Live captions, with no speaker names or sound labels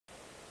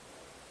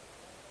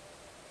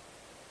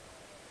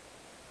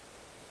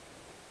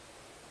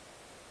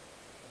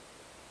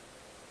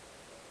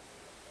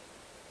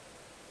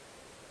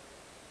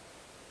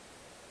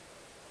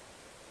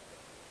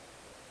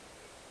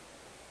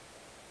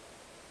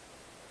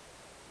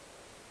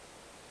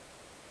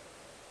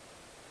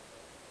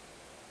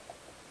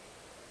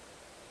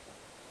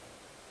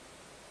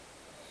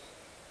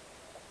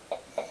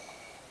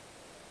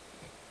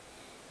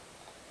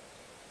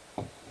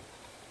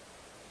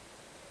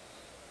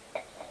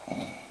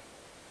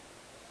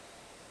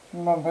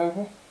Come on,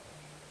 baby.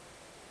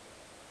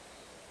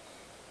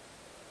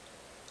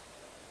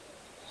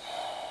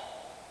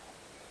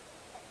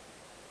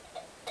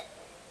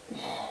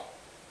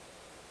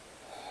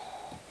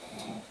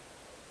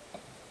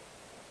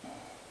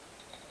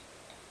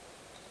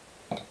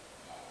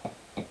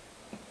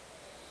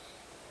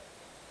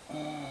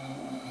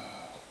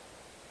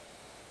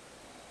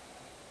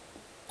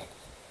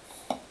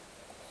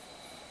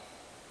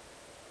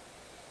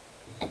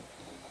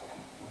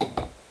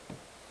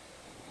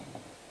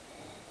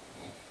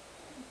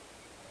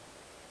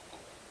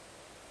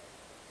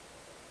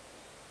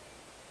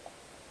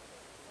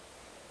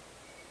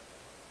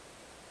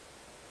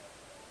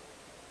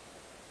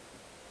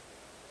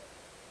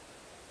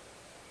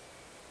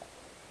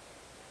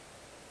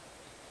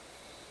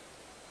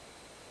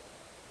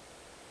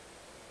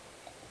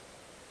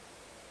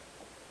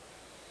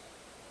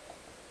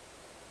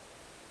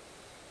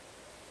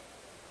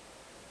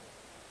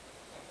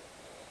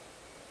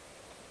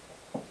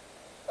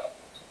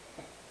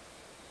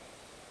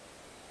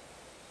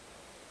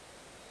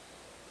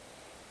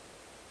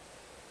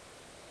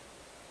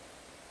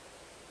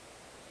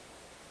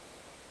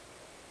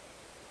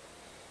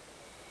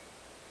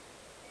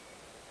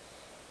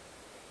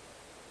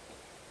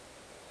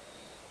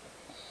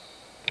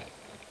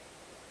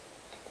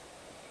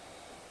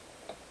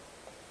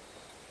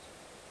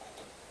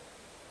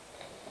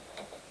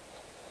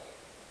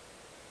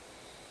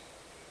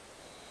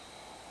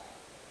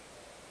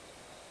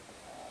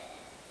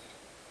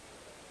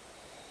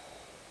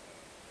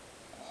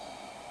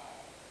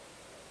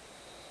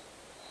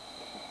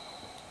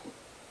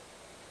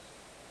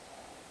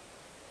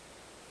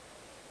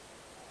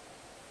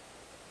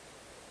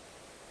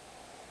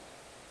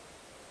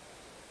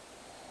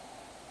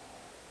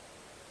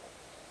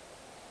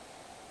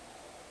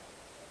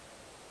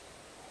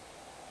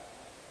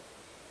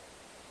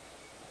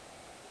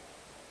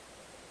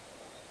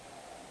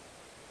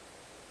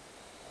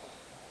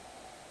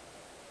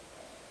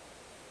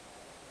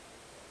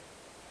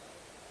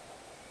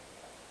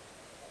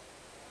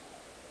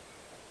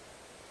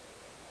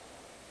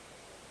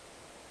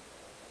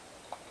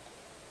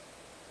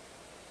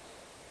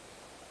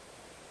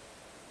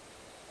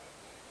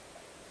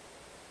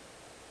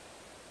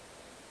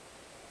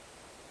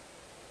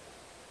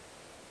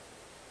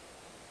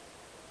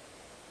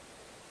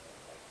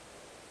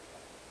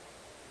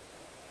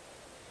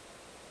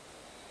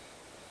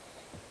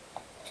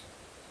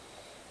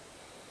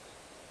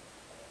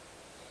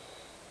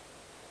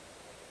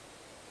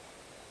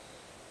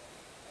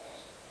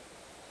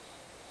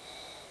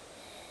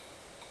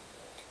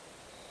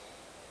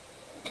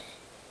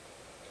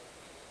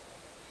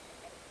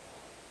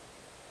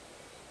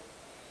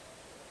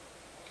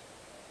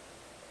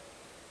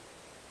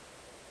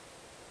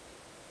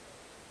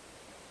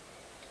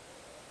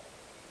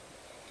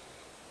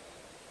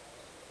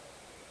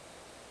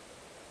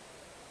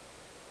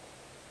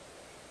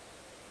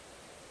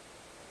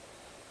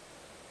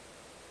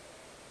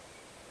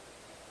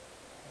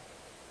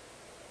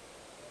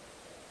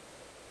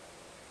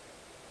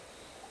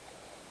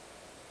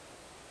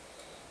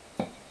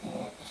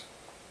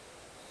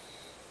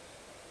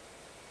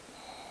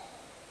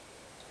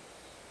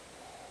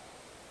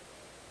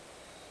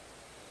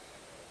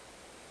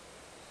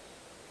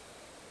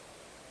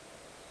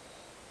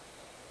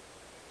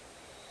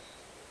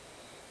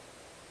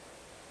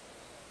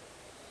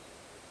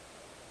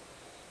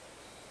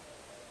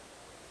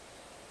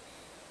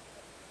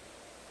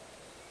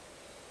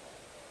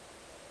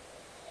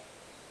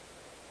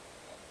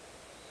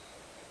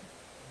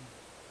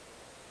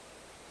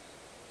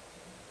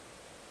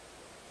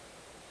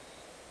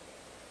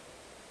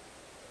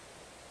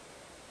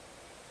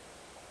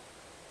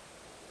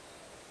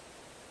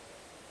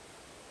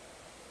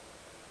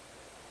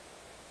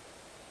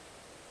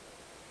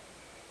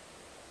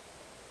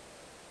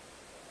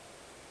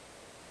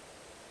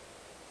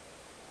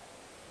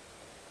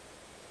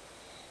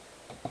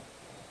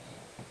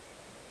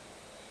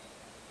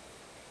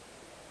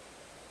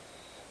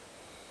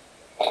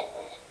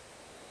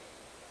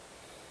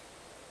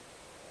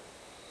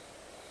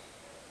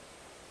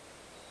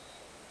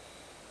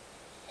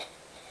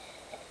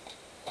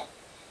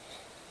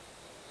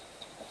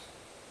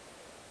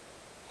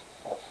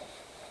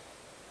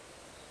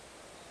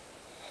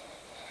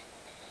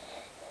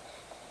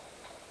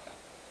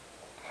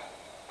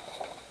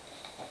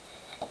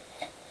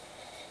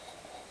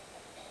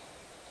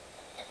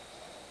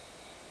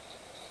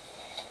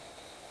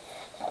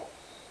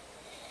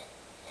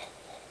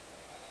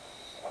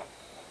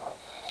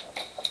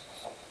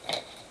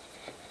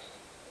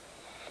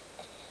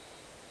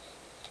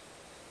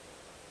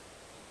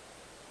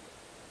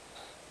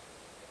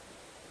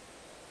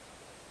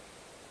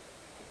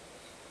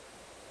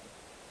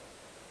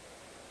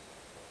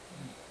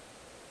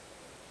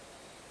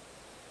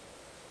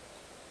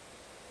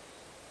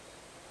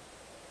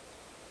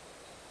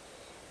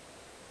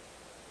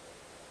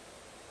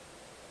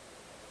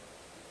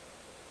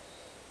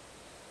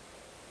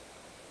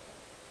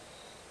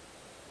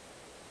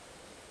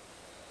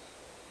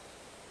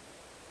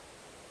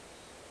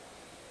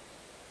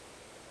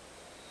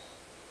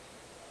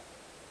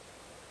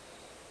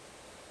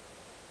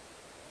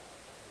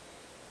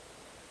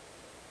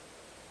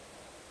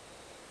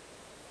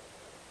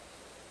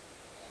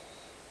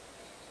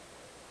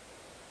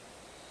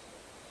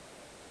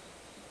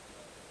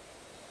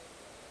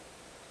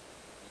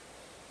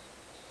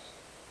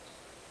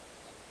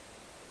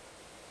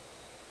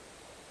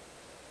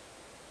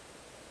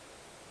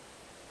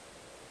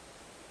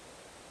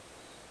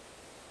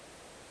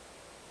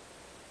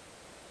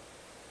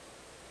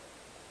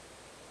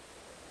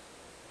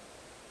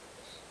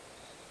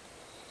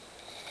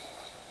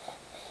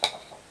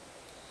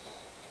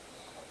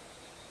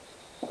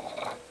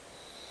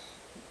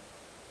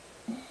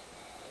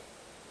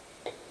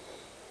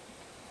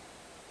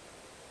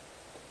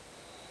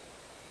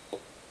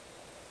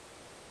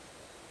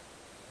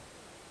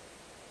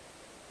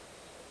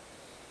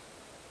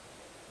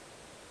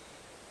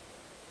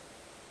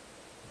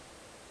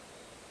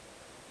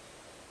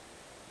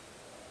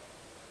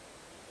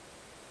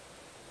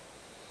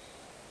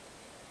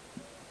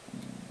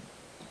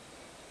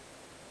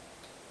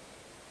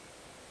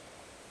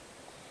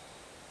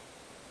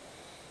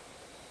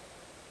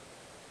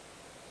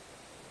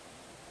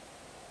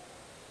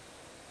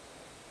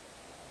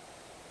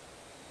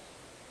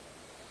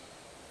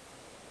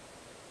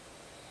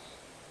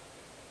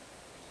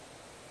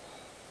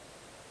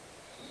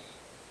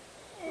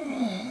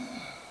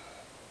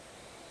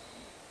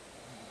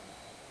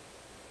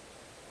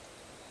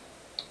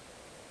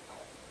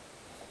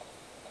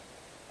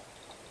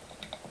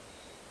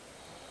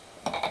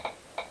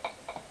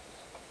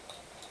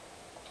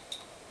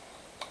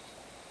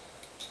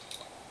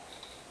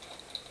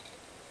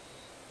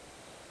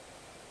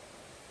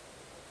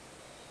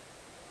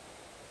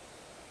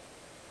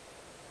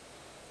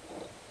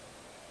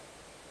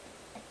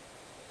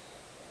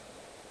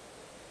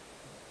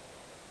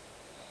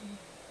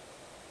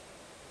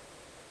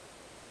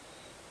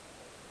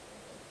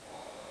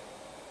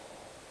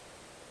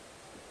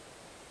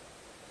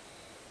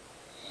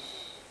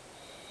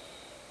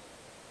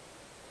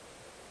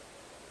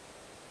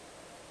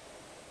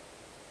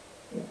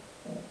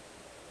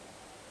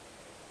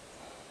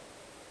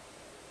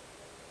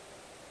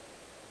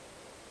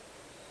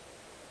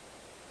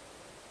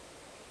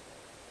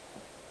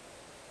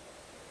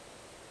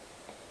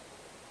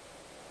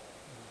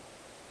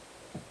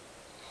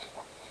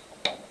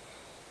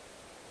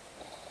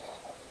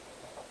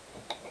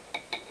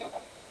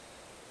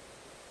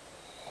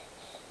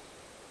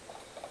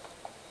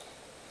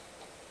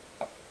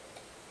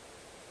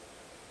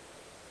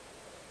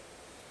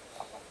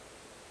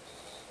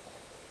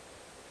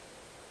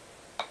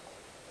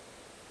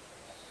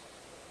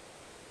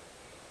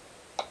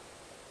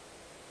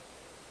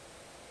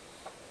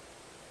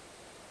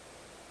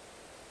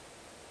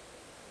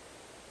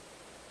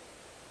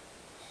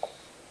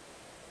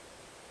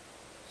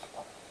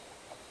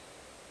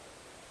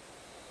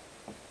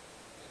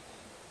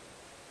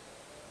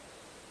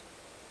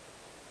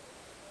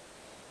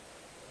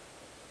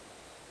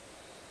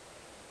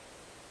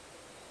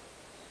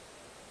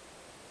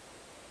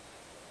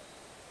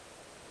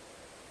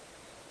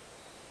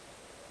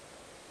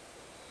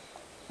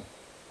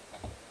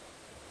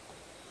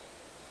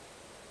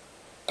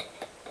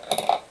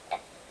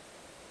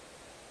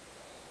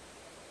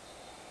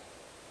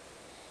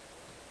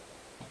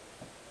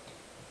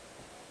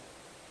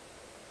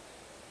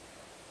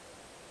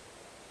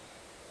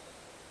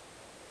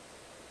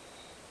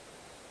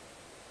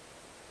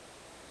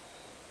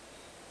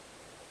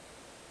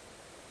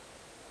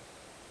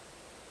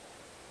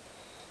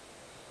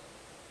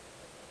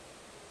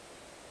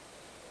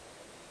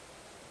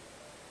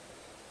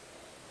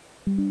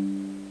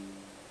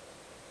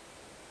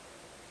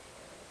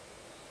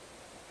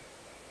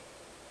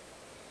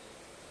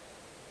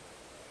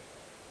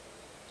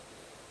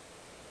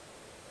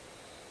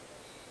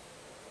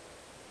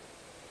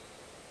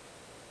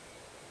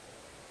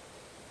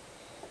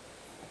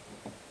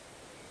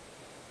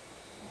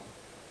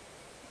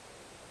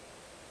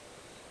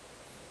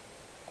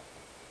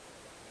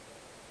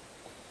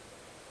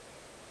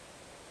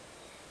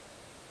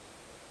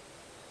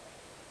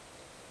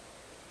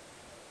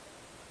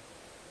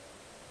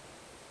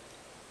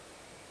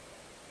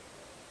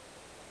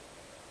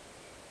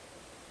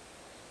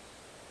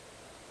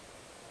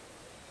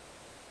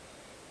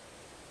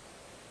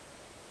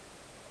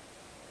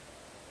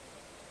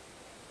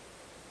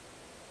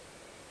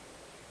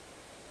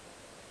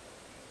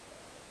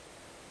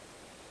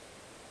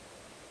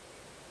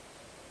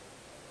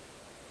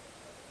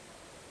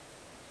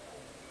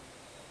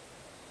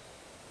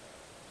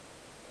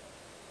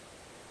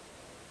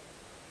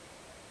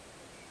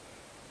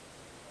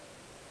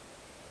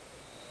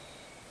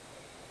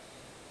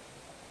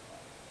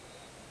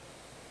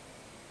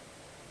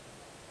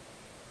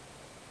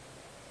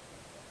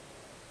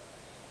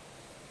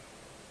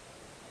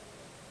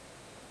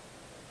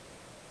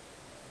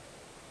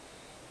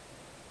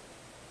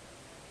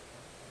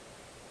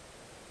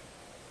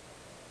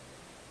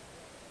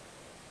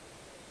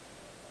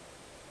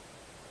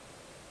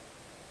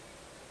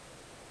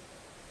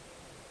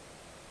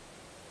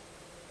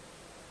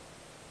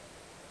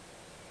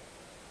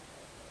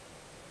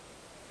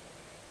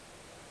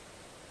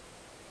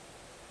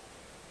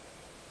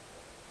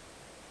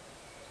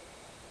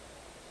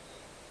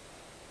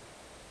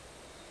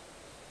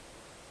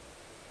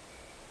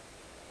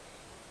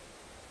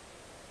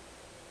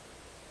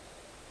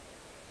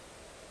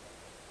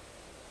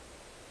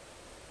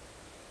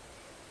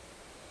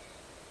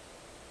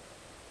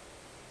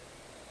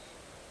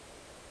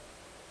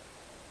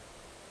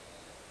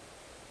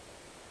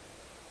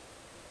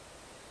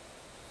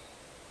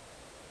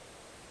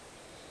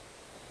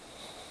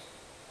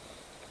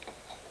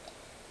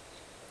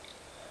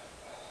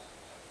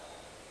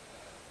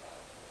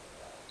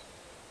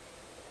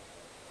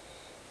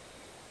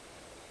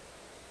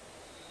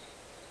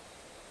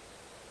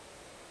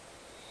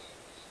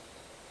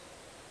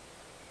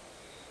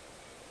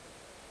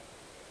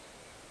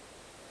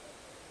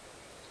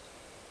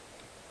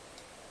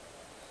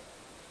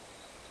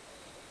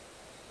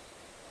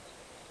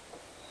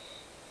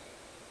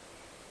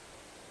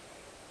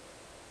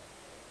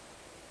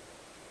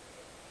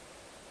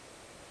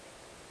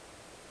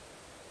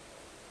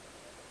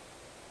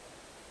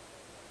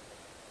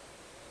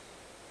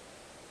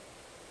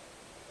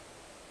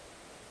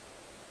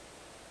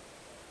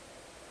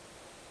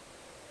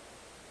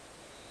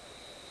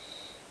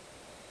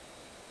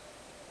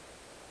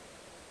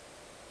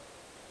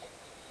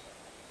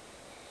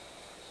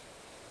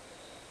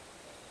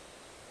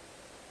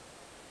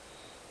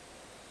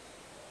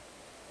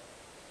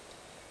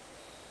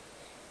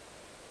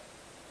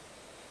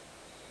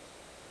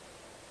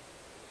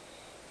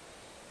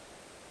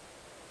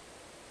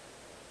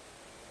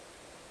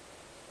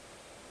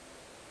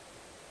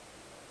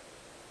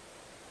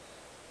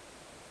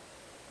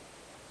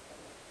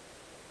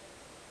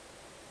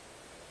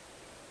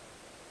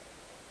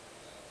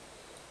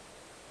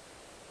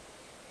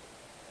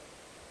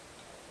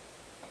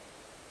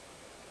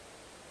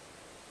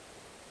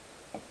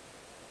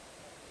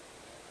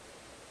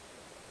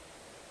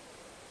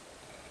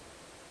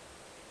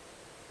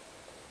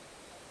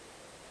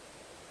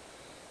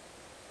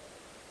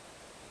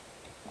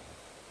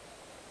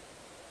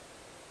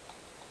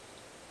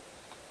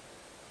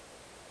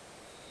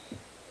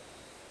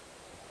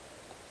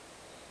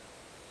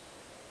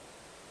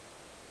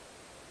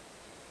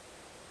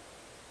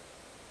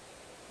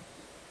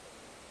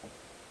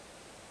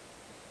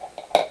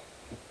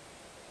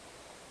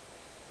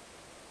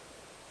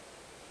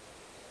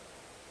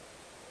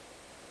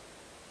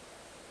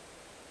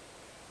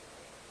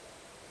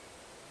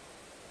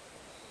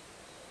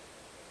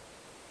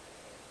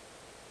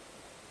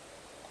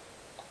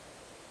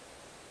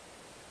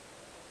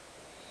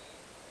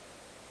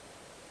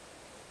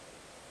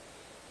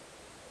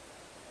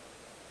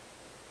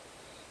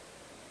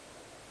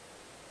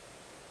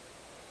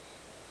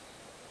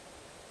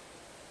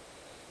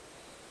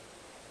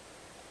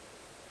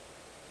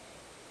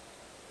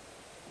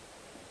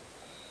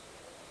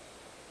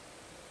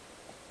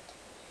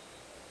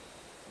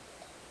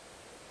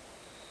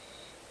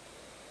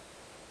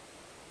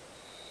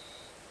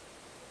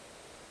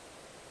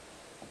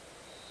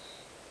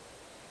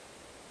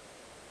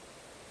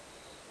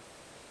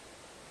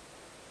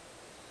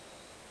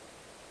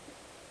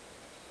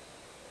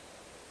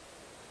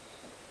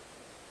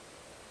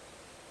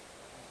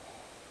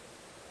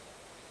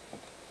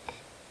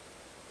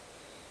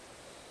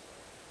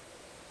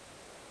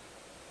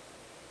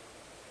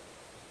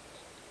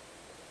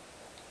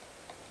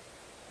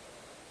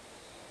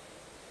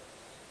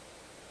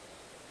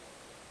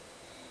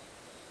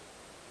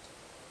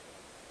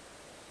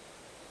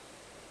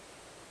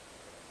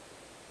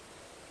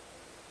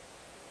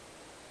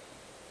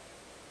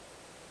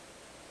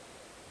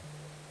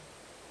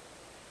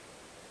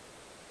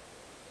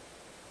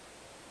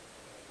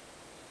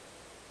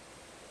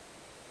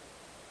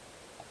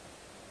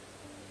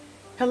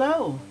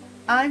 Hello,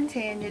 I'm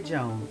Tanya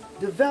Jones,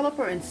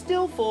 developer and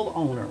still full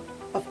owner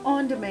of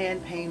On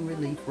Demand Pain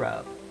Relief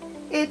Rub.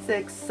 It's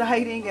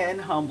exciting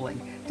and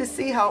humbling to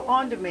see how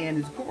On Demand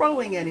is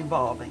growing and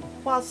evolving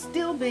while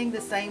still being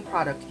the same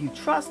product you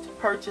trust,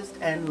 purchased,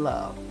 and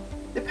love.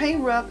 The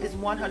pain rub is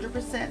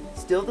 100%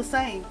 still the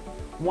same,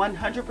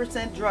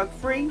 100%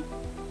 drug-free,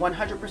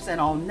 100%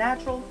 all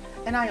natural,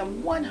 and I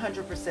am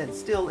 100%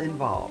 still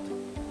involved.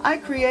 I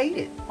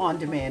created On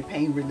Demand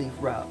Pain Relief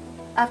Rub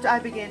after I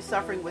began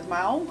suffering with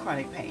my own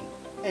chronic pain.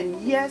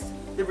 And yes,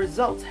 the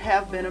results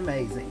have been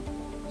amazing.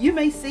 You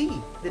may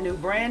see the new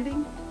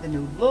branding, the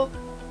new look,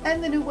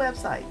 and the new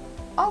website,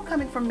 all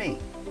coming from me,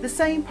 the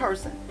same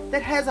person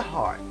that has a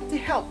heart to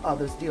help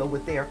others deal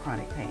with their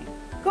chronic pain.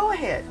 Go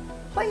ahead,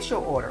 place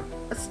your order,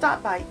 or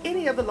stop by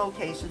any of the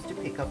locations to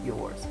pick up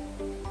yours.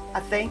 I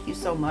thank you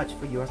so much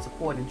for your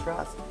support and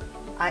trust.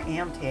 I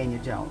am Tanya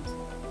Jones,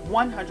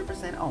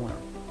 100% owner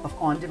of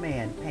On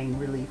Demand Pain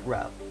Relief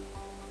Rub.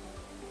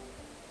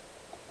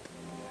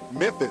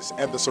 Memphis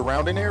and the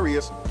surrounding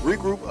areas,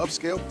 Regroup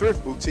Upscale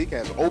Thrift Boutique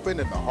has opened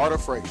in the heart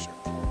of Frazier.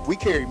 We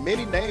carry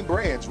many name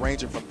brands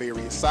ranging from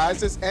various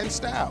sizes and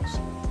styles,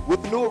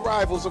 with new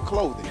arrivals of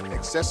clothing,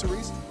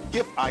 accessories,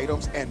 gift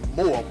items, and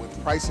more,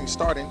 with pricing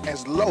starting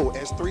as low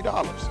as $3.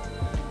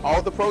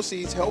 All the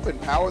proceeds help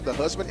empower the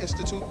Husband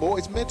Institute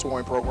Boys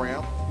Mentoring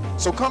Program.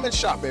 So come and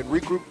shop at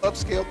Regroup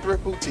Upscale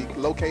Thrift Boutique,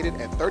 located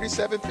at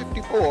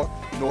 3754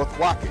 North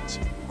Watkins.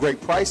 Great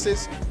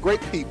prices,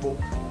 great people,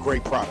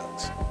 great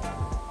products.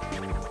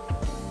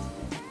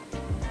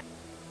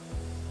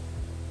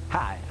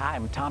 Hi,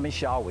 I'm Tommy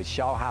Shaw with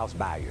Shaw House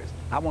Buyers.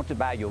 I want to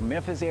buy your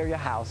Memphis area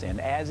house in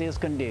as-is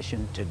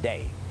condition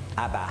today.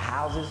 I buy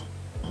houses,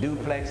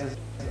 duplexes,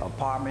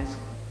 apartments,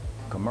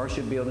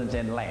 commercial buildings,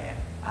 and land.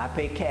 I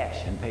pay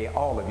cash and pay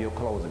all of your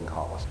closing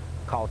costs.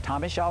 Call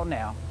Tommy Shaw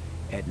now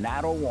at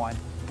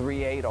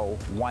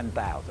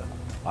 901-380-1000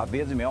 or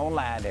visit me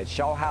online at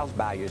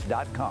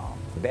shawhousebuyers.com.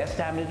 The best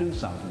time to do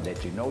something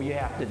that you know you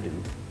have to do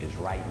is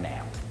right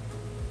now.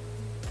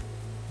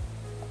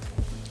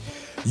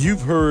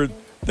 You've heard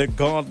that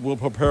God will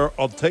prepare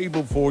a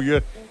table for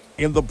you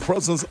in the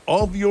presence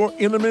of your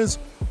enemies.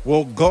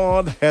 Well,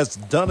 God has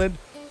done it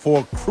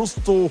for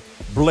Crystal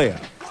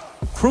Blair.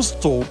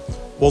 Crystal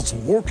was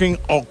working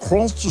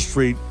across the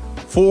street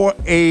for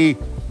a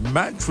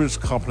mattress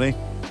company.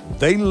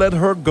 They let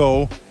her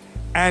go,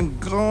 and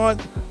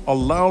God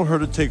allowed her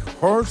to take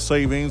her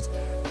savings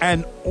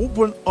and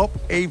open up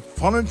a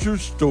furniture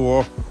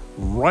store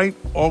right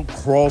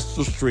across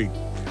the street.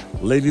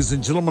 Ladies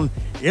and gentlemen,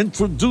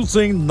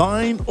 introducing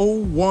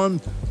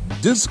 901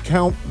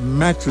 Discount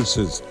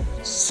Mattresses,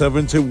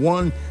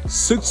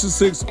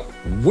 7166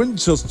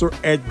 Winchester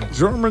at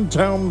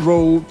Germantown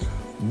Road,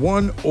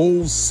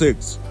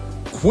 106.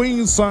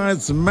 Queen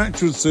size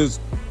mattresses,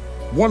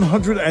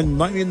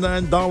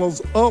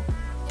 $199 up.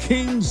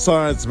 King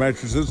size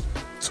mattresses,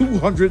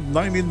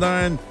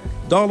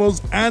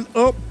 $299 and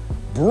up.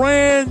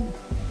 Brand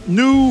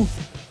new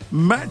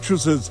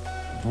mattresses,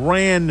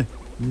 brand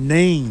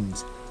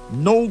names.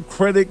 No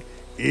credit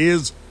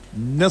is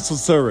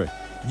necessary.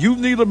 You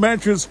need a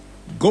mattress,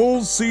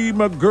 go see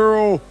my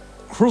girl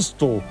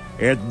Crystal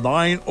at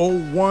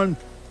 901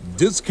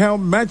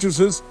 Discount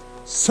Mattresses,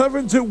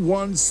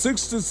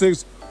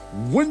 7166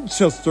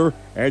 Winchester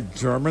at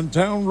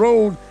Germantown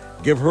Road.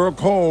 Give her a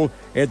call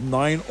at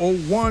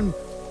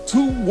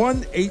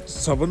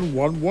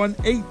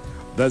 901-218-7118.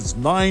 That's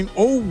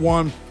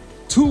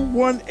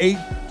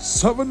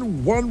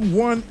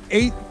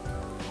 901-218-7118.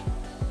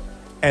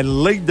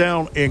 And lay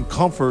down in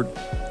comfort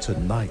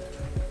tonight.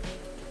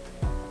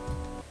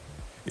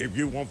 If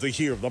you want to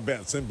hear the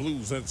best in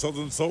blues and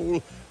southern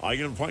soul, I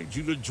invite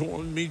you to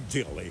join me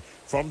daily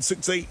from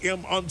 6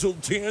 a.m. until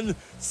 10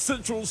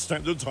 Central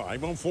Standard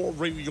Time on 4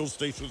 radio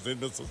stations in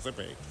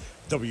Mississippi.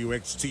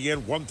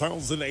 WXTN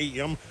 1000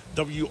 AM,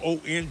 WONG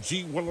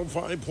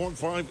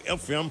 105.5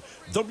 FM,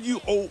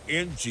 WONG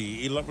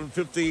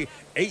 1150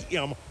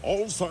 AM,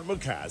 all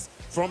simulcast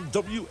from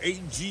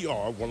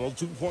WAGR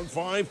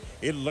 102.5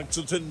 in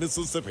Lexington,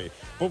 Mississippi.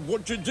 But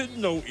what you didn't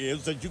know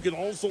is that you can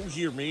also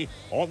hear me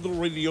on the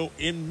radio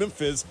in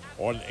Memphis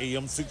on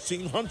AM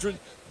 1600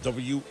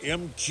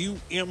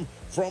 WMQM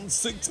from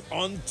 6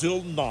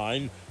 until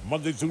 9,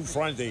 Monday through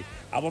Friday.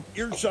 Out of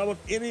earshot of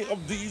any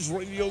of these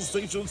radio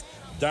stations,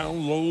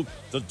 download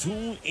the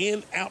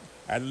TuneIn app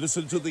and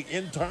listen to the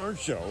entire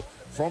show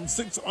from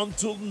 6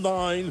 until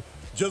 9.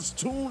 Just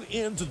tune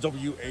in to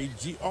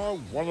WAGR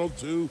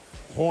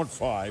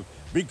 102.5.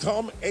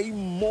 Become a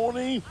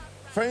morning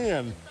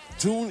fan.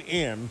 Tune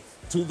in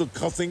to the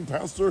Cussing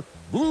Pastor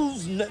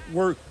Blues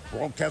Network,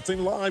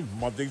 broadcasting live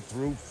Monday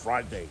through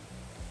Friday.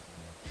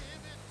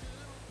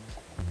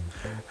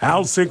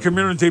 Housing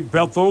Community,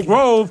 Bethel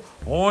Grove,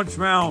 Orange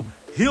Mound,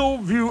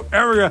 Hillview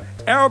area,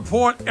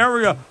 airport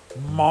area,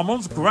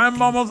 mamas,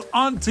 grandmamas,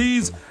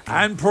 aunties,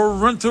 and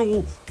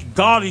parental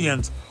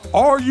guardians.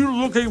 Are you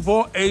looking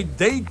for a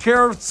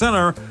daycare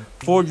center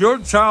for your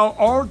child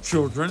or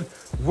children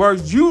where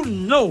you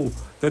know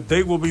that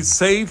they will be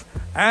safe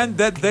and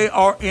that they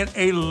are in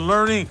a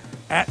learning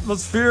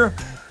atmosphere?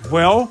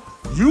 Well,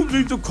 you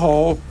need to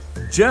call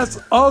Just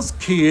Us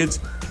Kids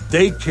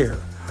Daycare,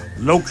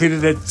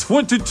 located at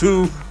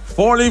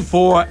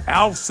 2244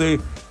 Alsea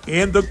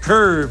in the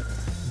Curve.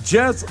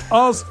 Just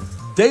Us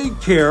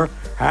Daycare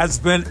has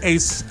been a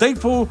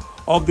staple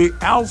of the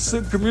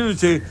Alsea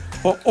community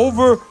for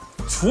over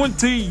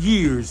 20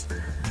 years.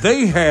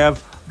 They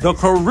have the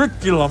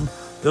curriculum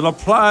that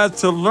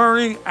applies to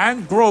learning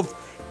and growth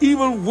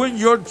even when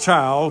your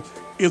child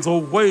is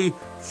away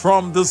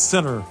from the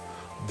center.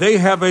 They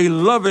have a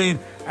loving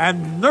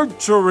and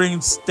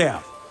nurturing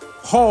staff.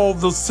 Call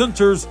the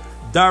center's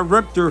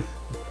director.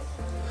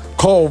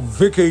 Call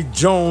Vicki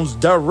Jones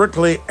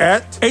directly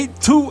at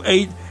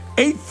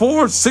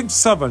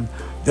 828-8467.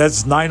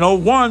 That's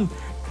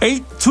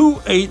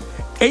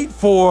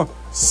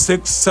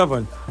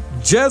 901-828-8467.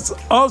 Just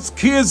Us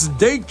Kids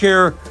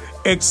Daycare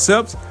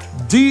accepts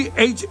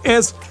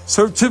DHS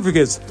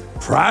certificates,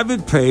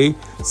 private pay,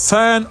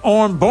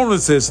 sign-on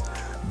bonuses.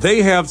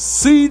 They have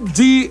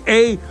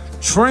CDA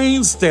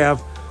trained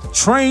staff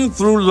trained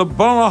through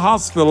Labona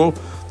Hospital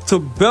to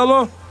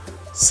better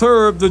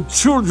serve the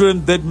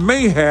children that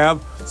may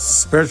have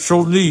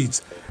special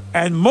needs.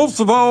 And most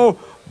of all,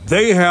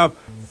 they have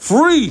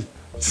free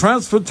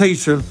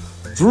transportation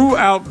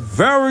throughout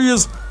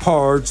various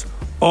parts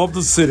of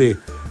the city.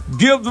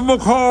 Give them a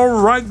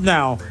call right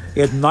now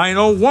at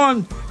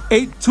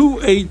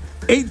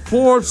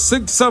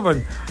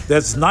 901-828-8467.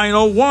 That's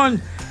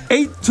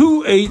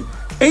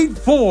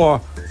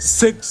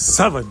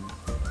 901-828-8467.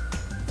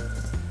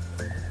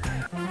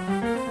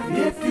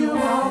 If you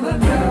wanna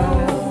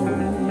know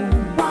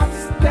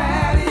what's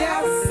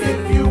Thaddeus,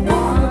 if you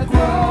wanna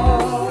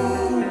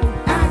grow,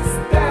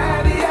 ask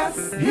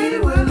Thaddeus, he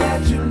will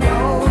let you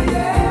know,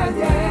 yeah,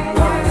 yeah.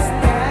 What's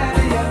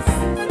Thaddeus?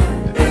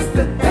 It's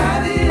the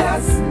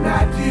Thaddeus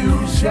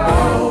Matthews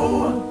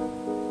Show.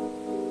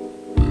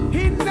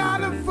 He's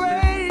not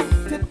afraid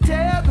to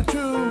tell the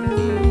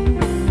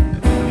truth.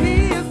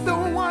 He is the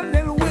one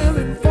that will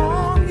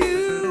inform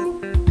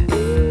you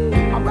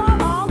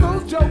about all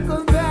those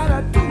jokers that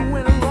are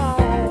doing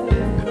wrong.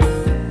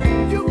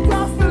 You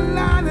cross the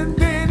line and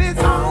then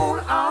it's on.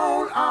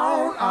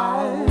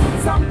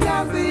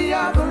 Sometimes the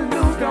other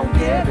news don't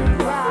get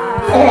it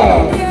right.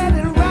 Don't get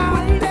it right.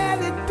 What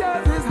Daddy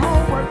does his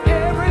homework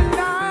every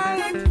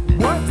night.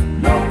 What's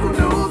local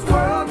news,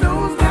 world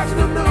news,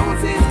 national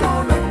news, he's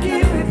gonna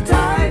keep it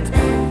tight.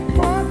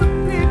 For the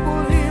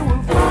people he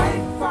will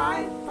fight.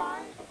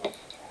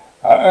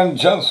 And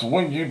just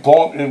when you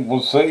thought it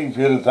was safe,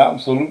 it is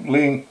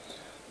absolutely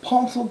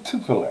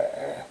positively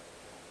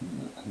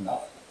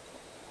not.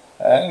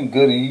 And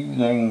good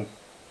evening.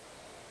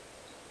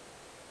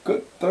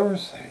 Good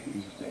Thursday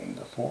evening,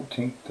 the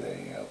 14th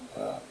day of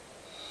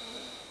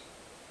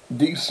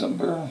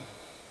December.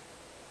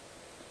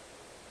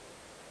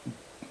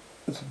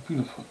 It's a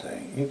beautiful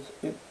day.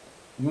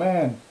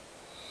 Man,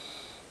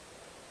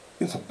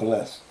 it's a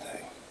blessed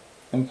day.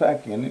 In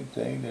fact, any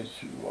day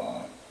that you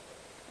are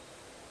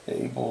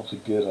able to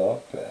get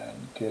up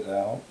and get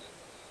out,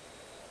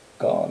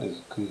 God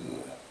is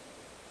good.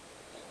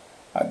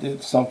 I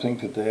did something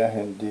today I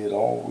hadn't did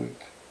all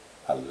week.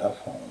 I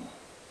left home.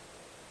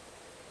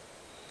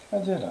 I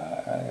did.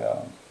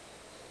 I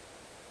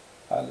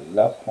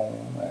left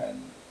home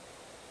and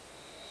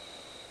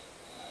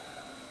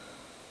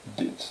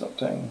did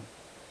something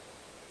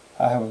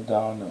I haven't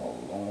done in a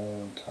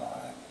long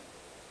time.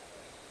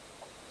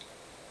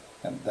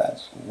 And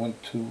that's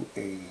went to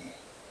a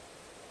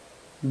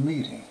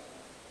meeting.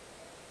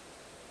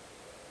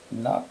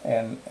 Not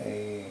in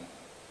a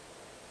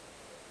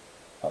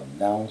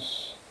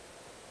announced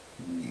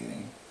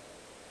meeting,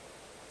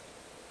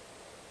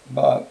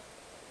 but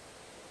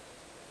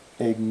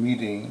a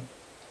meeting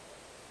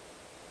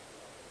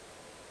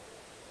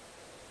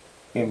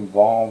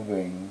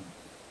involving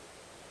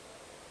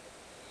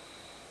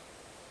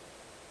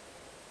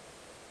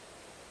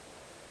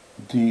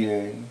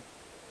DA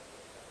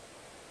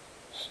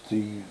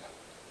Steve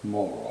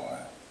Mulroy.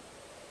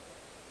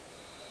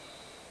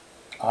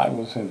 I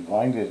was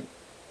invited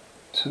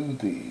to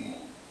the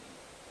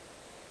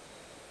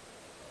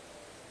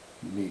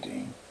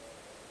meeting.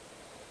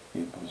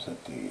 It was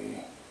at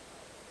the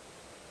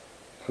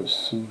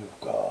Pursuit of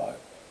God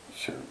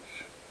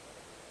Church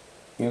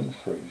in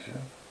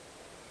Fraser.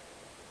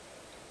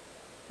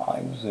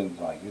 I was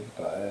invited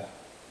by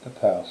the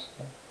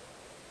pastor,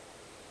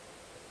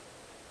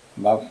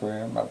 my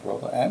friend, my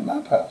brother, and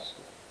my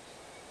pastor,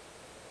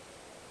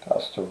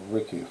 Pastor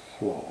Ricky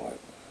Floyd.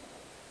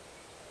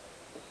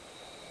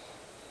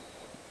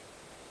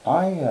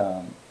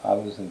 I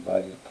was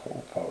invited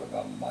probably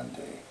on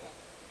Monday,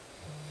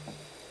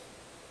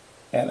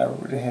 and I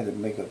really had to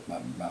make up my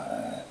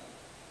mind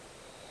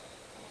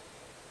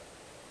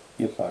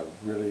if I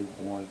really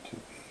wanted to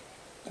be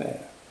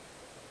there.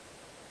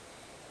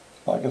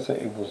 Like I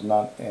said, it was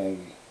not a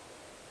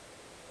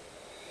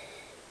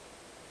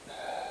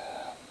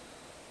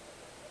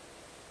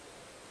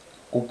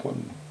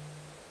open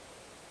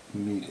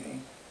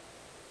meeting.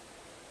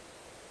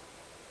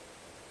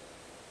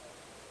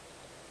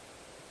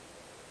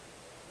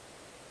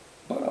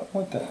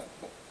 went there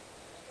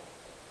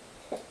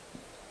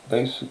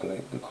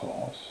basically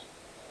because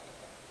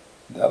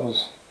that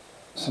was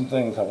some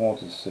things I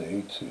wanted to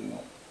say to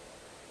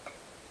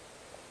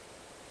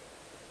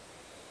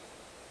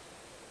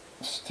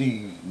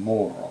Steve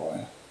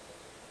Morroy.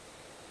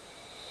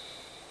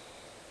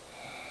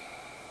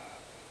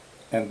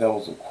 And there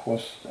was a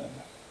question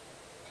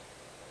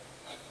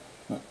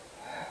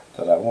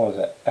that I wanted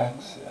to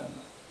ask him.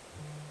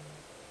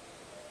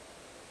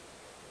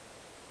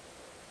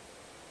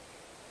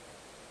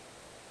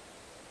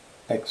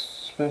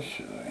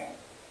 Especially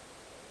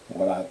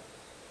when I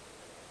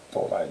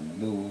thought I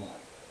knew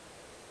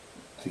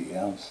the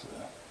answer.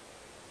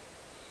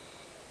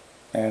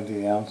 And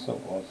the answer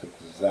was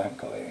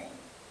exactly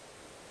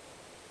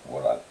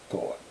what I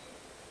thought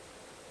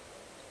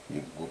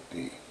it would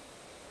be.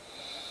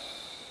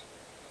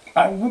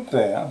 I went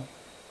there,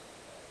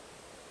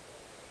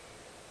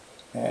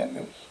 and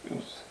it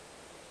was,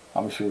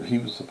 I'm sure he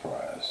was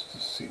surprised to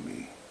see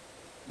me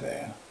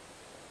there.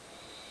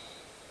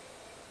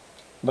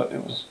 But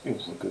it was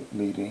a good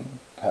meeting.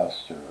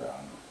 Pastor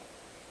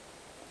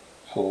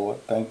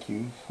Floyd, thank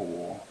you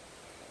for,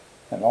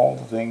 and all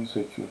the things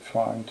that you're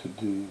trying to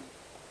do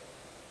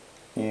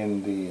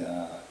in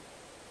the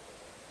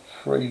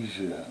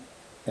Fraser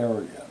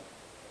area.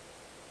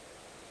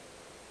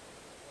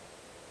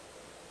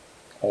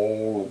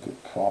 All of the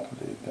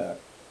property that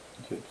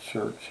your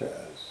church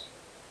has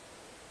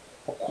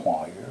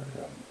acquired,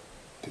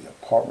 the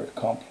apartment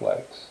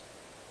complex,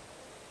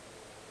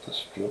 the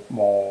strip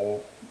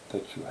mall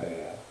that you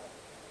have,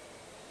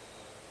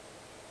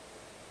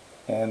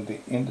 and the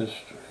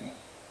industry.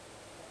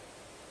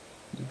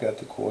 You got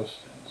the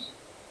questions.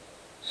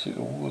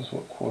 Cedar Woods,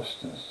 what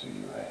questions do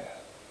you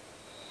have?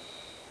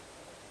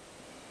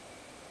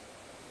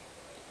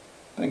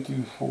 Thank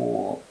you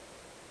for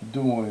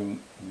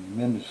doing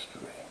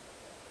ministry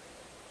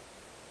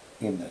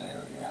in that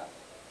area.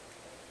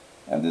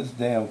 And this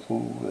damn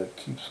fool that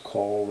keeps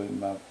calling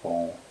my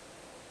phone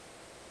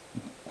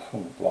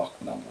from a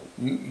block number.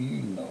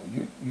 You know,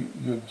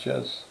 you're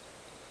just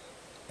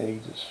a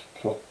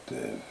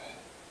destructive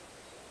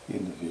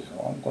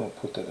individual. I'm going to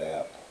put that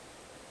app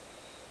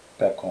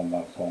back on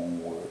my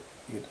phone where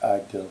it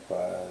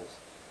identifies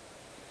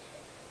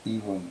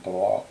even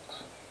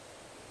blocked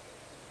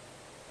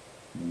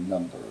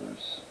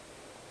numbers.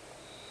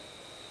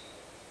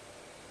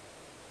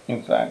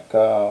 In fact,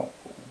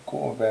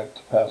 going back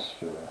to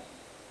Pastor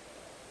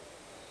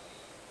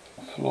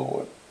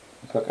Floyd,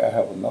 in fact, I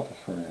have another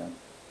friend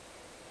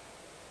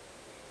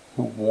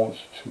who wants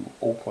to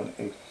open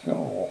a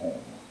funeral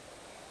home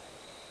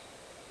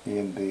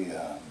in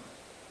the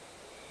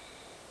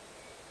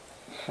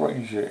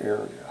Fraser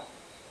area.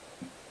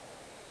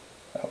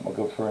 My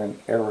good friend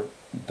Eric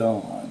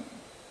Dunn.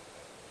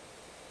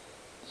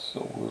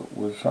 So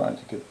we're trying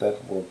to get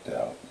that worked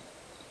out,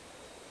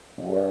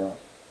 where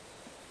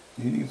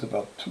he needs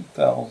about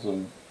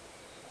 2,000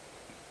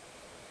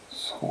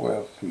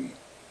 square feet.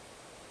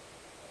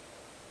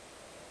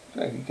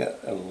 In fact, he got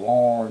a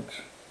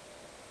large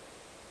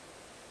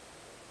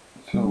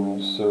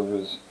funeral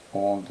service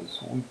on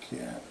this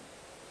weekend.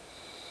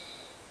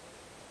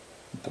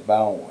 The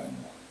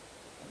Bowen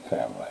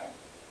family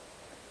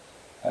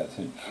has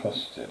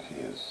entrusted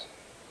his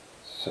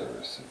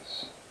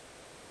services.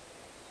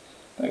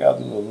 I think I'll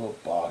do a little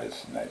body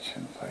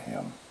snatching for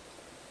him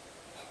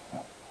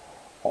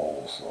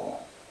also.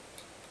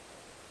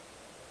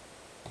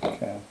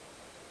 Okay.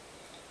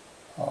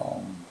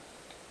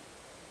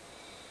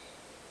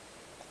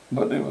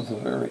 But it was a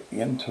very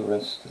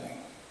interesting.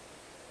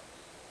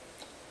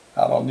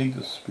 I don't need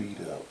to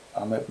speed up.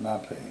 I'm at my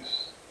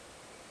pace.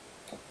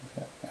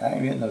 Okay. I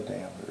ain't in no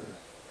damn hurry.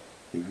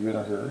 If you're in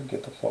a hurry,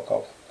 get the fuck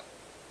off.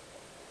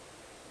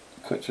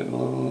 Cut your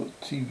little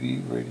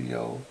TV,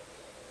 radio,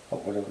 or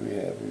whatever you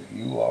have. If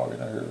you are in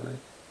a hurry,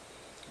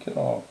 get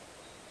off.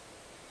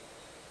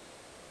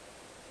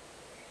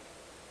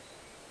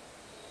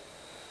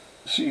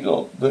 She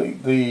don't, the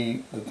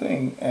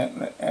thing,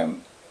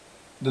 and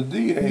the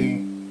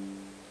DA,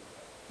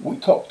 we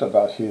talked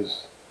about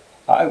his,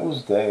 I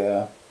was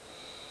there,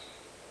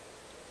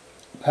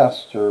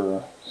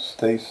 Pastor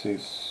Stacy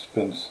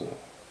Spencer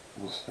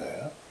was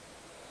there,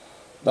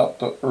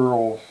 Dr.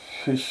 Earl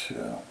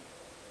Fisher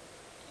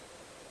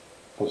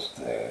was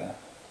there,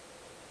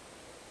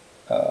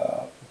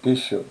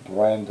 Bishop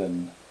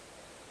Brandon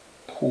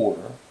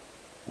Porter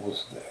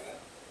was there.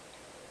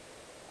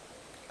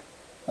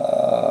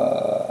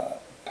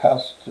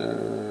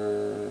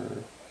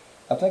 Pastor,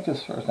 I think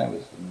his first name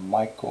is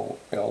Michael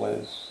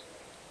Ellis,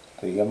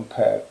 the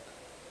Impact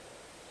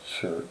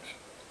Church,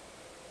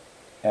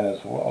 and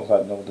as well as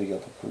I know the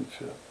other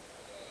preacher,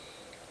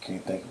 I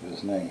can't think of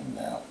his name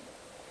now,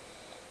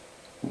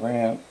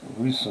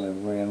 recently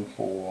ran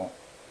for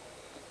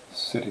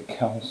city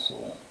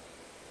council,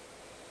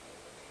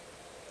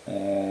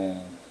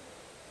 and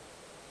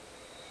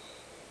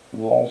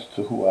lost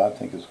to who I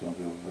think is going to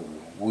be a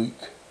very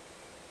weak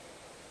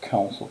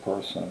council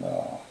person,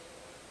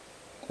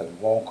 that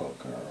Walker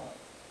girl.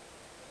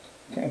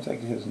 Can't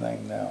think of his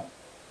name now.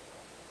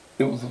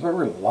 it was a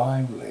very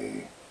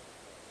lively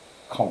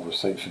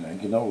conversation,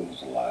 and you know it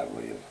was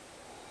lively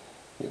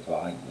if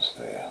I was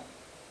there.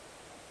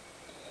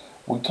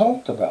 We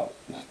talked about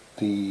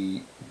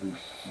the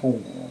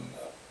reform,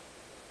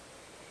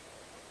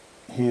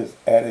 his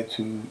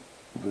attitude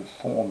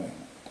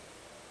reforming.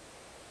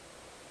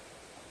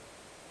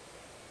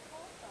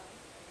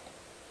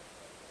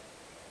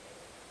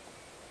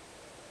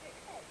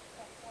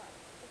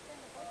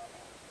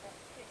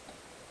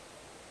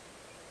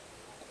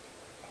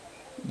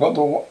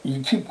 Brother,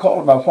 you keep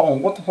calling my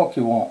phone. What the fuck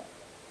you want?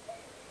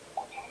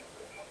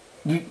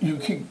 You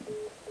keep.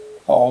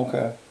 Oh,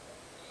 okay.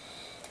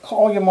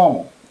 Call your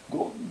mama.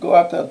 Go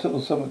out there to the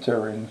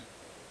cemetery and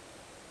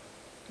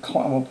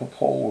climb up a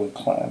pole and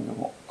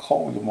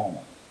call your mama.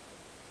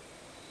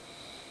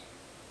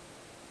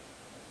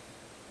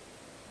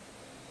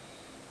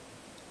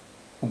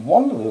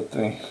 One of the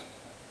things,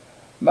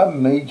 my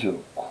major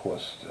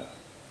question,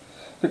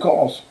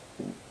 because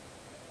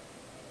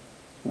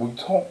we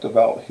talked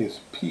about his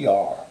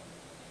PR.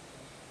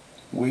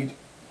 We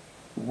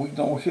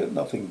don't hear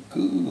nothing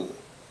good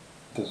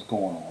that's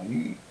going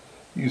on.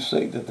 You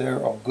say that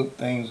there are good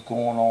things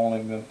going on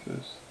in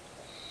Memphis.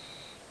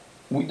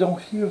 We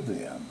don't hear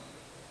them.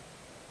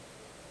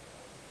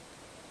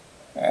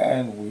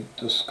 And we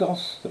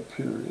discussed the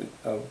period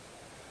of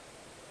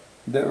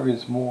there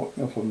is more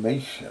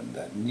information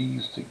that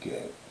needs to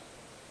get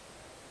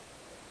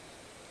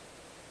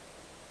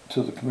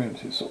to the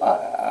community. So I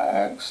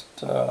asked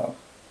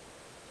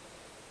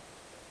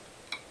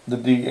the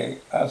DA,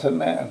 I said,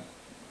 man,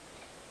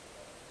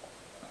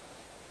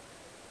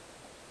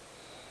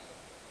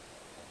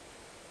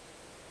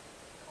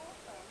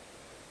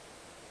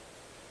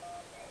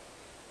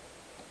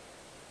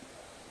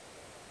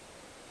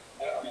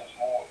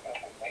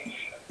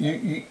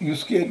 you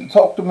scared to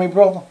talk to me,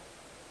 brother?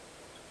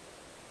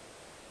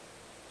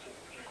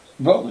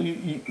 Brother,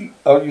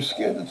 are you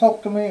scared to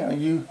talk to me? Or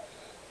you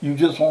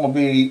just want to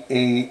be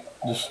a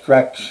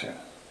distraction?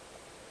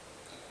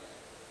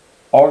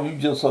 Or are you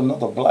just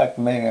another black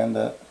man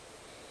that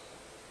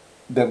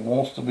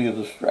wants to be a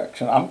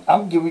distraction? I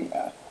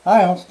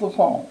answer the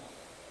phone.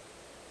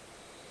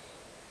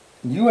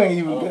 You ain't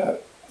even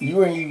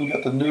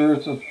got the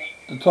nerve to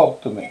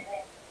talk to me.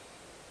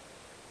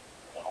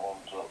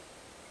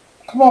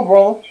 Come on,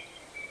 brother.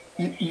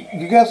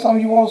 You got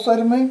something you want to say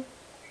to me?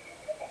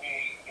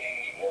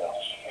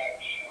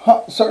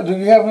 Huh, sir, do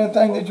you have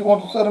anything that you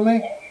want to say to me?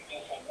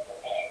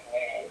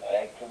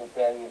 Back to the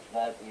Thaddeus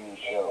Matthews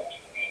show.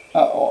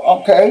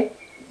 Okay.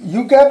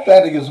 You got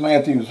Thaddeus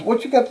Matthews.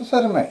 What you got to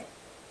say to me?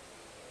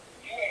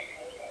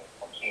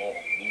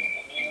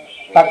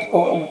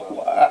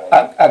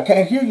 I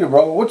can't hear you,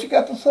 brother. What you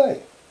got to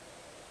say?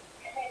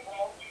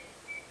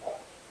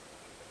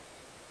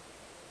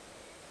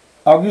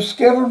 Are you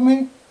scared of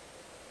me?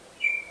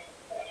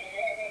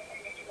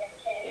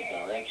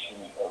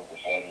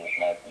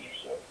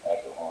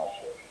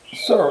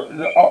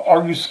 Sir,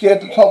 are you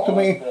scared to talk to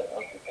me?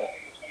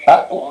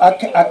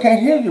 I can't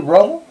hear you,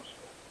 brother.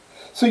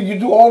 See, you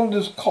do all of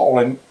this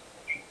calling.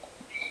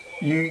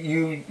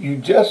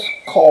 You just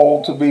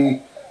call to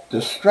be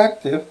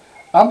distractive.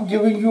 I'm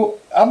giving you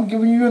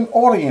an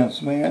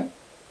audience, man.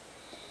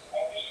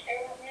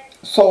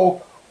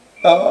 So,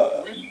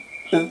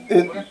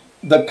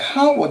 the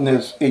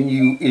cowardness in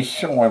you is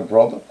showing,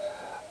 brother.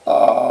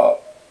 I'm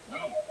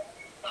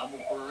a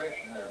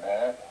parishioner,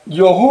 man.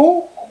 You're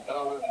who?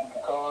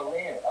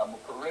 I'm a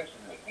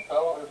parishioner. You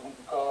told us we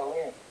could call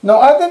in. No,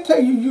 I didn't tell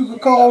you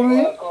could call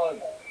in.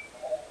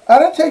 I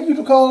didn't tell you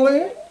to call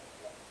in.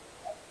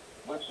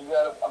 But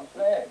I'm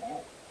saying,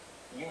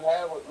 you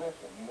have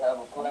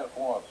a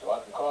platform, so I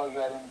can call you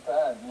at any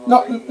time.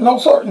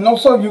 No,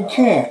 sir, you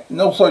can't.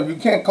 No, sir, you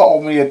can't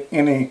call me at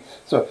any.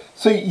 Sir,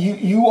 see,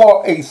 you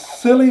are a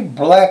silly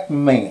black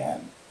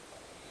man.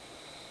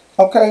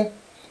 Okay,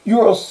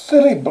 you're a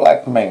silly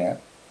black man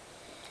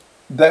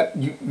that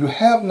you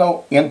have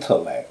no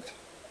intellect.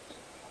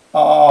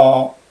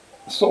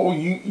 So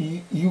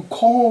you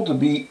call to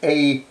be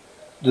a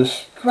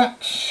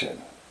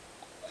distraction.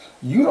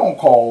 You don't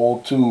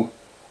call to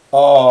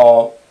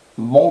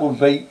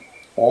motivate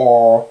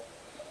or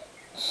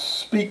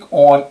speak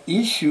on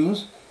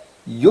issues.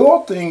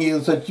 Your thing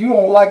is that you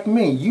don't like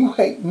me. You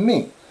hate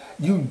me.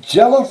 You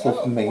jealous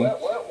of me. Wait a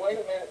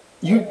minute.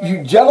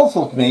 You jealous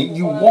of me.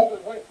 You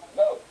want.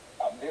 No,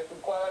 I'm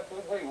disinclined to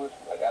agree with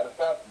you. I gotta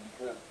stop you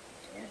because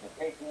you're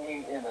depicting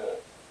me and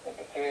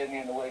portraying me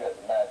in a way that's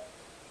not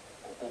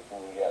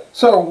consistent with reality.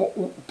 Sir,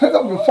 pick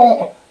up your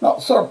phone. No,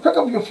 sir, pick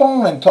up your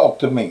phone and talk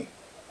to me.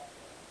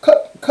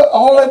 Cut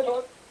all that.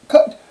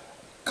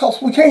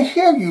 Cause we can't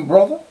hear you,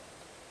 brother.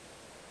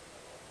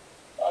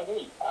 I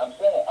agree. I'm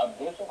saying I'm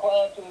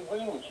disinclined to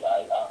agree with you.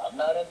 I'm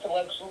not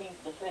intellectually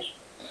deficient.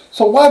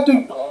 So why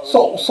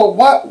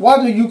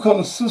do you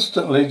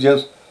consistently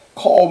just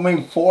call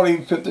me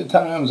 40, 50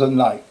 times a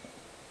night?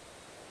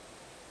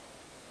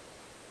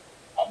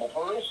 I'm a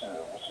parishioner.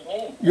 What you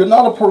mean? You're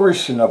not a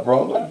parishioner,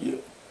 brother.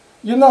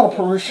 You're not a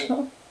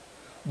parishioner.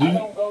 I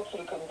don't go to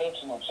the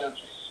conventional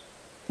churches.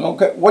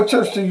 Okay, what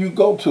church do you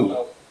go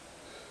to?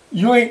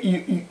 You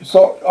ain't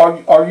so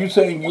are you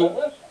saying you?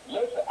 Well,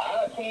 listen,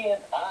 I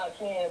attend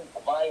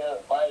via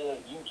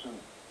YouTube,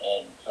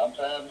 and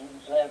sometimes you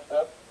saying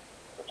stuff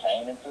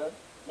pertaining to,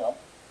 I'm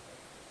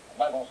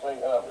not gonna say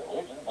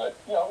religion, but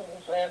you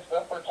saying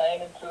stuff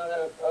pertaining to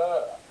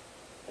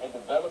the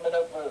development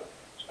of the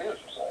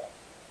spiritual side.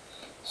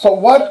 So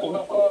what,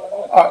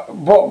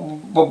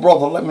 but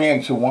brother, let me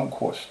ask you one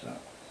question.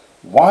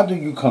 Why do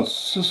you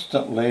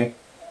consistently,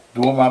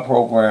 during my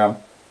program,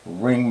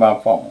 ring my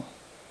phone?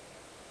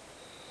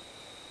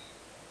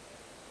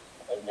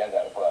 Maybe I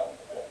got a problem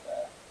with that,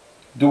 man.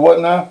 Do what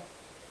now?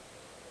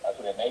 I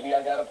said, maybe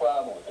I got a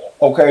problem with that.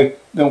 Okay,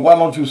 then why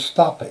don't you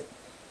stop it?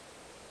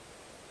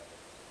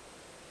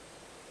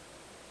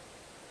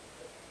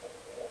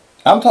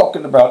 I'm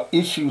talking about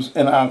issues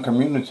in our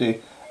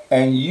community,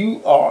 and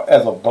you are,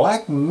 as a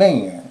black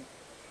man,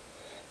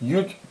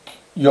 your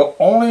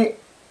only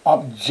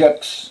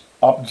object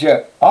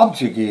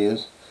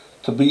is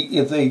to be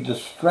is a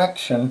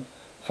distraction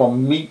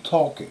from me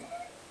talking.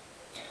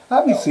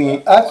 I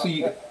see,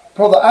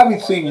 brother, I be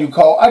seeing you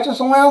call. I just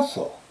don't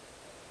answer.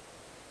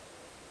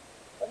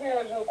 Let me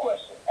ask you a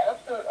question.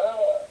 After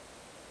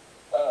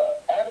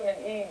Adam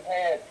and Eve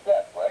had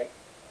Seth, right?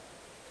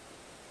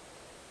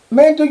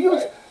 Man,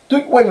 wait a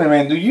minute,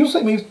 man. Do you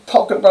see me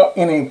talking about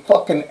any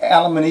fucking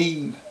Adam and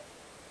Eve?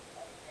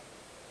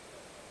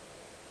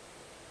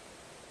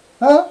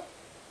 Huh?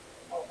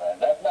 Oh, man,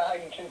 that's not how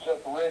you treat your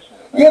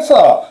parishioners. Yes,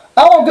 sir.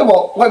 I don't give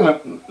a, wait a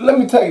minute, let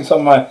me tell you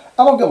something, man.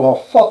 I don't give a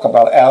fuck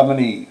about Adam and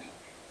Eve.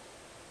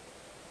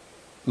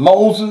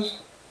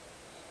 Moses,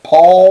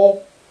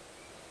 Paul,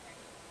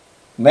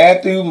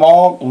 Matthew,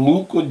 Mark,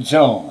 Luke, or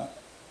John.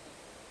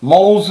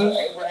 Moses.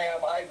 Abraham,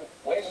 Isaac,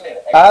 wait a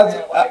minute.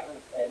 Abraham, Isaac,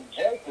 and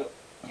Jacob,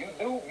 you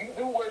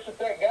do worship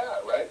that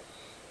God, right?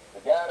 The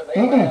God of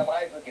Abraham,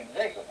 Isaac, and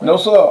Jacob, right? No,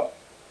 sir.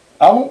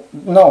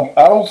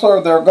 I don't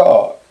serve their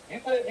God. You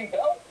said you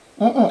don't?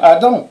 I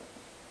don't.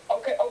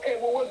 Okay,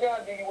 well, what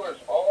God do you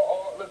worship?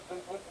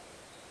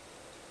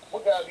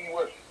 What God do you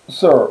worship?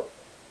 Sir,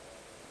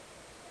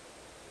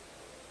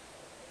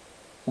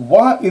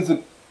 why is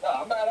it? No,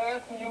 I'm not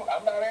asking you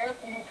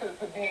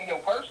to be in your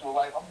personal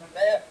life. I'm just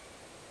asking.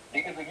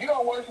 Because if you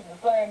don't worship the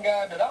same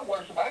God that I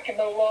worship, I can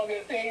no longer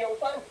attend your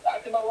service. I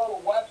can no longer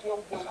watch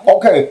your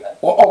Okay,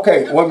 well,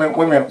 okay, wait a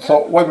minute.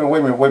 So, wait a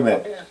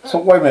minute. So,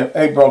 wait a minute.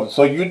 Hey, brother,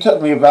 so you tell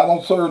me if I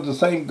don't serve the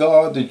same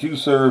God that you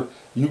serve,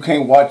 you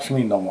can't watch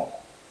me no more?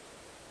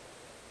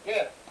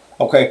 Yeah.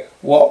 Okay,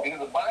 well. Because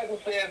the Bible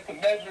says to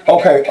measure.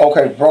 Okay,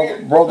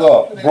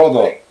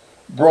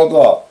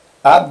 brother,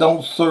 I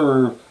don't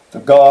serve the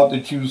God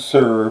that you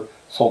serve,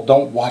 so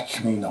don't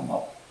watch me no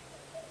more.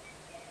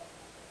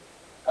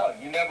 Oh,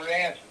 you never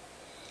answered.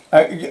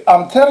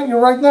 I'm telling you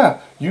right now.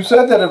 You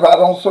said that if I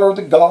don't serve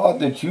the God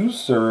that you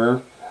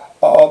serve,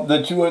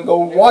 that you ain't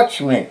gonna watch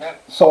me.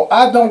 So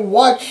I don't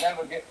watch.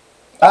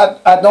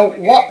 I don't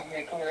watch.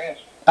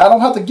 I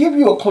don't have to give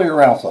you a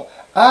clear answer.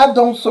 I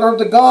don't serve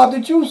the God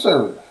that you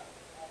serve.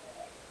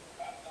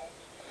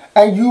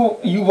 And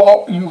you've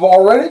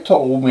already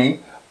told me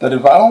that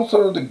if I don't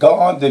serve the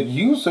God that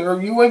you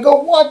serve, you ain't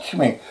gonna watch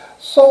me.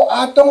 So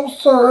I don't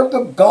serve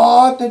the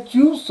God that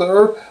you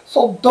serve,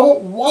 so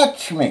don't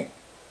watch me.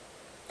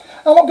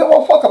 I don't give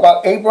a fuck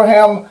about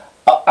Abraham,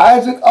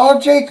 Isaac, or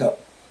Jacob.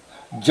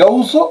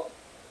 Joseph,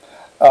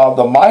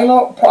 the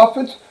minor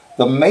prophets,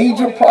 the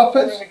major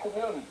prophets.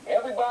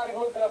 Everybody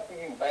look up to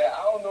you, man.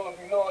 I don't know if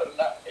you know it or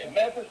not. In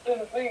Memphis,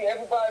 Tennessee,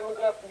 everybody look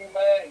up to you,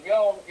 man. You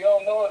don't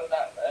know it or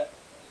not, man.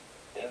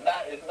 It's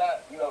not.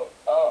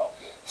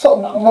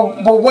 So,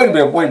 but wait a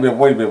minute.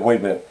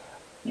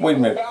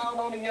 Down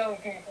on the young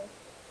people.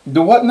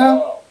 Do what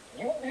now?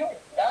 I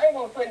ain't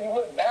gonna say you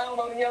look down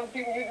on the young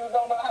people. You just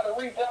don't know how to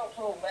reach out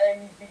to them,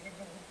 man.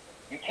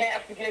 You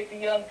castigate the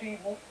young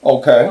people.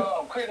 Okay.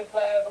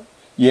 Criticize them.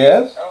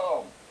 Yes.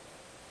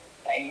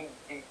 And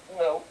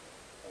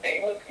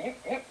they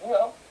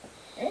look.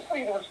 You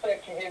see the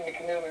respect you get in the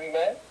community,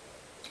 man.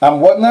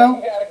 I'm what now?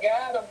 You gotta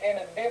guide them in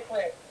a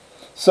different.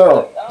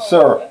 Sir.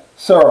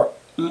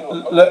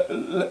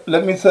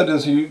 Let me say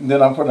this to you,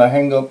 then I'm gonna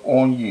hang up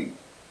on you.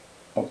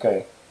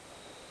 Okay.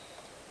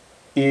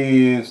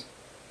 Is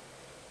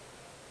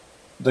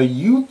the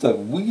youth that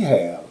we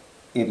have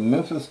in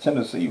Memphis,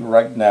 Tennessee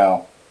right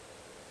now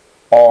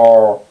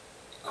are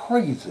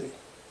crazy.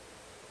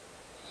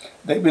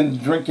 They've been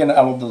drinking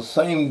out of the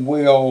same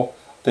well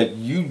that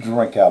you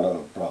drink out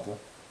of, brother.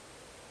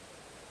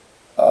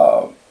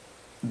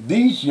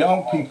 These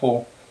young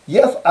people,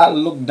 yes, I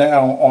look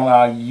down on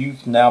our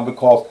youth now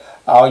because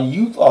our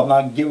youth are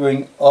not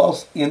giving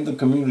us in the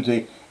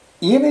community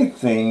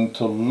anything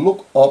to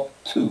look up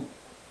to.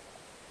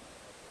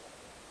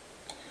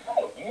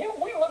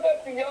 We look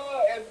up to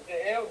y'all as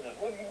the elders.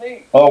 What do you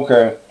mean?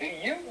 Okay.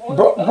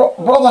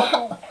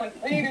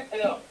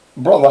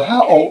 Brother,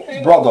 how old?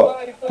 Brother,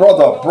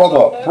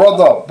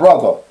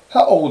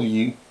 how old are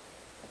you?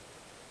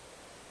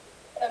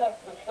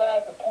 That's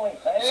beside the point,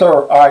 man. Sir,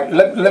 all right.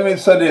 Let me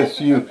say this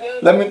to you.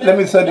 Let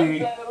me say to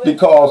you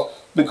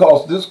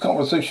because this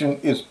conversation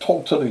is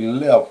totally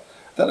left.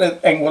 That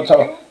ain't what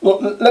talk.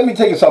 Look, let me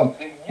tell you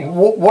something.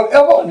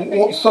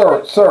 Whatever,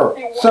 sir.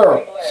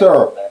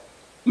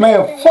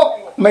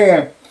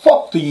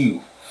 Fuck the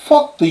youth.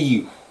 Fuck the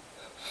youth.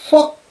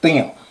 Fuck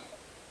them.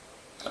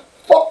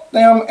 Fuck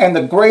them and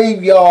the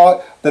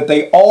graveyard that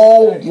they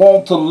all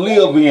want to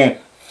live in.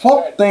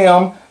 Fuck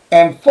them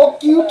and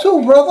fuck you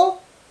too, brother.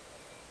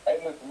 Hey,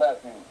 Mr.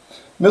 Matthews.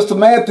 Mr.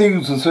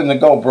 Matthews is in the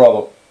go,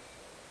 brother.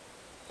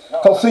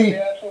 Cause see,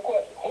 ask you a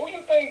question. Who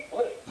you think,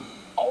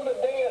 on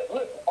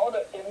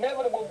the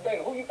inevitable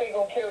day, who you think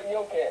gonna carry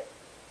your cat?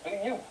 The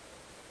you.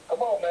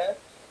 Come on, man.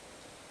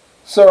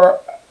 Sir,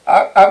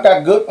 I've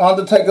got good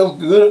undertakers,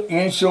 good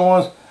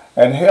insurance,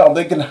 and hell,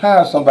 they can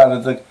hire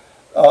somebody to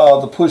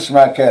push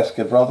my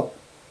casket, brother.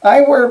 I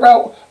ain't worried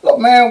about, look,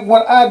 man,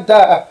 when I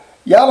die,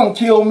 y'all done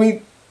killed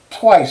me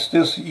twice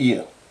this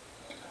year.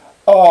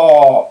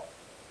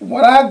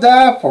 When I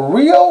die for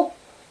real,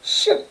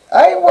 shit,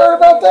 I ain't worried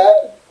about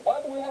that.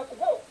 Why do we have to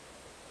go?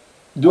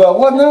 Do I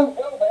what now?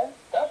 Go, man.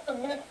 That's the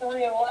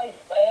mystery in life,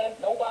 man.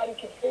 Nobody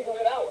can figure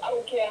it out. I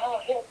don't care how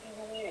healthy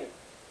you is,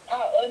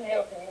 how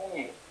unhealthy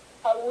you is,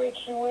 how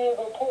rich you is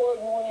or poor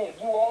you is.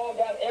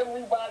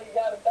 Everybody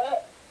got to die.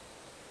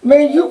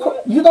 Man, you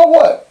know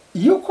what?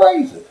 You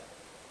crazy.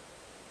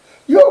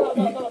 No.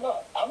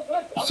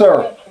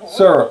 Sir,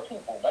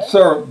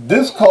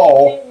 this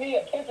call,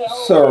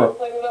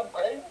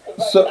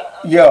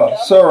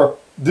 sir,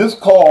 this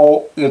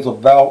call is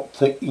about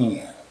to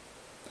end.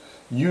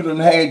 You done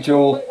had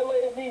your... You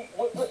regulated me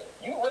with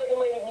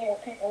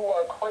people who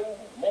are crazy,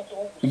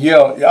 mentally.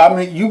 Yeah, I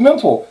mean, you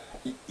mental.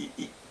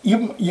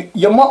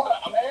 Your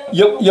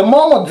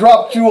mama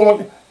dropped you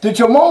on... Did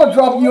your mama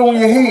drop you on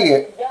your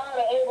head? God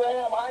of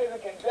Abraham,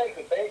 Isaac, and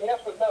Jacob, yes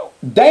or no?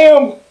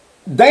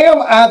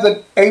 Damn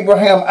Isaac,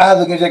 Abraham,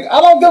 Isaac, and Jacob. I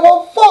don't give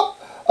a fuck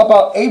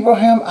about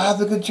Abraham,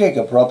 Isaac, and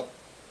Jacob, brother.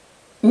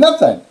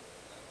 Nothing.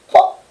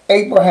 Fuck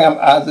Abraham,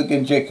 Isaac,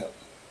 and Jacob.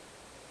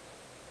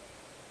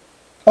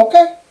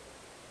 Okay?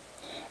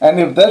 And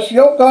if that's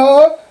your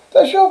God,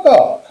 that's your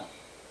God.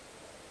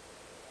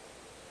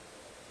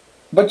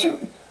 But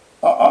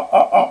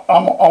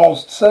I'm going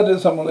to say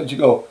this, I'm going to let you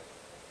go.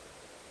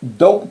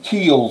 Dope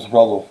kills,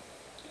 brother.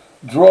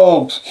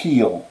 Drugs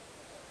kill.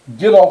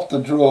 Get off the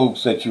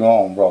drugs that you're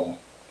on, brother.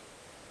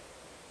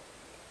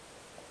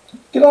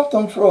 Get off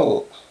them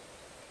drugs.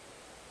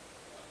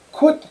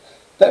 Quit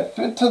that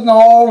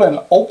fentanyl and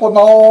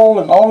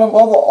opanol and all them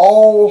other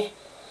alls.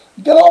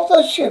 Get off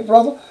that shit,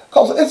 brother,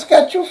 because it's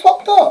got you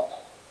fucked up.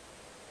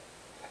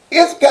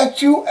 It's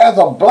got you as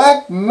a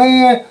black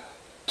man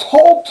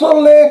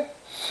totally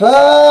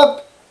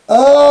fucked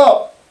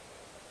up.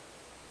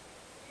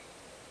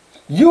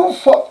 You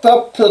fucked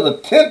up to the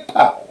 10th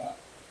power.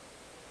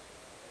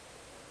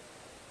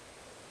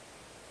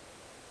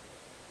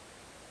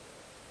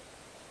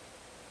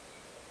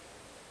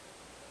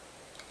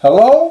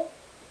 Hello?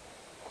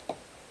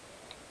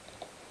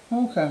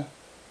 Okay.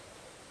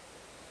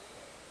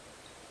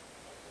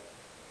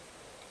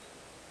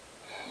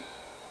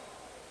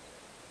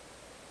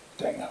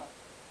 Damn.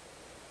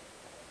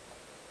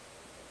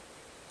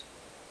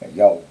 And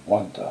y'all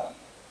wonder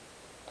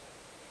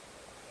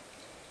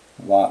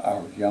why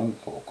our young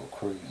folk are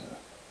crazy.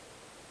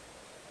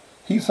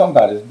 He's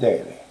somebody's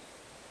daddy.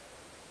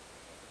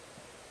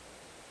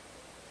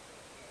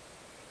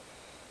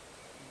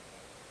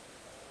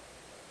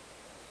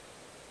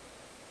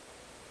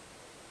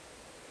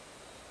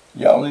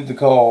 Y'all need to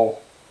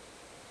call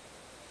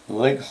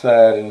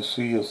Lakeside and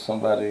see if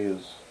somebody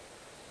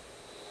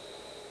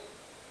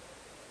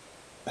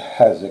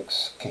has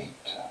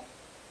escaped.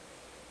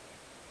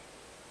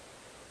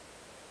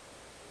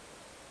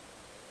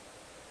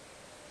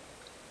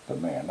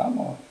 But man, I'm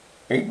on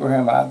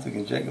Abraham, Isaac,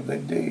 and Jacob, they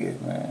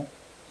dead, man.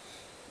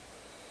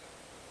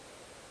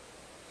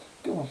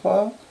 Give a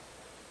fuck.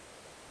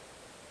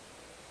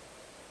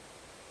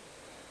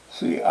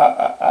 See,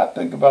 I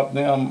think about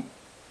them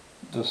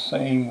the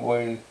same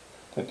way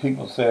that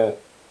people said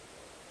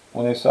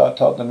when they started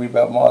talking to me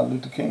about Martin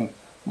Luther King.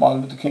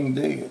 Martin Luther King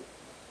dead.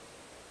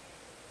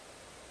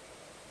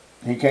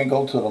 He can't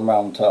go to the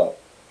mountaintop.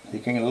 He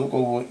can't look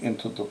over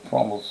into the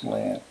promised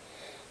land.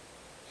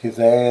 His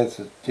ass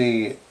is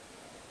dead.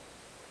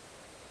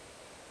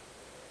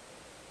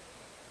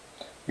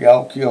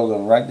 Y'all killed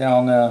him right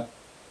down there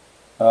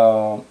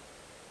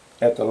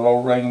at the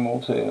Lorraine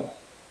Motel.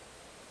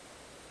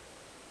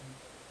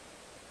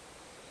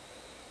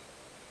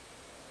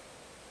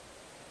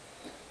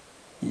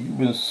 You've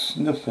been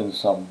sniffing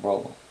something,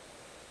 brother.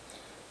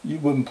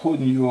 You've been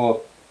putting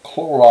your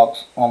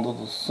Clorox under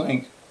the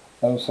sink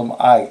on some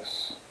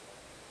ice.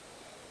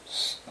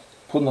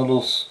 Putting a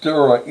little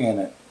stirrer in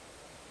it.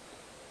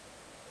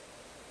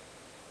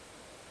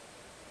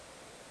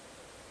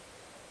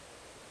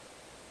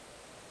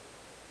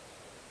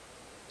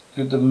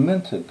 You're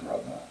demented,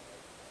 brother.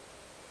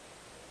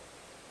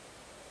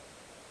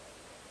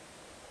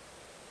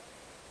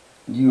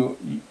 You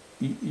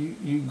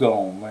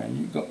gone,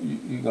 man.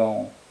 You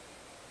gone.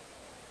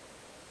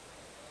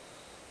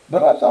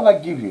 But I thought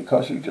I'd give you,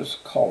 because you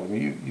just called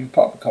me. You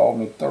probably called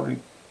me 30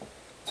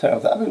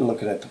 times I've been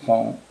looking at the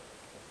phone.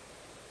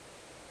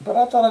 But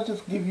I thought I'd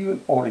just give you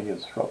an audio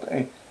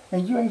disruptor.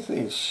 And you ain't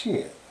saying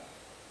shit.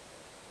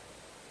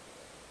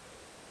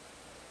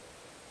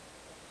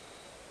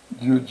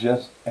 You're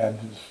just a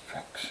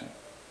distraction.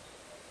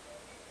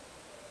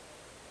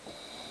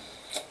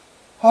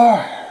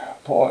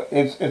 Alright, boy,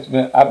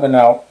 I've been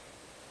out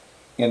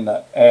in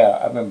the air.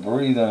 I've been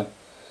breathing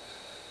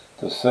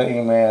the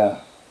same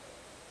air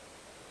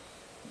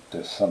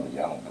that some of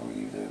y'all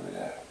breathe every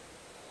day.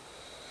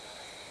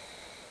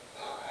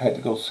 I had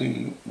to go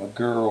see my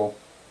girl,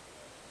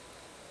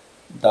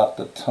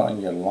 Dr.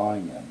 Tanya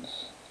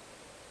Lyons.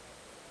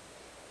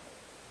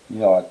 You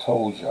know, I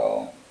told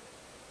y'all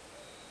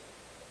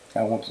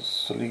I went to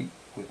sleep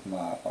with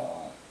my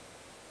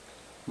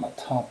my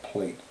top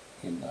plate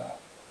in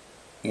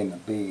the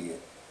bed.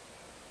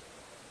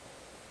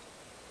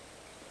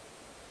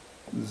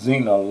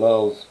 Zena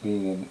loves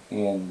being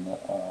in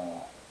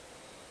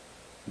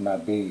my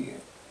bed.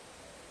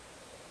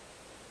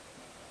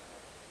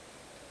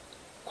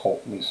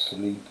 Caught me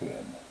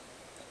sleeping.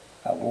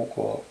 I woke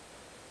up.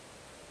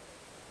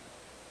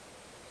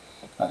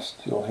 I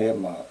still had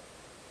my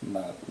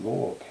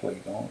lower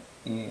plate on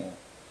in,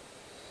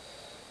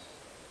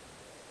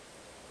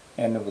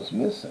 and it was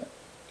missing.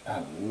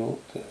 I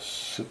looked and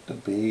shook the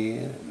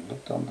bed and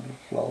looked under the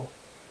floor.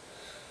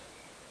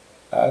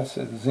 I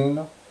said,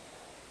 Zena,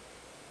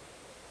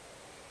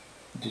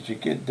 did you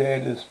get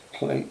Daddy's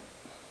plate?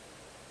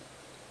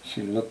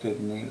 She looked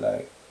at me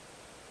like,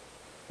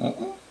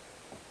 mm-mm.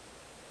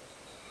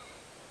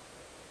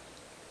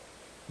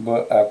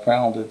 But I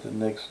found it the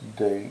next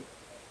day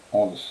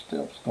on the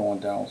steps going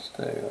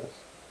downstairs.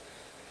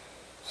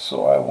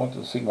 So I went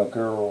to see my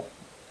girl.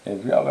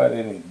 If y'all got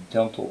any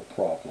dental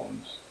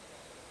problems,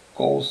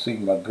 go see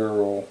my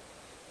girl,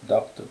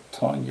 Dr.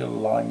 Tanya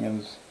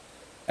Lyons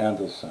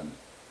Anderson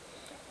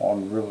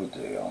on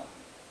Riverdale.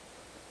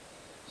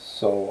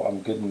 So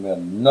I'm getting me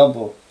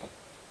another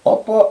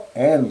upper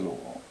and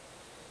lower.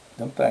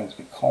 Them things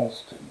be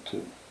constant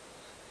too.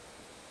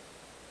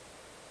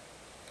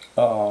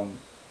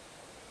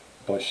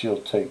 But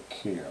she'll take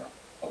care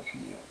of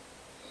you.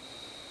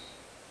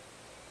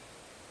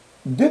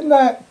 Didn't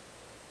I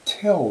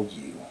tell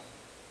you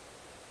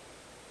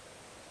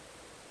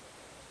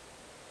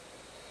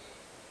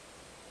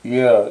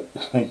yeah,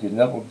 you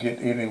never get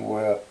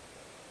anywhere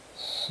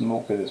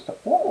smoking this.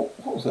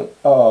 What was it?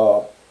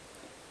 What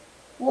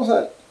was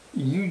that?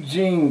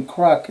 Eugene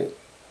Crockett.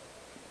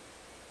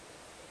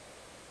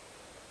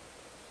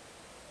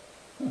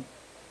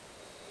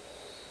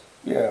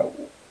 Yeah,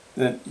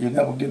 that you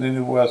never get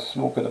anywhere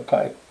smoking a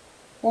pipe.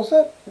 Was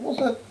that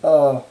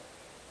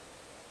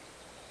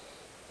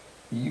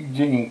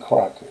Eugene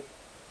Crockett?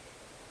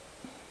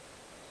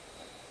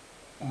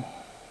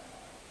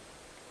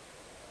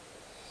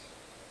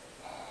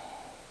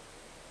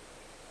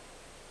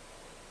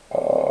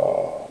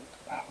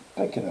 I'm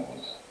thinking it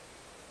was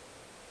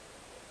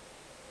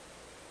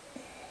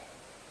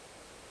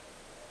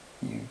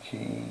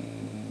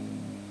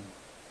Eugene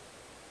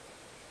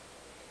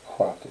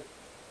Crockett.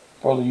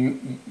 Brother, you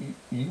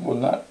will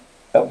not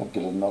ever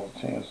get another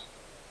chance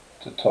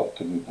to talk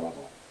to me, brother.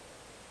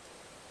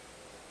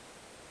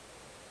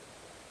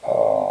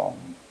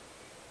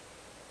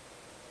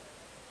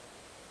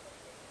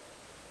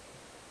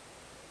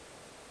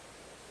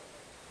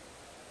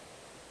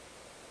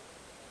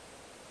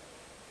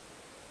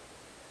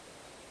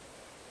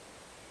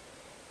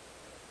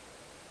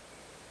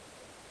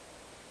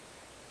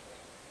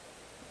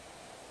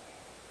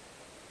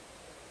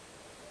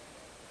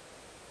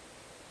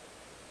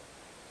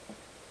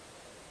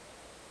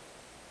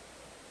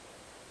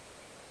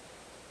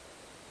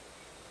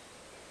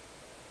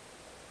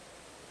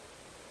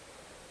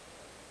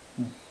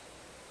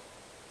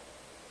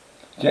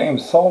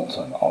 James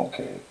Salton.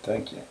 Okay,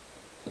 thank you.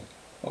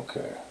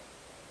 Okay.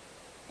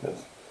 Good.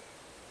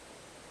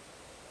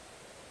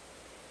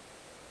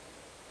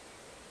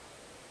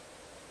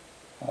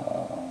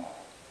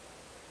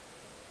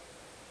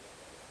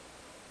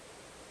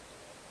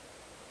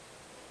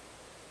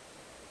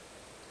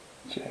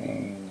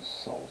 James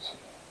Salton.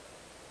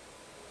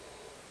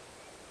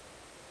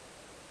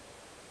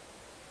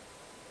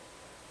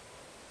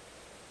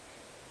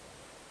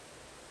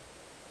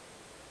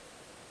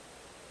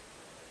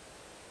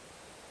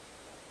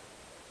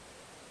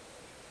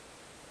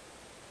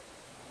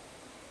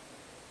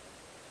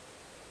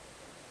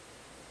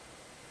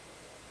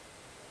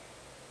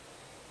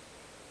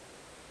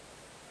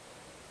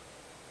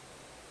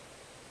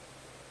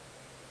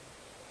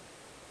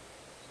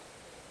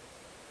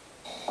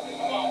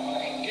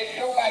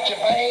 Your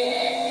vein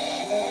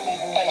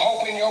and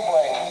hope in your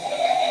brain.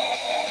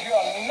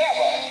 You'll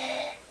never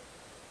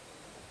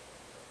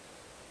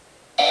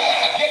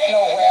get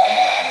nowhere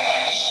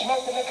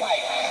smoking a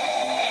pipe.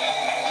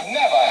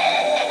 Never.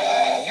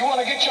 You want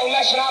to get your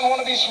lesson out and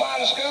want to be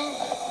smart in school?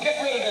 Get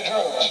rid of the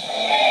drugs.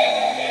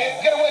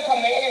 Get away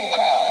from the in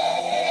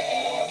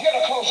crowd. Get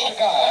close to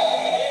God.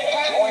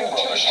 Join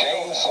Brother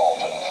James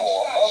Salton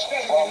for Up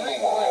From the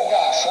World.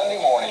 Sunday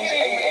mornings, 8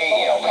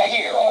 a.m.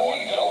 here on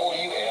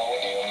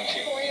WLM.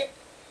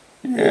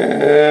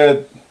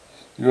 Yeah,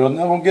 you'll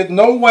never get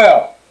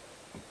nowhere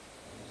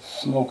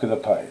smoking a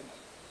pipe.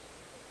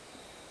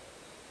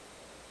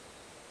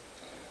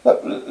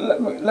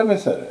 Let me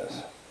say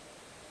this.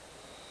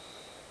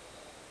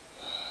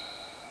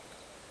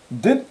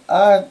 Did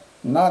I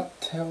not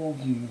tell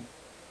you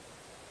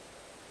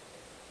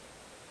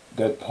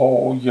that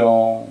Paul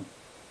Young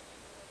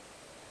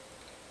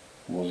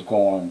was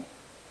going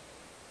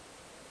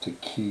to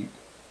keep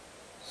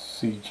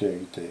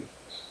C.J. Davis?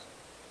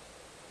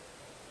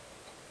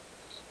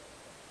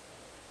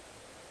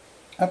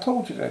 I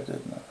told you that,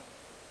 didn't I?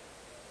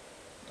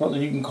 Brother,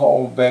 you can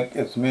call back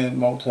as many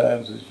more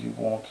times as you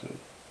want to.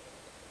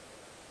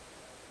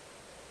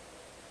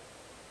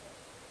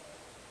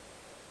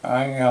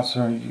 I ain't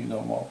answering you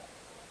no more.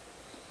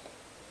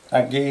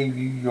 I gave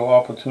you your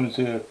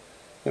opportunity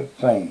at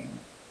fame,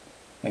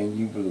 and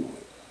you blew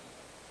it.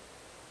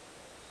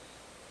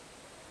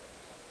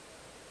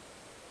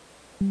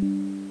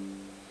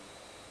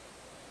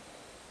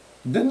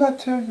 Didn't I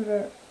tell you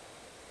that?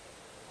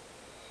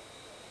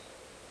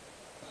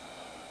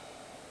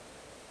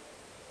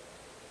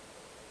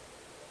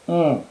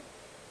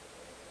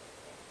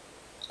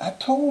 I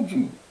told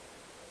you.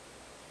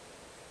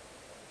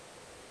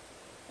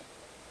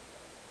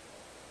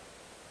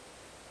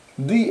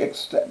 The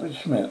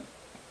establishment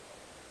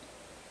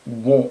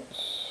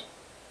wants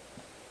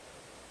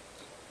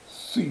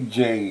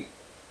C.J.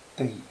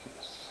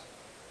 Davis.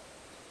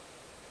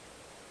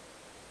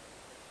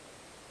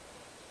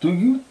 Do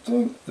you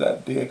think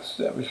that the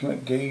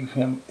establishment gave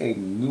him $1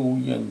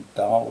 million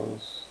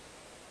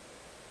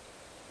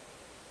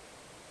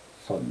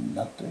for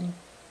nothing?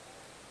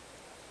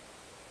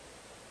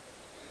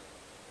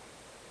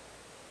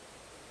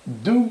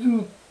 Do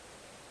you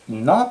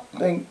not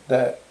think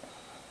that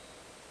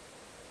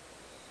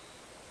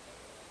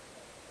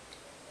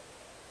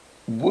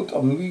with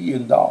 $1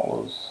 million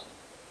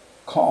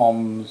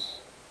comes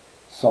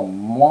some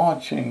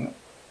marching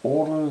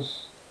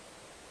orders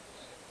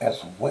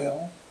as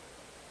well?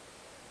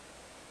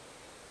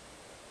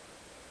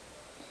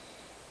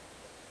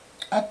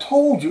 I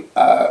told you,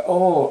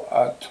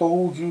 I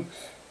told you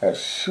as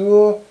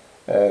sure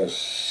as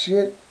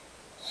shit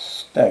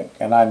stink,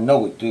 and I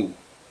know it do.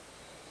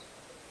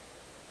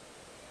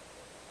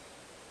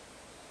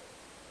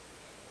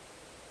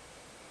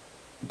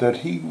 That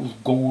he was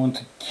going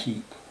to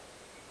keep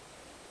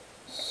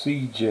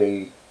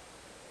C.J.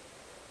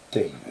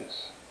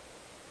 Davis.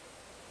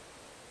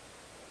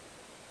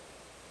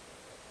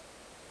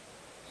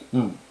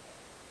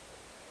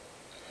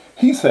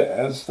 He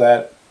says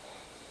that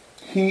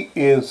he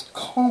is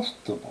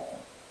comfortable.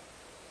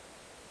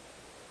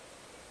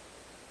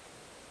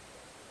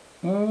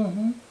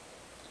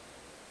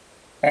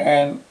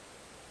 And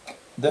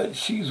that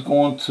she's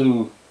going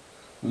to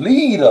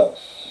lead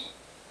us.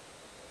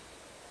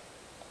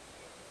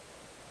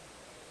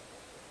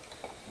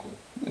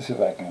 Let me see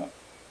if I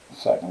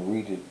can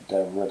read it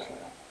directly.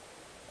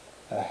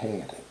 I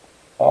had it.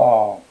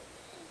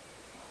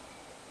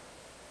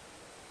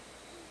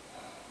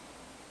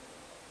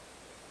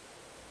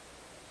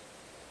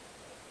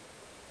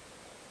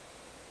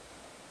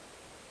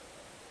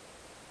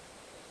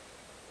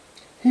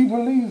 He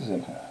believes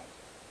in her.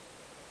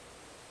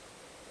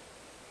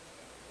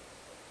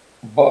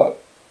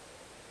 But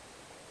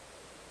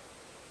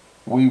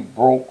we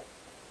broke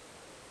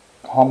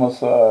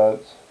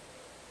homicides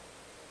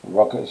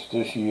records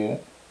this year.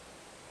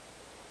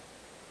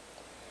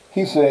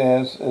 He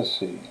says, let's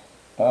see,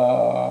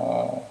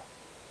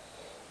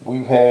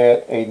 we've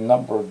had a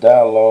number of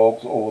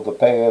dialogues over the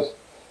past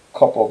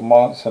couple of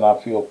months, and I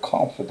feel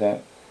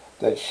confident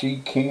that she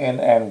can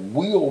and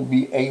will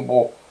be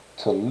able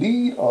to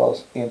lead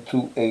us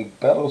into a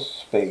better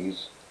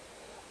space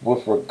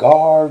with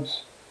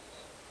regards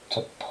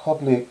to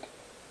public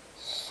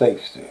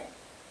safety.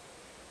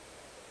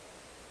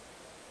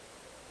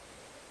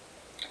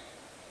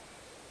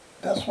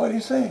 That's what he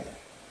said.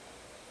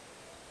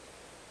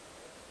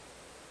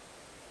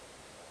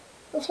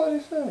 That's what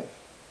he said.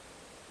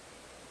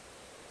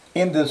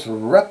 In this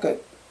record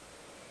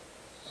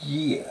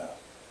year,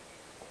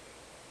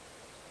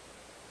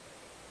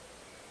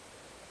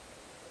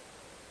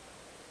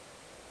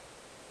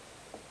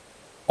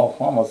 of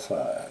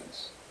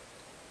homicides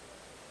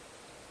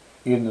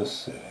in the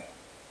city,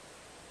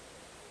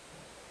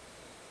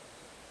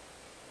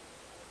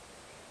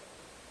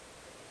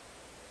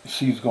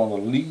 she's going to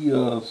lead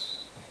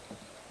us,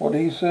 what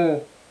did he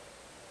say?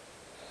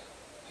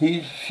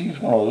 She's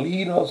going to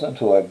lead us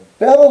into a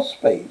better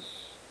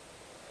space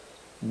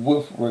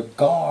with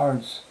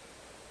regards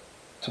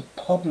to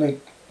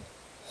public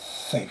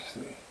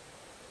safety.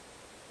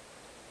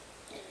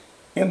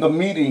 In the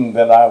meeting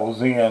that I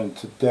was in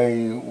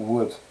today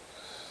with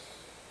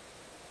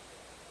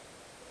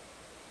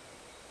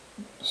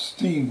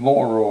Steve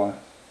Morrow,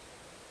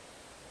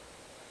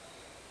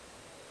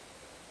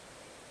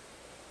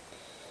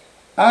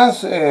 I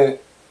said,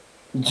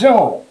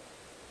 General,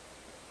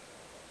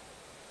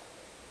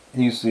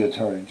 he's the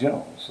Attorney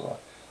General, so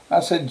I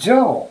said,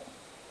 General,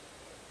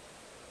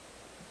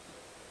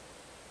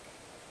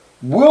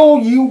 will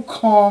you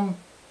come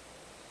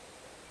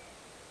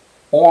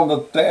on the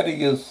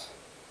Thaddeus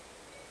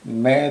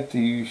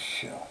Matthews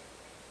show?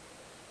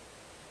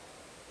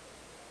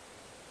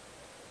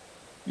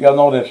 Y'all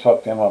know that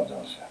fucked him up,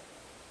 don't you?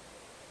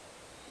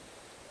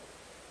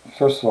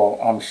 First of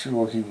all, I'm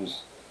sure he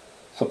was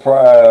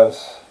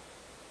surprised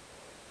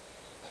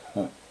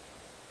to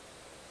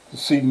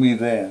see me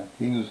there.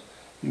 He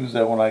was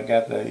there when I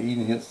got there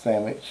eating his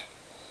sandwich.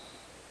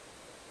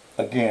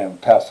 Again,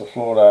 Pastor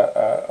Floyd,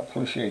 I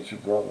appreciate you,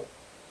 brother.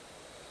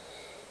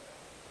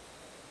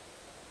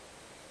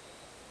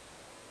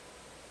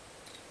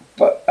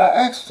 But I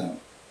asked him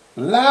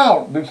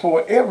loud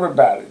before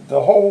everybody,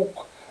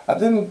 I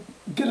didn't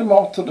get him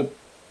off to the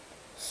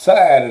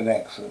side and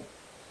ask him.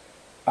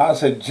 I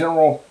said,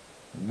 General,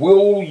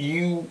 will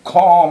you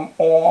come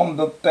on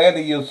the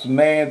Thaddeus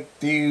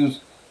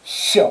Matthews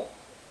show?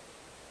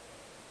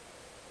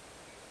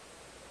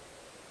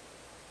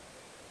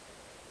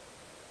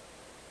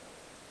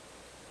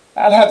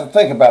 I'd have to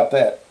think about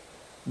that.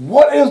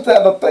 What is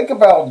that to think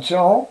about,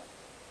 General?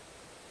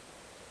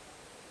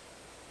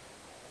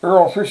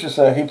 Earl Fisher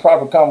said he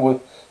probably come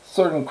with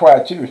certain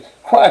criteria.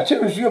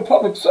 Criteria, you're a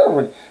public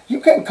servant. You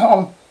can't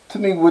come to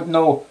me with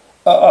no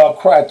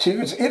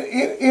criteria.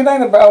 It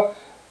ain't about,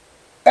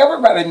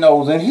 everybody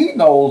knows, and he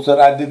knows that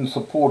I didn't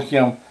support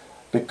him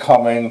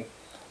becoming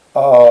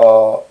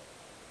the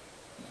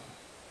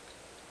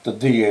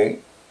DA.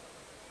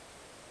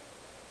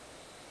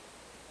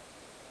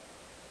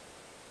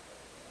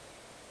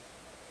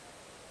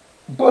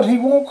 But he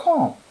won't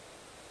come.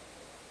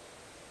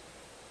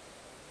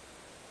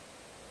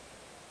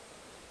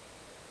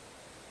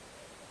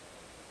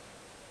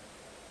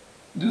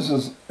 This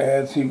is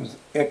as he was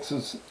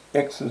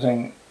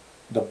exiting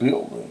the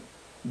building,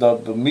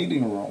 the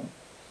meeting room.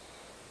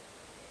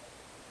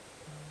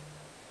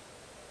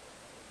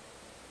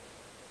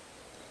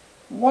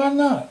 Why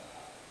not?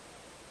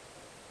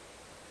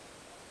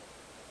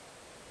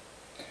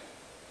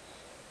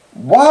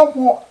 Why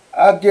won't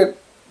I get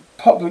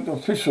public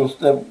officials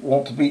that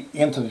want to be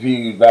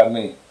interviewed by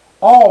me?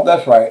 Oh,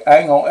 that's right. I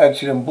ain't gonna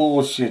ask you them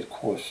bullshit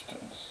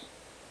questions.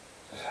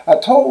 I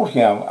told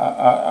him,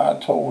 I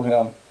told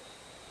him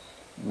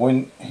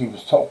when he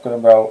was talking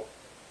about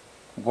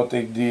what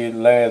they did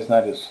last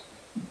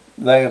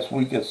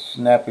week at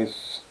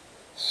Snappy's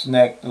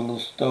Snack, the little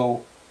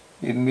store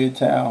in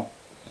Midtown.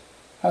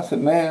 I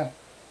said, man,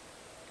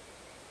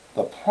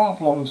 the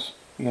problems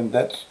in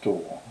that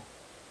store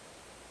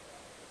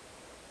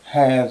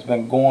has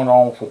been going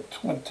on for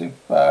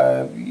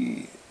 25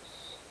 years.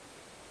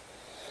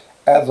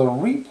 As a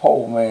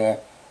repo man,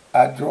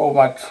 I drove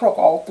my truck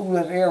all through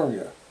that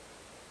area.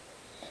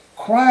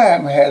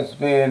 Crime has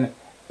been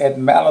at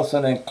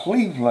Madison and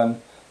Cleveland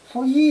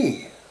for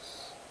years.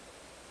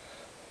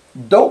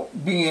 Dope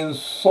being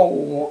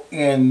sold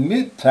in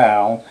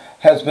Midtown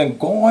has been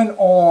going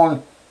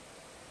on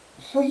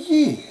for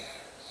years.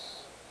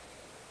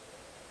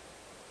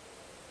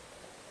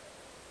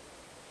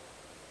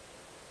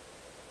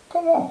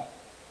 Come on.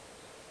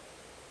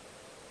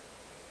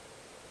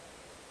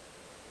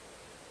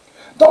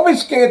 Don't be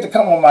scared to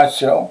come on my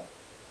show.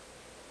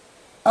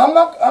 I'm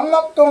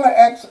not going to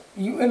ask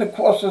you any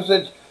questions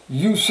that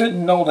you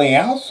shouldn't know the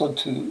answer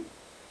to.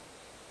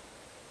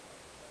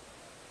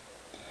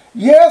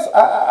 Yes,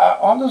 I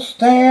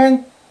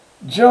understand,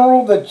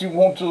 General, that you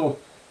want to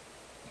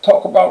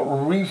talk about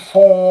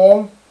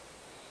reform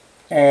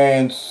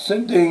and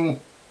sending,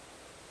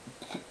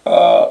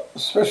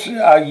 especially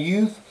our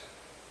youth,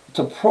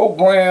 to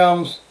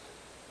programs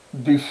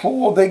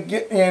before they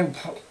get in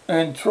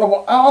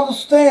trouble. I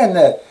understand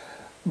that.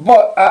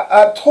 But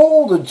I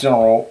told the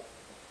General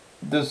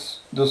this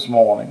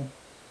morning,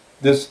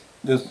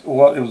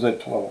 well, it was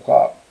at 12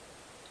 o'clock.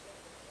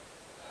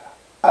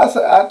 I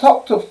said, I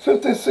talk to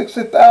 50,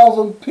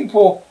 60,000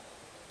 people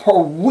per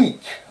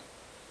week.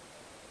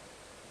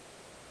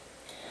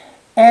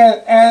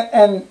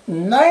 And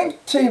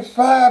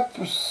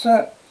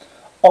 95%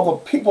 of the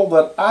people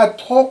that I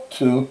talk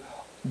to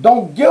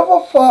don't give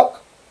a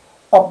fuck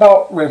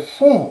about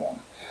reform.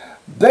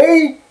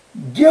 They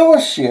give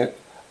a shit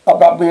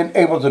about being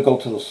able to go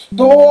to the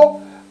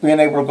store, being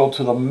able to go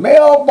to the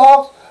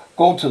mailbox,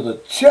 go to the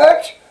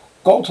church,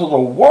 go to the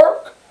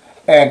work,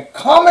 and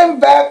coming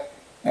back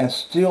and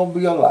still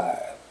be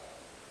alive.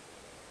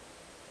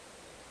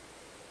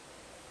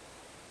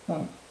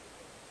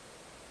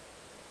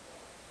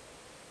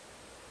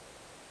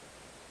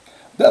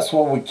 That's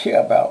what we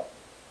care about.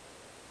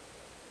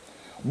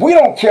 We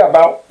don't care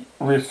about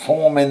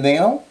reforming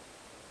them.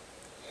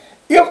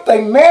 If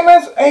the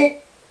mammoths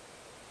ain't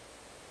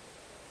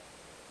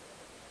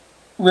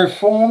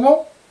reform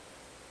them,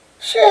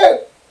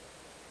 shit.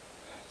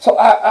 So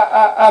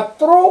I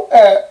threw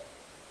at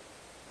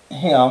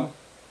him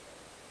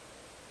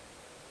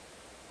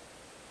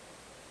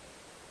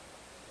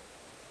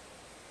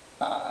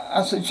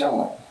I said,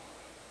 General,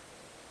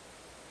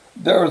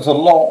 there is a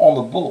law on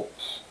the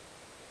books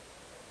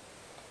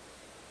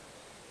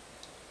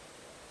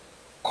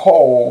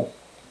called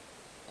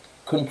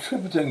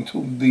contributing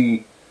to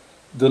the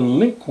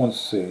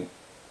delinquency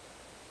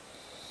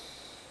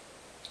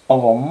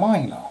of a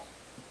minor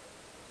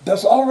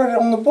that's already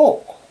on the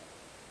book.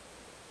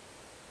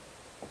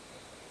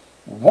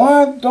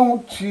 Why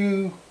don't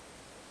you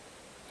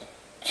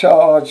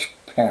charge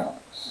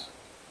parents?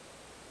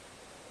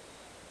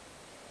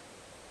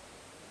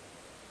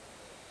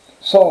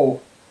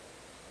 So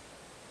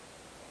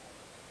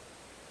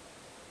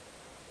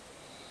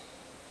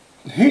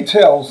he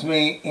tells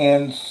me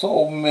in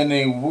so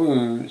many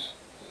words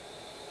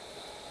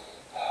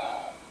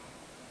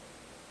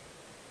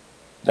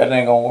that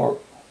ain't gonna work.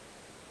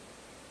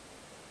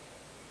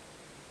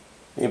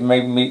 It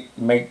may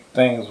make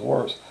things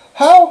worse.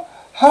 How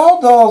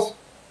does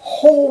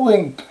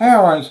holding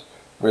parents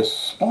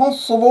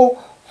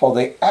responsible for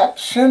the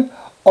action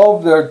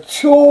of their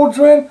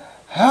children,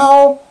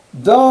 how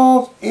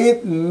does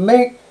it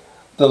make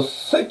the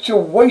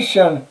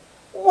situation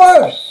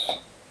worse?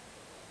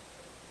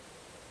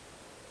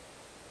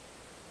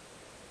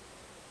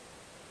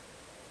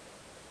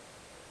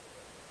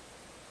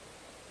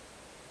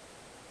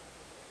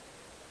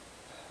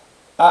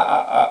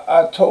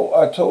 I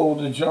told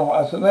the general,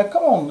 I said, man,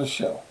 come on the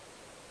show.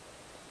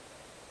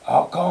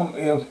 How come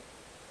if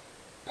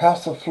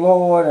Pastor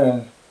Floyd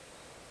and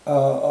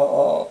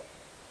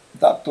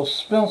Dr.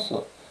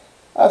 Spencer,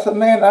 I said,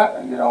 man,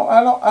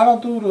 I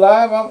don't do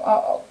live.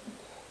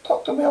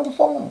 Talk to me on the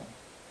phone.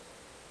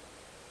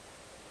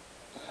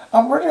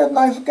 I'm really a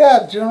nice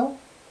guy, General.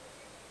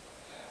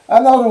 I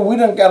know that we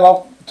done got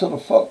off on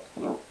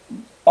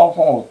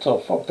the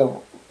fucked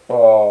up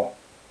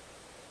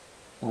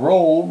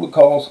road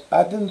because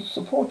I didn't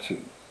support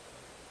you.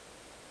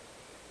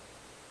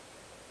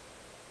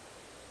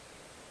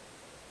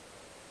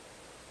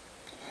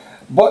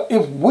 But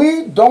if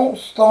we don't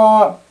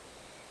start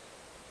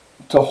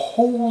to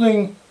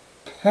holding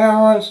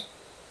parents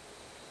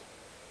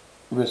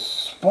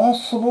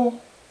responsible,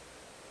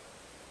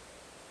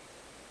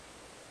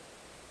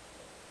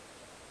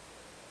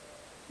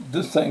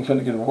 this thing's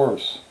gonna get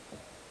worse.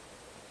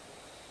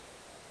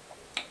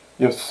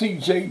 If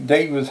C.J.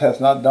 Davis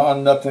has not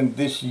done nothing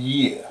this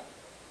year,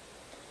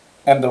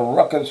 and the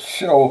records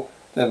show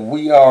that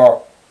we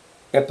are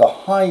at the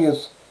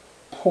highest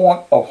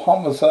point of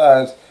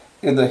homicides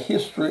in the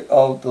history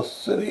of the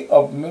city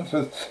of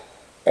Memphis,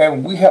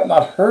 and we have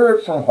not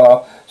heard from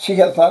her. She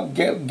has not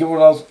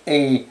given us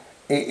a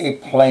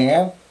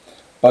plan,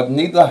 but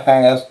neither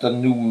has the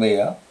new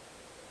mayor.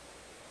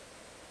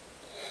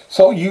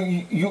 So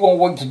you gonna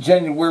wait to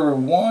January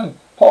 1,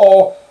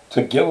 Paul,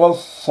 to give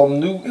us some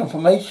new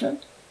information?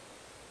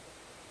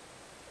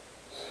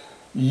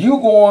 You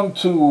going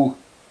to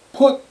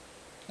put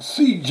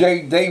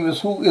C.J.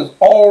 Davis, who is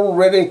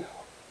already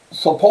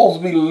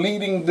supposed to be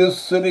leading this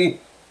city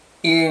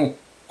in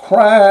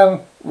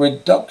crime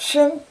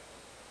reduction,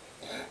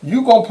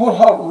 you gonna put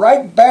her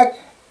right back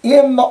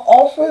in the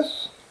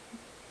office?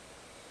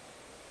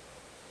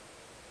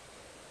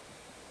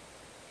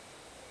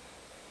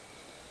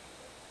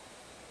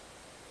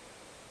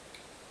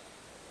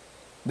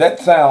 That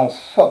sounds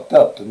fucked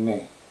up to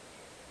me.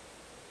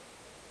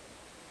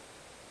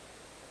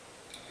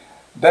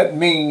 That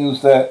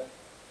means that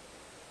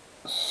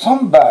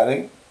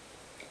somebody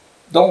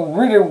don't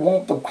really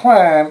want the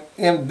crime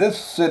in this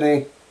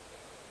city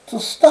to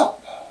stop.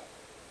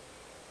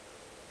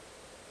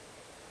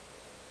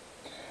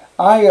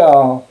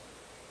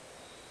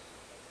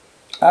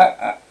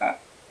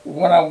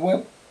 When I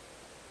went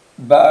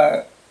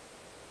by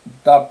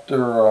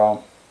Dr.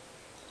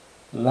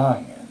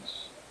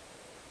 Lyons,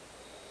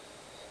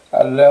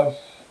 I left,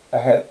 I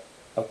had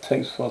a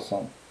taste for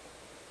some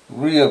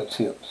rib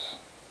tips.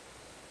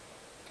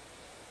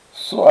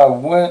 So I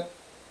went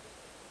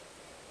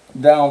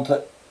down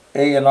to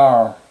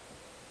A&R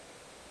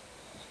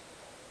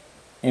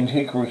in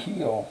Hickory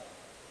Hill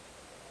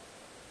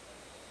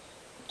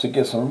to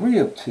get some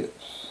rib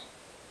tips.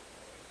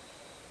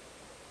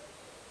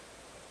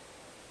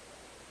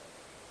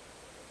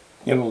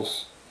 It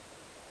was,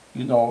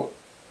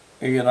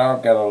 A&R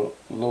got a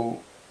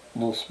little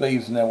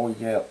space in there where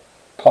you have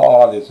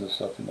parties and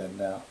stuff in there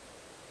now.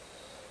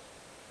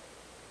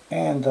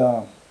 And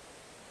I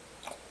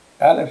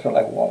didn't feel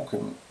like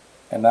walking,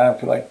 and I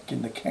didn't feel like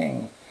getting the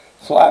cane.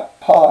 So I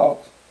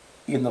parked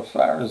in the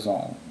fire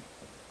zone.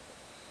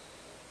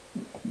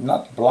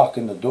 Not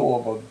blocking the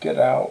door, but get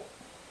out.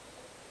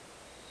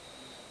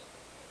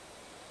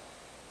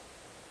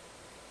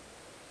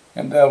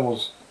 And there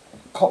was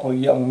a couple of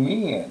young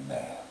men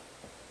there.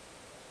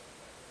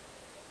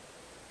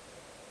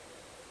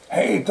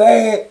 Hey,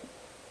 Dad.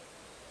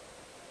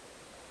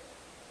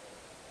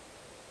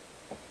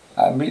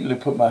 I immediately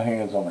put my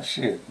hands on my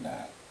shirt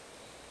now.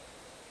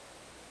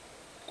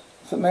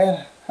 I said,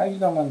 man, how you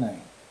know my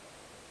name?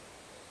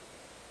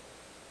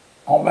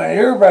 Oh, man,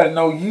 everybody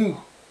know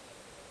you.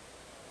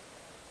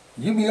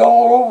 You be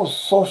all over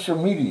social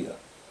media.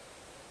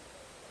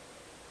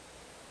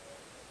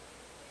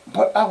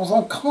 But I was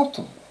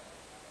uncomfortable.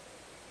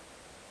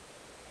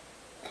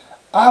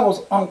 I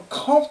was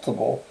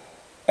uncomfortable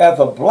as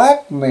a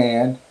black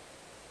man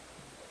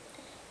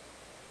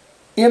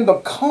in the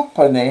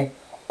company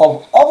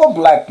of other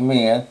black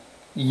men,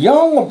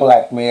 younger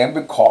black men,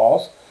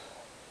 because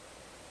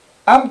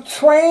I'm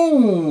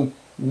trained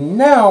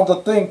now to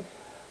think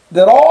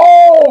that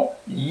all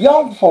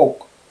young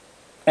folk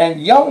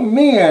and young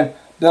men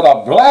that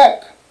are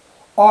black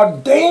are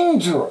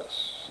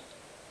dangerous.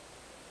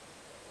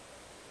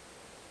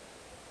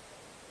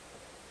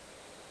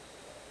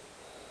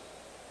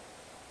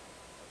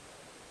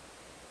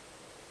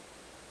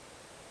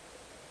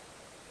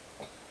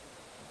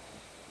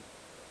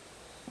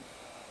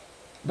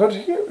 But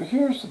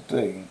here's the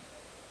thing.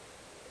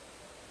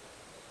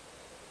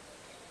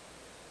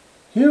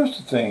 Here's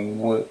the thing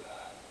with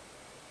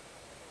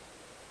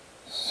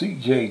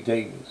C.J.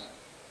 Davis.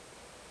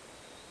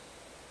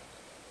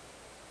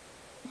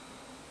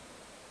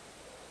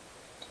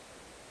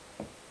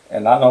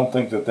 And I don't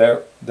think that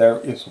there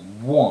is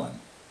one.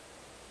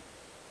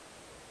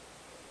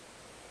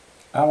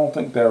 I don't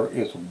think there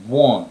is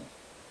one.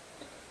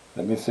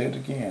 Let me say it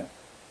again.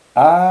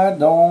 I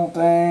don't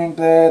think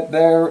that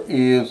there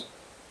is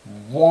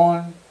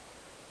one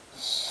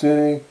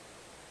city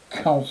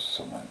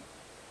councilman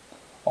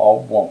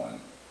or woman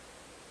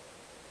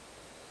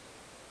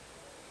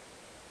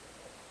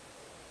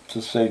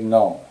to say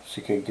no,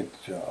 she can't get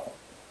the job.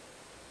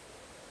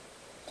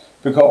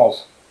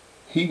 Because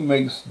he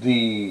makes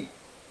the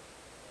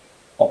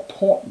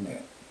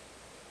appointment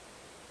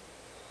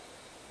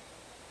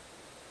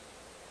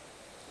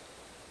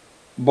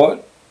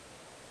but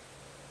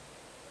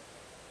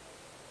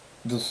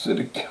the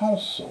city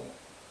council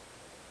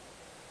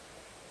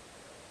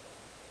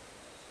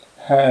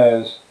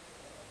has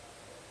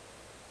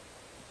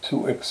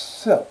to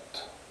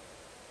accept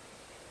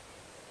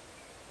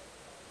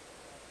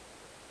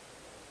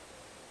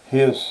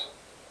his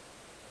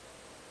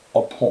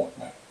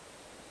appointment.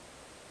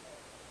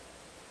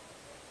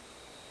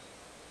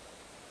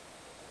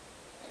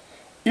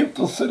 If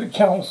the city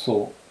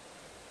council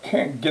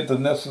can't get the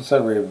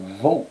necessary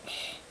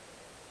votes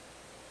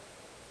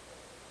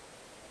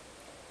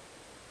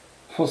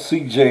for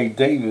C.J.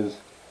 Davis,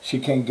 she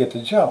can't get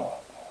the job.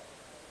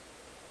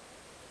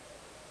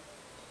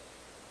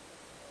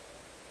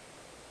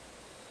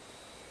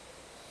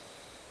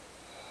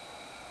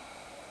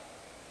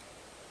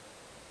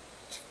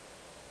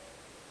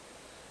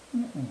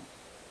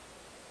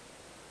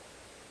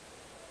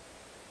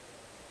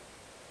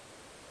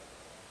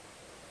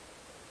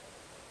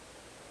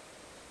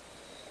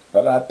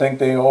 But I think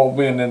they all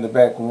been in the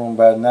back room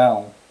by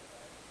now.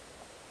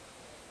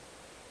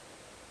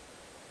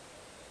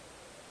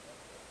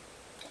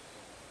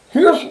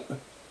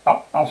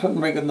 I'm going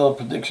to make another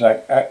prediction.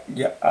 I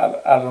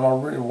don't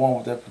already won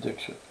with that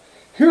prediction.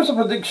 Here's a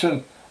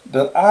prediction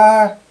that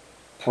I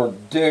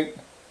predict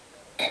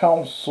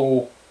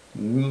council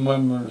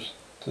members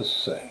to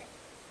say.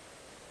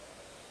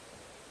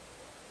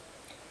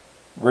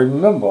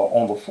 Remember,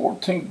 on the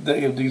 14th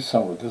day of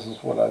December, this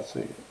is what I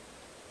said.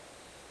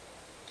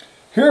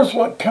 Here's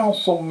what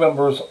council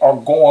members are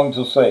going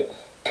to say.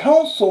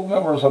 Council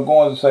members are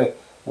going to say,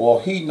 well,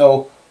 he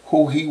know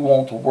who he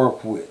wants to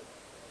work with.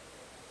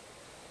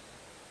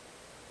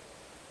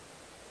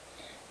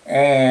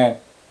 And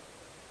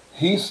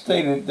he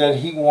stated that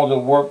he wanted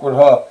to work with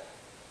her.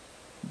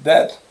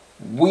 That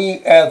we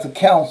as a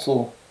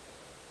council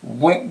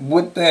went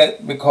with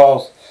that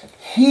because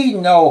he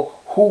know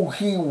who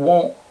he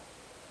want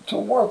to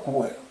work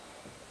with.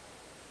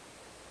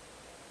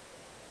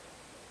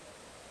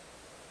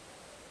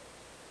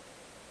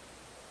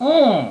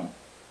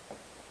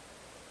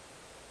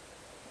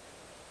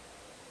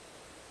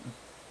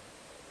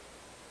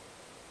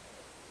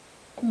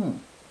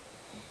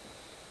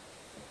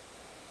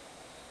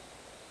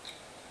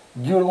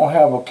 You don't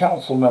have a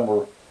council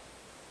member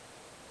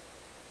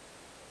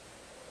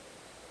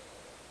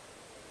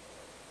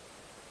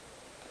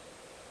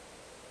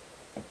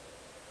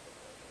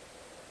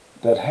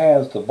that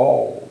has the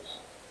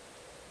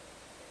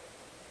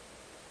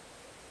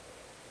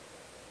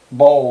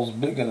balls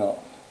big enough,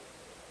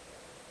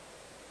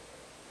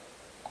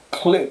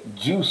 clit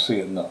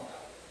juicy enough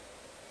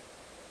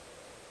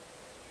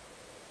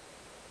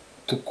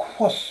to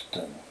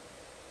question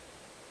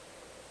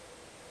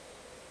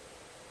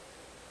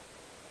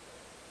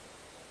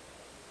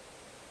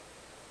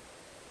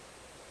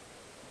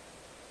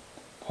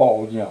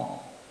Paul Young.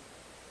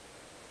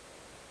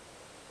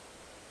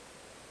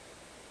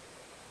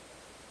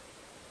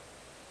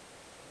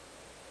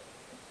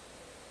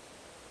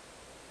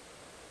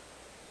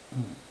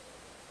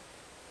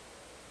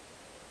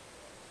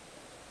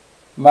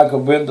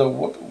 Michael Bender,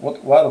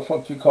 why the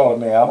fuck you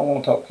calling me? I don't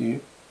want to talk to you.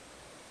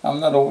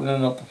 I'm not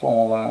opening up the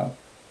phone line.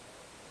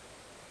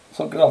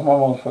 So get off my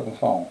motherfucking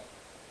phone.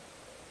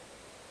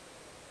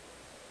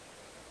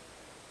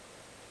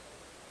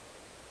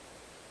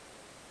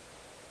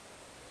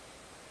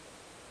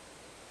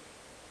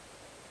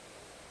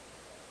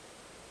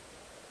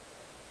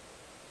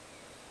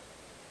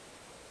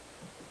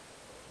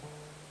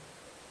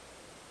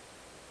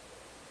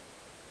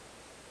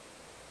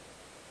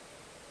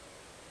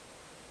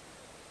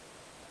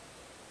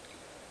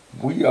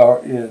 We are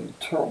in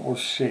terrible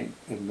shape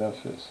in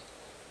Memphis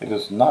It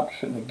is not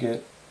going to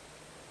get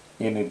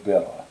any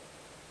better.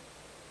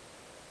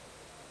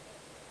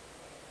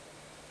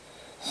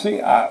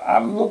 See,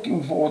 I'm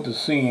looking forward to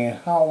seeing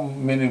how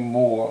many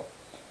more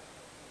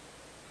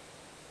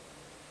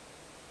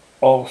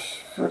of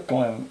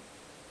Strickland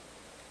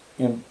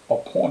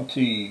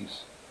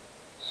appointees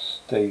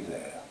stay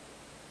there.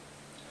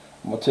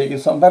 I'm going to tell you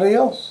somebody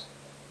else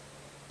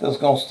that's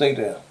going to stay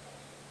there.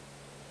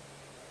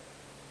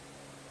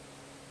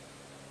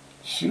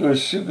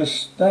 Sugar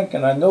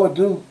stinking, I know it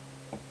do.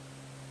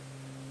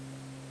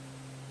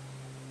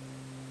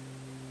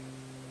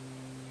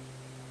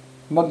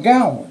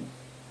 McGowan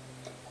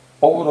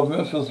over the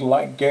Memphis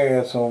Light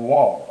Gas and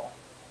Water.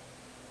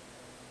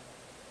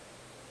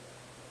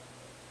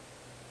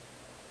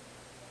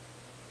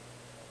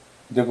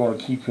 They're going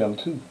to keep him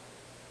too.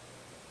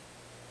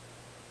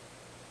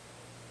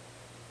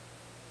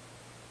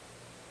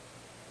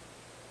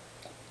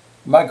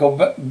 Michael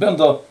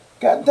Bender,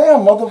 goddamn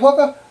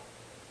motherfucker.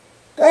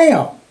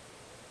 Damn.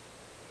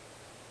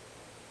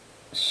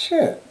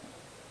 Shit.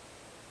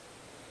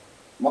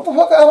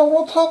 Motherfucker, I don't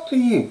want to talk to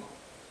you.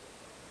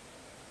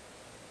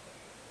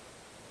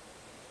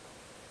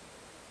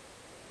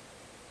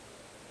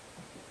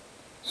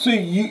 See,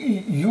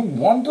 you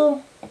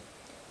wonder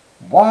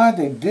why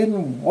they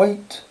didn't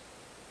wait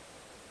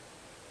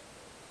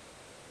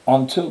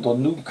until the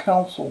new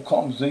council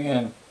comes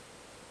in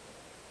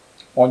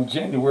on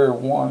January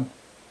 1.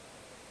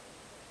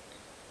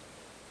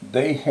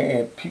 They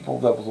had people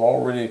that was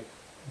already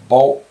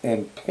bought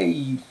and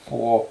paid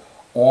for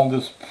on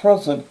this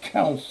present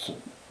council.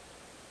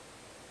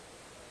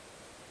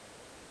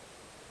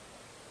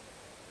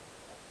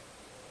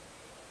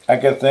 I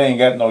guess they ain't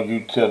got no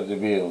utility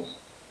bills.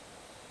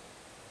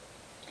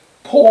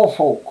 Poor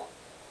folk,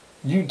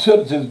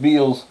 utilities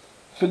bills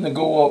finna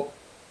go up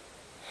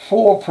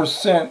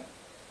 4%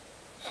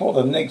 for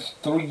the next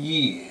 3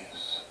 years.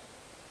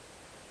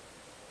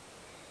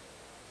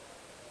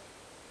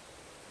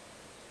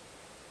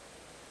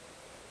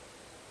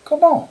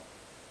 Come on.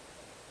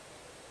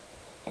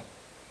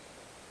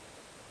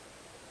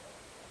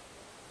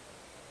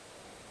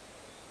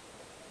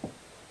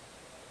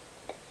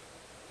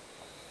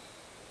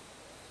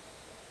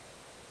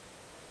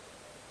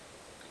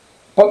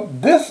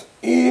 But this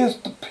is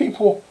the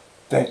people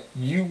that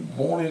you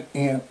wanted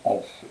in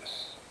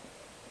office.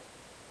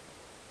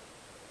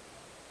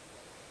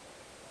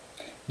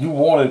 You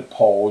wanted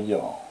Paul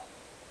Young.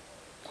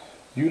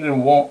 You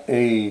didn't want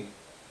a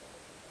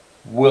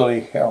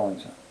Willie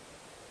Harrington.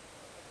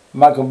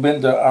 Michael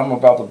Bender, I'm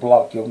about to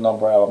block your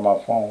number out of my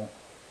phone.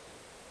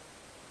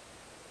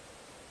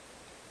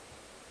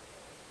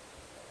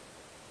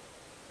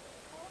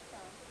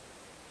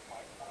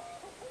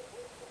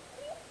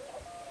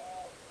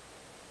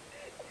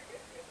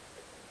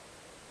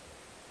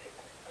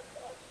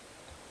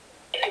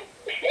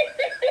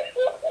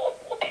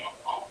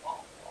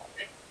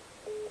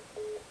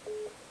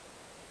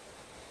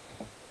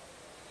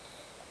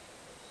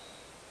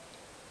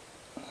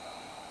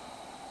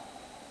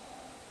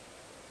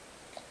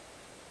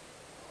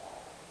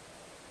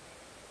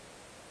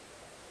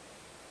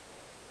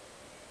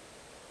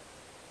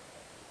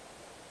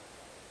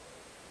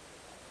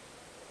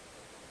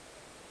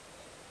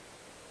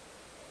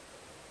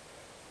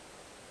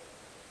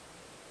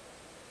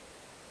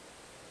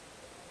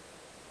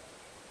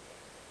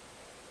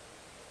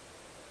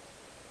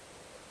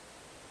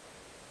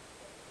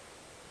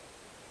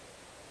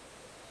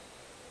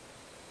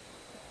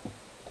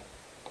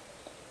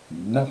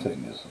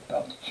 Nothing is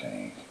about to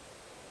change.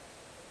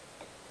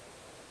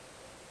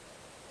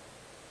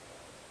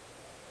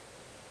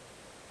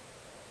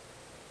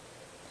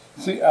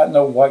 See, I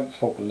know white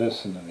folk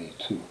listen to me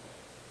too.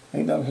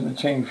 Ain't nothing to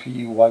change for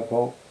you, white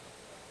folk.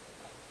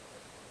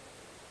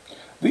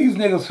 These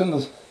niggas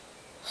finna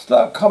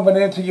start coming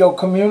into your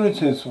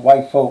communities,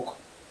 white folk.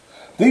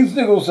 These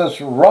niggas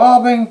that's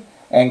robbing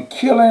and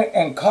killing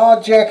and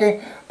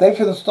carjacking, they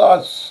finna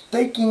start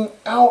staking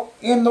out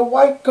in the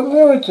white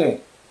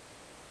community.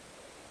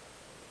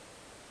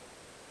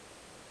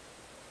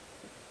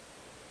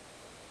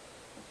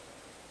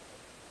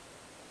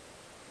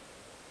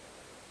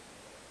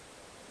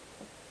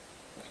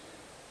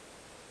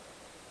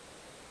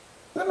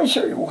 Let me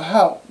show you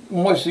how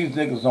much these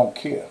niggas don't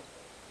care.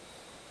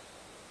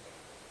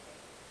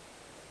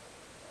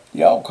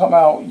 Y'all come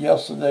out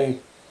yesterday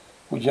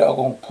with y'all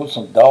gonna put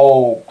some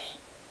dogs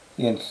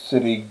in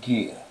city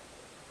gear.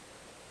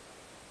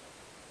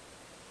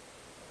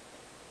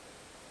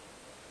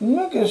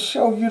 Niggas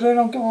show you they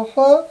don't give a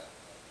fuck.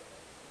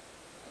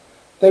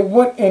 They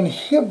went in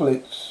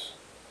Hiblett's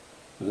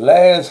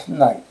last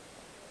night.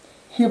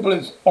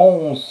 Hiblett's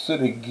own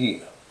city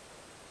gear.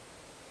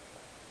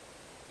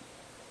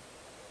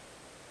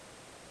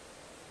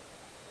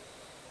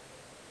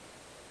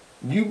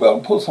 You better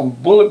put some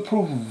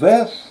bulletproof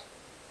vests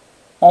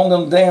on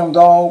them damn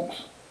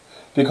dogs.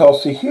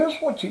 Because see, here's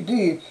what you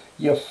did.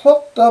 You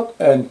fucked up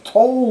and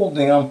told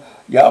them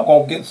y'all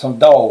gonna get some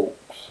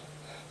dogs.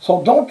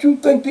 So don't you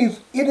think these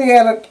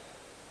idiotic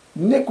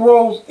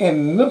Negroes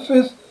in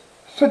Memphis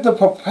fit to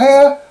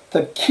prepare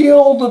to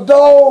kill the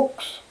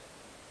dogs?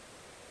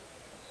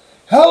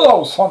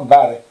 Hello,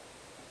 somebody.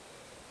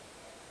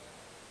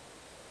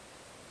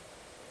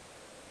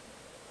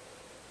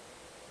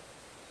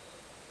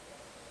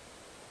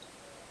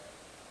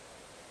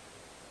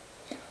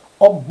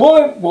 A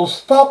bullet will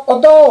stop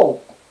a dog.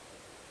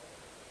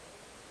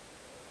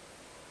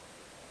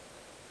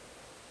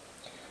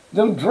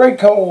 Them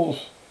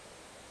Dracos,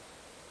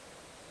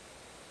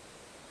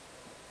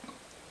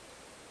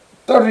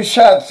 30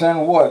 shots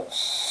in what,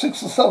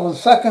 6 or 7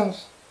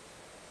 seconds?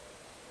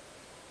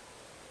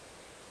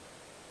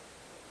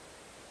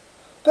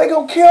 They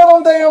gonna kill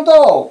them damn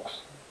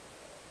dogs.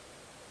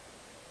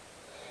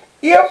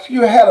 If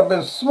you had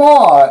been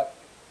smart,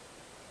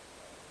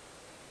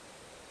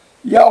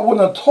 y'all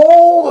wouldn't have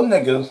told the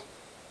niggas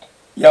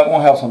y'all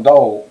gonna have some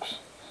dogs.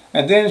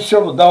 And then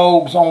show the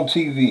dogs on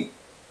TV.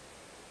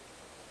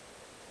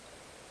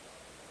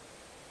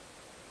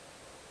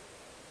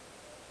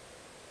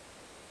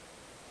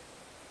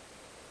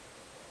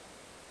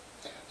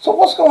 So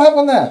what's gonna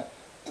happen now?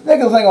 The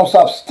niggas ain't gonna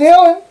stop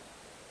stealing.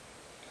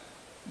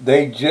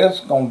 They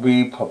just gonna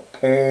be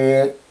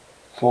prepared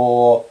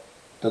for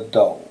the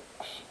dogs.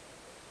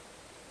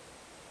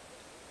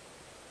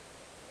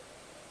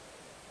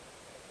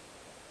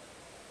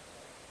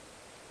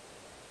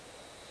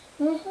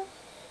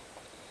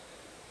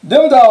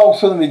 Them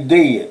dogs gonna be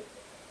dead.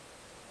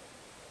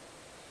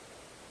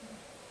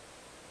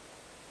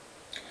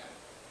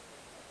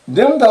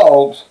 Them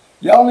dogs,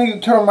 y'all need to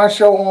turn my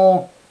show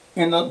on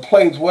in the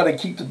place where they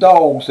keep the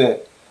dogs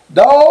at.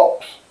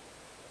 Dogs,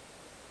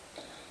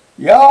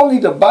 y'all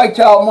need to bite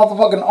y'all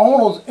motherfucking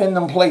owners in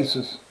them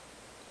places.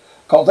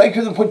 Because they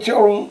could put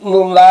your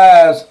little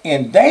lives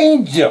in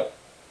danger.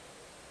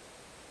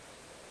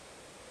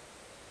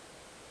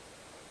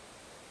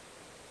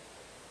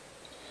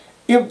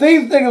 If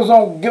these niggas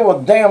don't give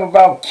a damn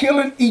about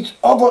killing each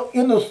other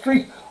in the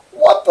streets,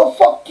 what the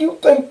fuck you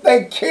think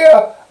they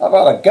care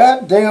about a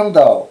goddamn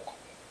dog?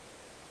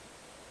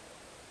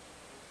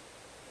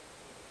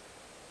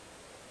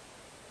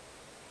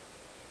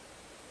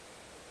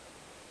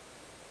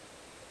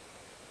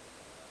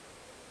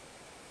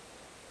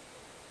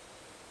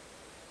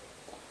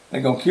 They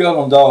gonna kill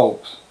them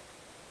dogs.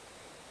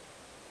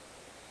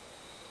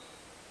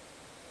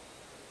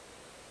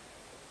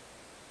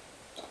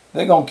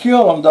 They gonna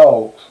kill them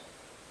dogs.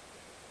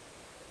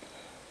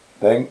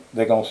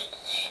 They gonna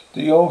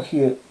still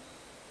hit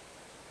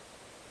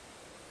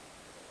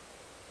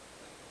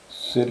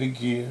city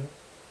gear,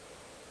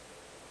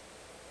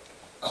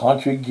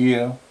 country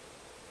gear,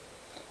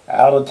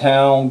 out of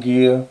town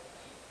gear,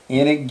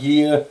 any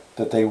gear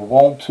that they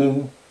want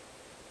to.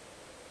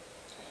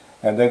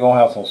 And they're gonna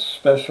have some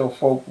special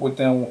folk with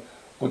them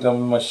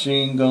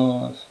machine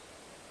guns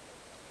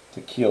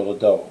to kill the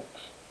dogs.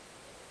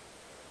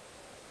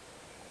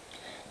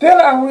 Then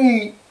I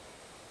read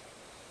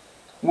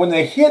when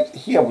they hit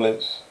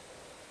Hiblets,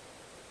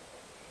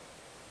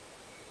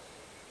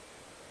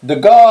 the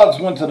guards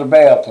went to the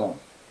bathroom.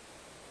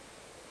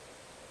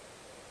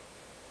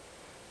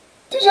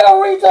 Did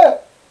y'all read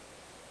that?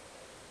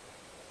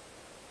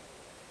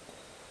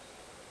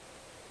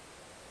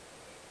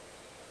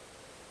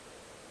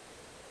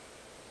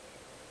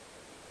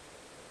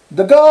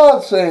 The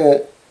guard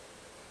said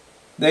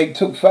they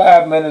took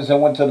 5 minutes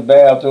and went to the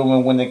bathroom,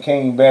 and when they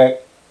came back,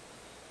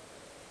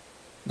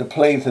 the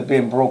place had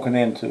been broken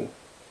into.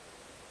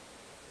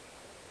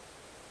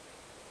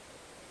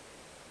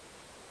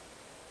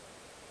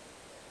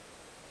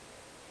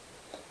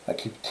 I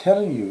keep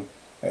telling you,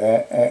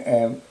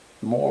 and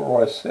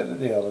Morroy said it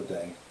the other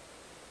day,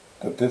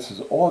 that this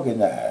is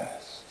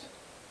organized.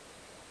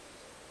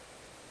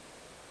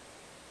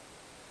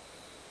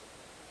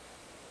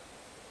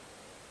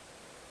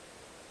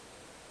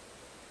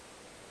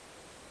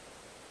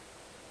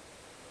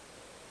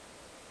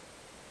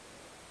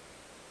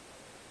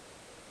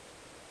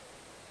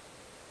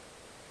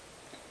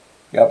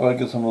 Y'all better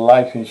get some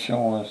life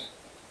insurance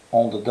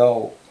on the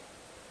dog.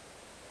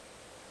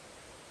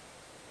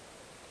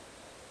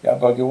 Y'all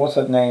better get, what's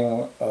that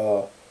name,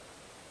 that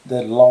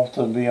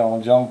Lofton be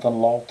on, Jonathan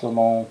Lofton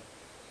on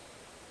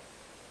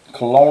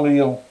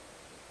Colonial.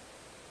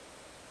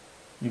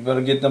 You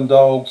better get them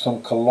dogs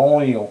some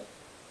Colonial.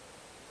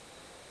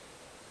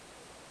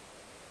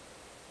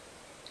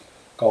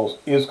 Because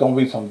it's going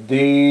to be some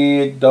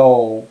dead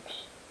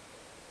dogs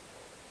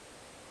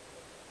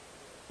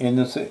in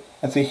the city.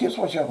 And see, here's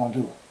what y'all gonna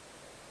do.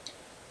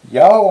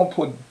 Y'all gonna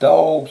put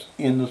dogs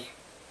in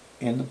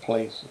the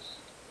places,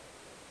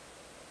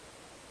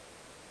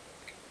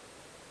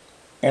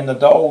 and the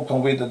dog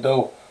gonna be the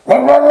dog.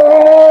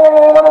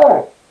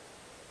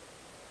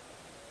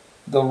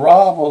 The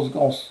robbers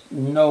gonna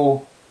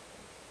know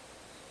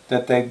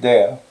that they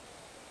there.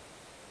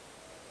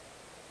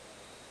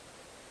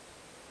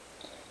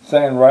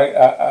 Saying right,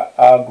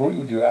 I agree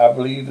with you. I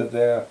believe that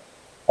there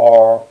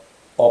are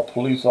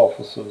police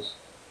officers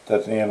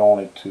that's in on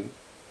it too.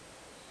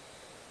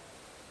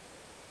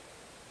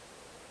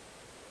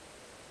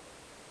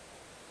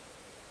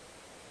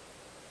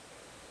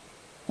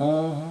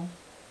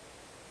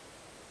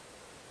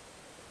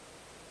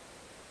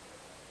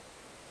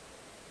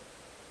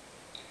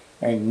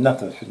 Ain't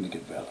nothing finna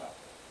get better.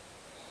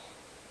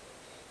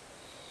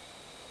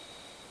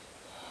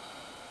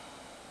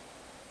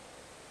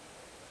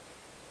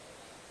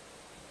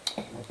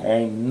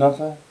 Ain't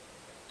nothing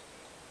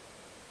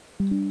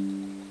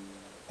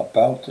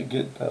about to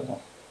get better.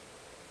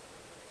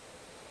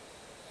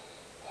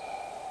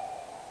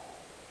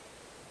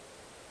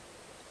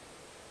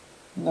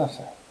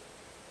 Nothing.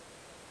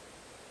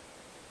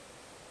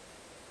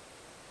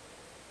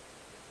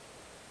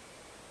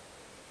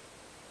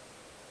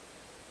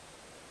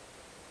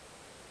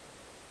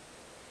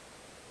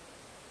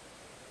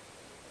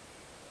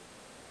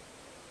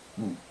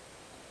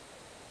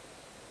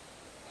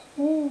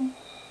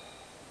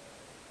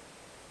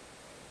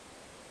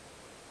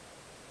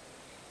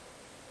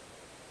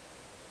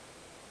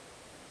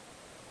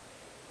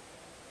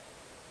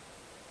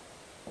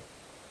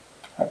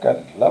 I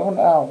got 11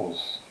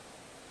 hours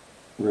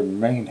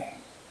remaining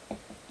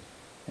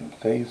in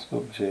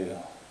Facebook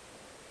jail.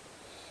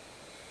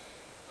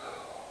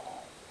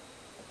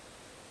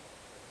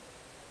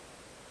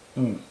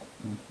 Mm.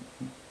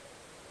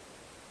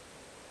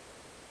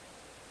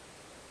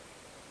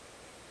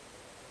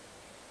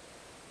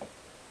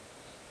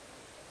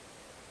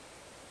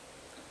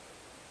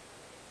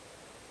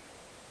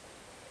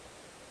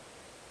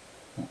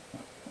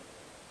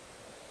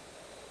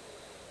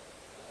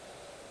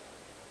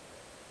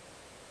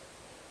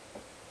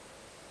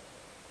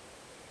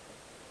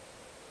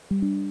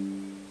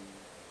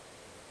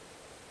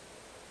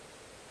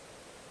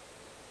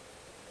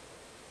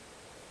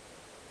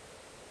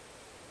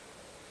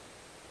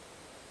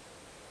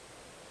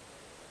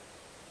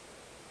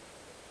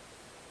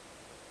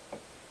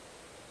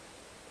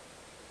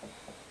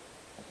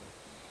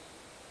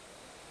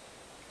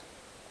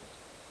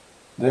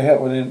 They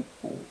haven't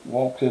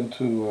walked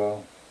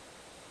into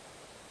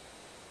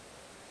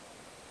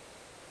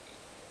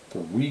the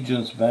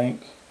Regions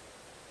Bank.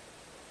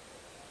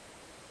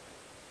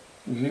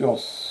 If you're going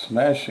to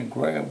smash and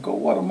grab, go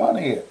where the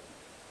money is.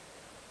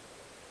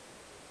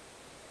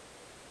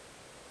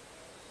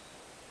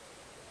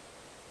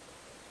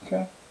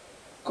 Okay?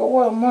 Go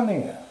where the money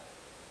is.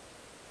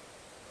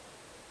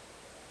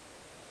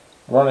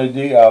 Ronnie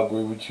D., I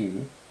agree with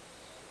you.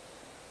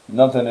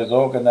 Nothing is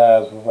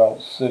organized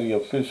without city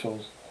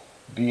officials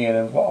being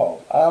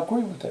involved. I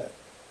agree with that.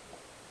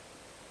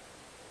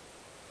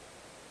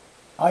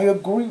 I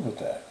agree with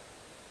that.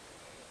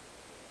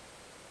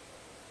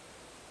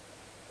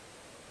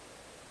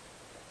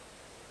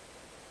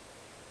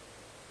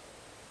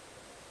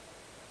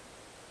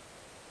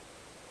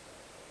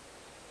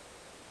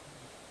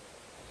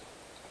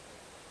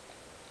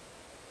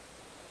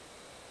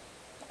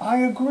 I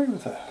agree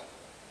with that.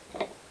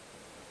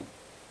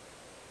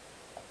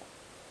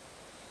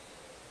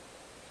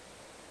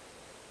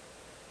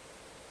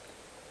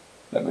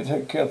 Let me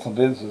take care of some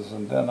business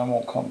and then I'm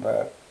gonna come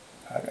back.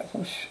 I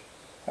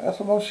got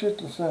some more shit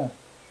to say.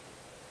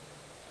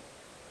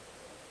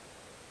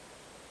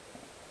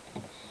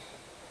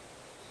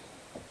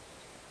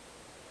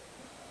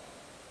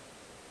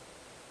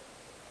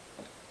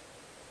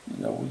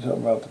 You know, we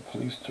talking about the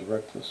police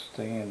director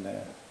staying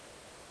there.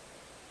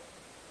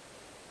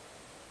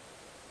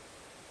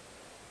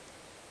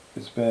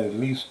 It's been at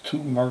least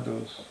 2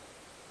 murders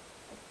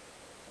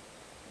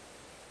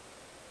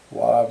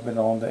while I've been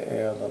on the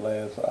air the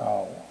last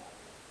hour.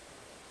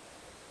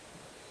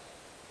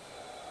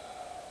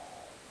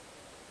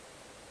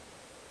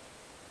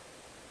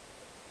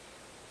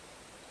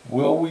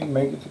 Will we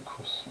make it to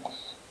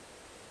Christmas?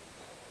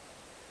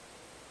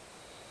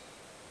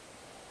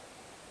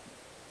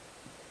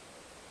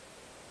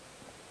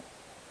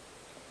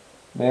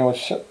 Man was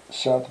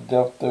shot to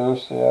death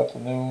Thursday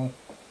afternoon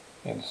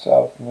in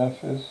South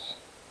Memphis.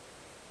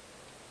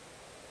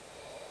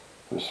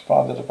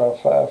 Responded about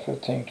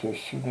 5:15 to a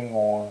shooting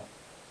on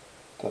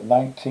the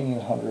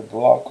 1900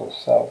 block of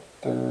South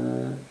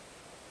 3rd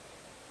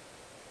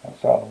and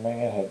found a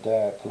man had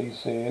died. Police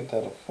said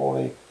that a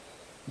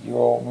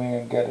 40-year-old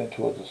man got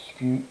into a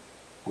dispute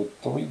with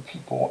 3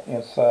 people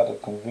inside a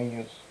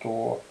convenience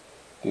store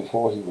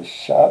before he was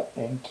shot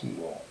and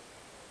killed.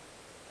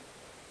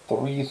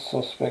 3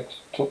 suspects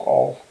took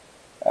off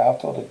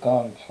after the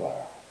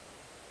gunfire.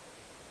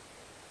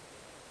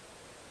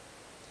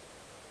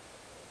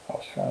 I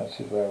was trying to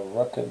see if I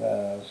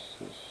recognized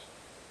this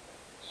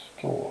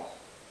store.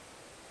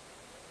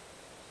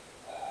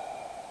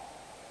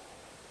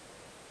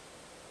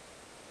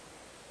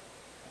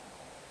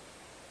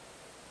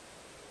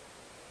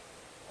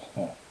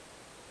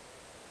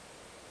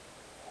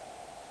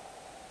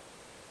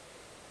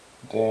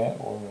 Then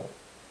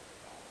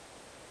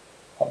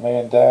a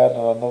man died and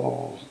another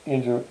was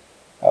injured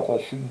after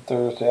a shooting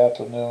Thursday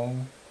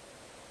afternoon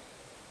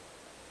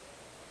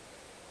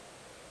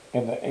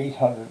in the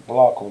 800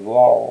 block of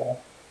Laurel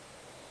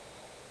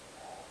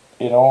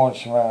in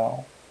Orange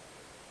Mound.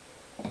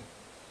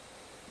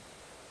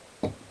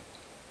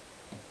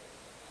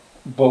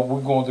 But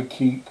we're going to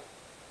keep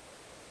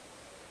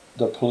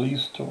the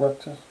police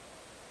director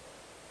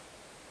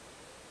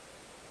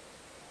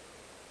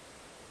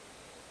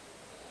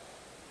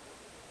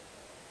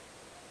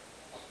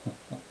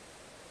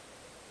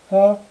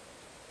Huh?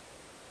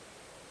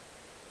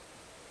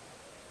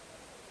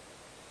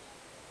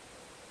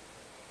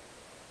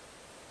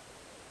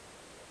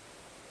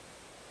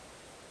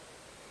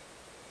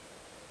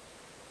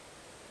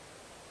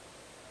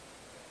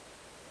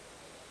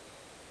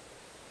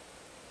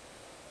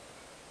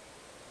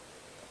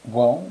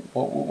 Well,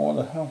 what we're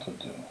going to have to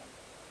do,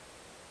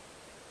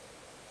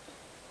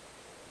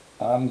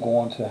 I'm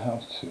going to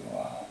have to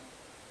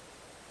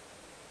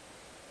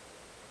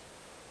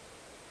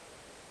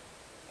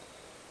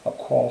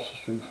across the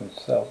street from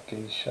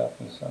Southgate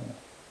Shopping Center.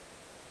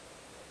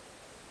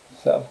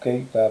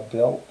 Southgate by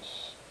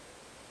Belts.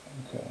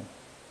 Okay.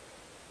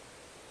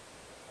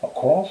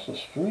 Across the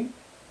street?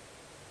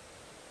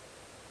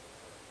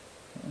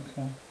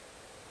 Okay.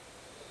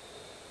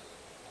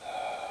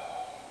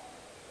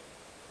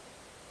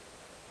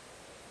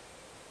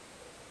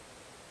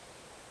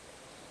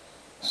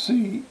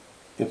 See,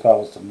 if I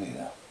was the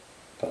mayor,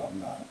 but I'm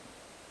not.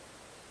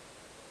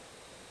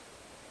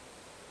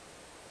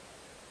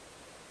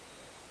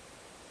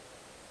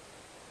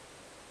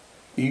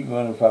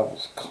 Even if I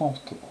was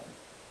comfortable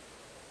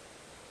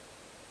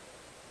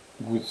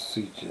with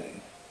CJ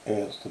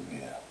as the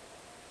mayor,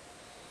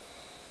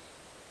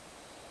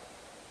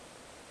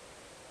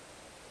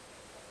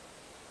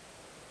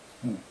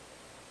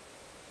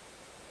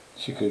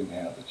 she couldn't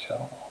have the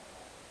job.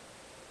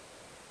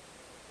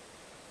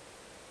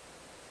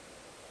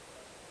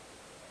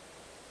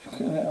 She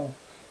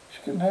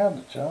couldn't have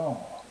the job.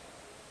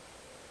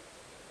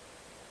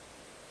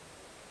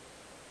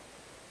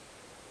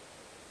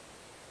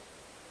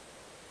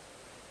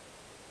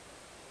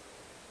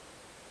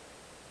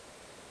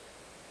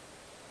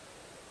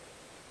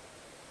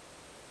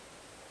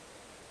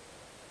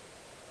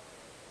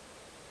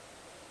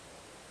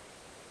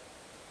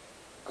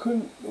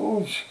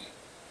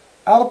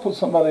 I'll put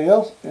somebody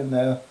else in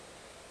there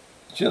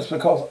just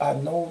because I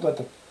know that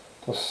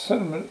the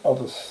sentiment of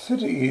the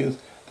city is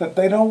that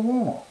they don't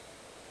want her.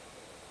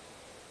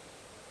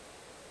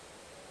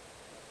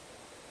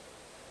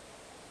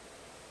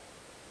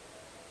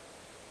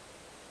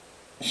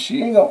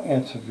 She ain't gonna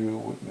interview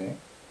with me.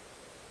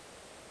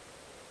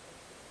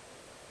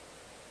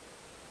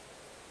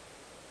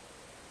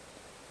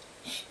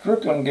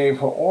 Strickland gave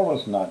her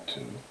orders not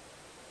to.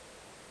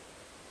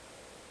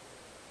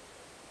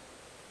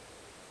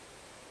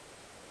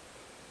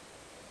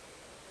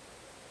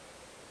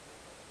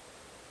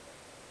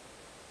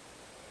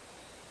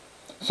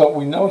 So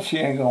we know she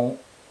ain't gonna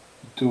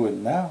do it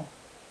now.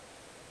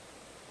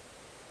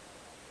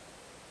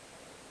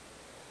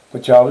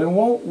 But y'all didn't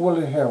want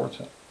Willie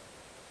Harrington,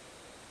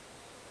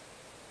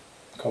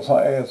 because her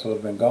ass would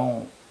have been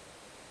gone.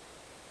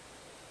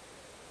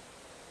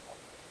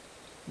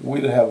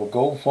 We'd have a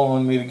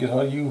GoFundMe to get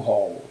her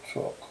U-Haul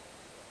truck.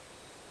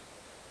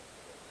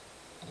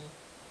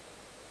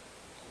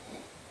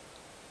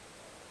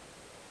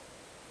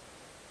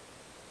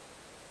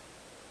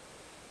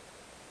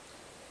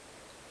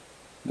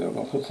 They were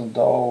going to put some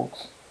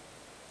dogs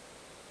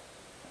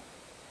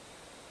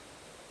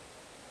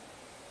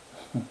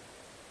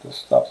to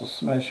stop the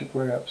smasher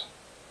grabs.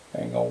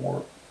 Ain't going to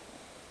work.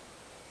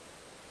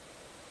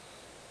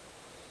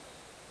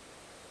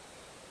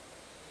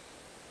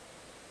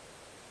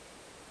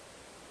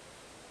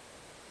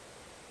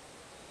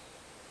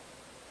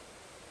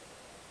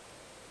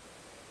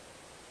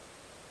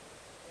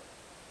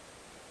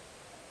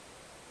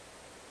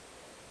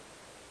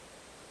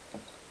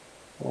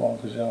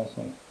 Veronica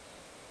Johnson.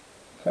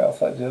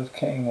 Pals, I just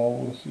came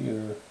over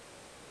here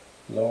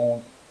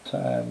long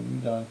time.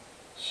 You done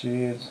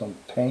shed some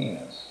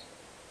pants.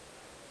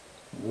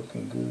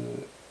 Looking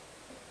good.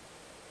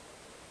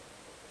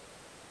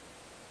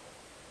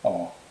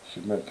 Oh, she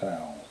met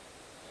pounds.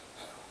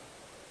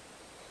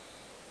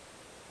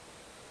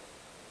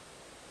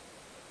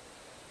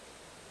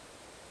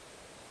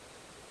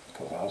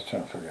 Because I was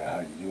trying to figure out how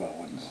you do.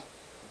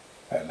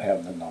 I didn't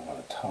have nothing over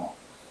the top.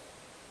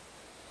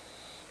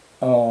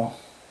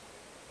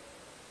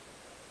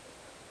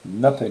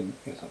 Nothing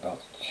is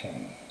about to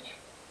change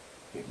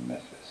in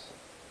Memphis.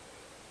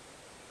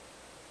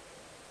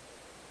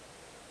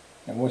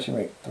 And what she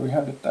make,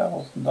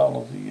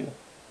 $300,000 a year?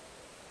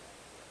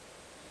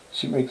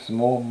 She makes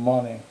more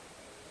money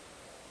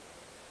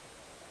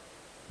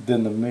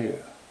than the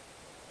mayor.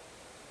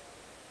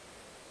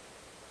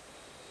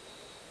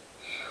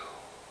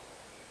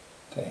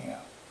 Damn.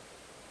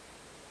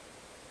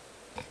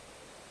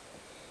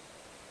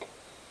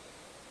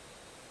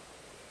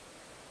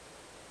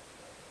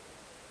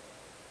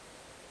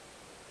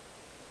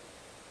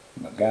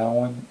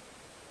 McGowan,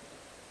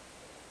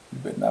 you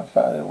better not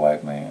fire that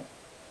white man.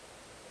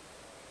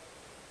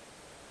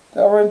 They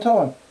already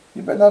told him,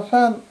 you better not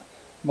fire him.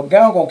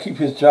 McGowan gonna keep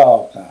his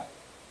job now.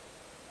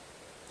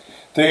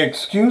 The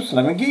excuse,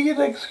 let me give you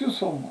the excuse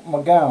for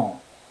McGowan.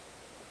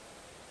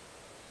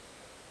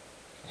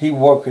 He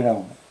working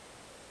on it.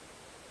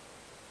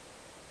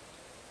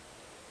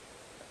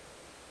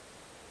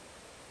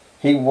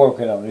 He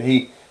working on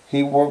it.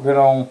 He working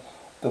on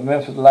the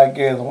Memphis Light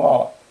Gas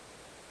Water.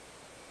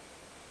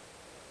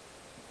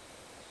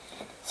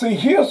 See,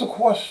 here's a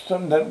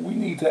question that we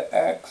need to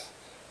ask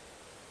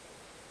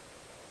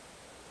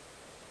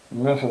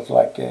Memphis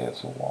like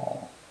as a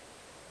wall.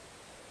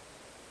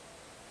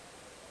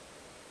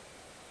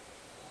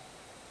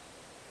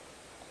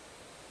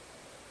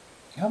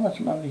 How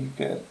much money you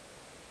get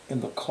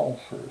in the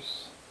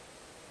coffers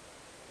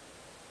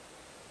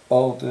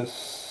of this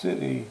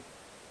city-owned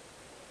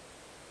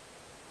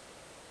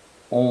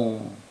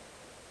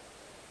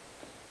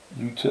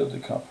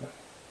utility company?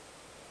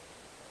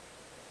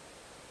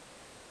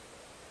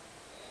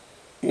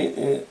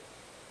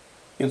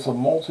 It's a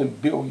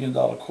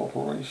multi-billion-dollar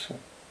corporation.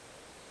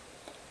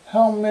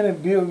 How many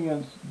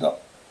billions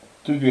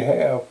do you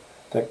have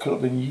that could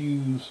have been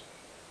used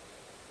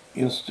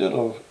instead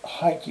of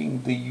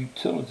hiking the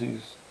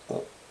utilities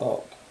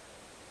up?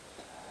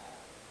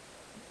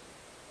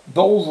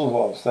 Those of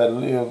us that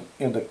live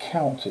in the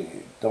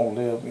county, don't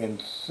live in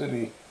the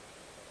city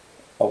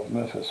of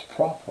Memphis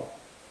proper,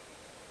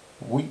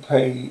 we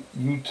pay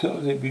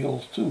utility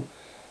bills too,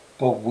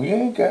 but we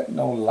ain't got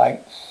no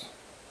lights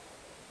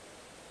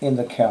in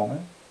the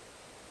county.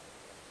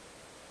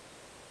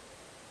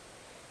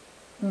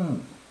 I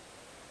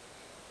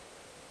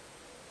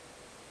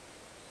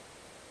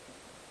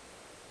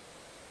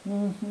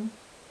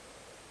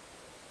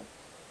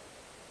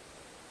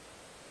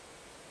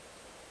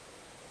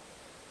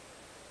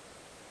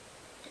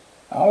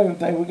don't even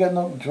think we got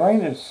no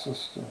drainage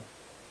system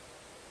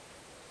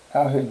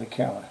out here in the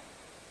county.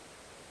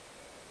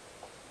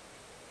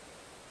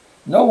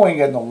 No, we ain't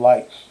got no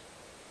lights,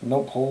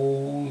 no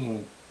poles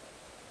and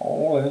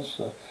all that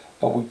stuff,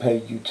 but we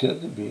pay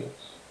utility bills.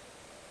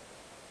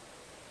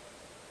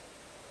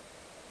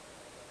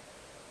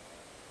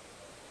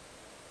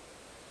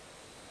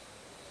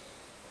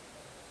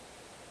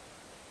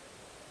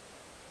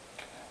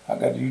 I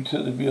got a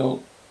utility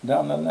bill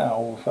down there now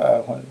over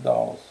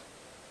 $500.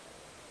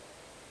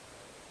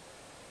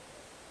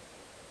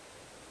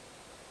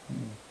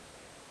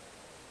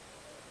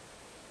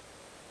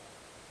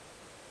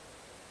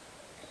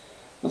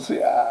 But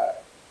see,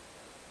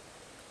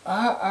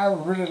 I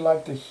really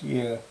like to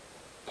hear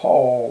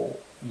Paul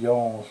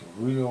Young's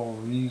real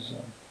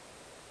reason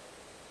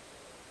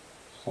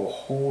for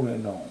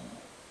holding on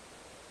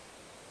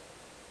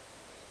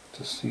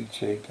to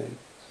C.J. Davis.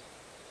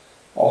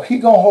 Oh, he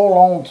gonna hold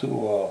on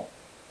to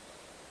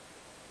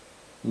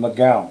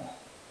McGowan.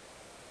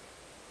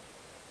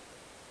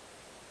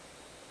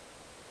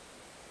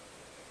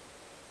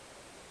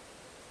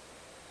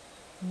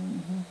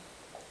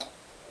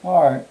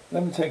 All right,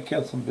 let me take care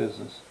of some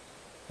business.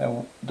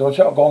 And don't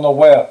y'all go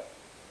nowhere.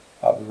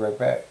 I'll be right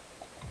back.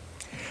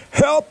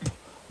 Help!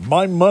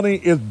 My money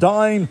is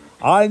dying.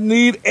 I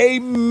need a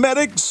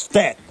medic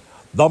stat.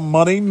 The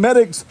Money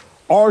Medics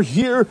are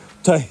here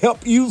to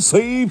help you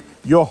save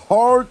your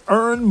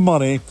hard-earned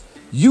money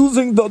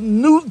using the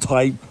new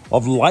type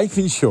of life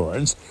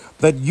insurance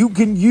that you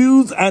can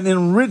use and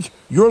enrich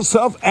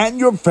yourself and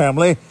your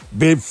family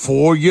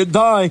before you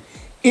die.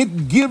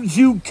 It gives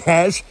you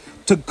cash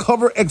to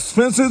cover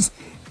expenses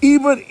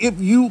even if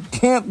you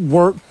can't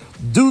work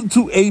due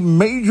to a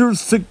major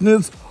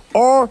sickness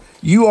or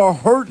you are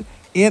hurt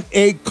in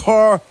a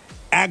car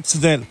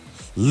accident.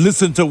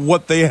 Listen to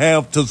what they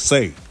have to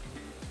say.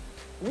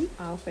 We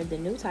offer the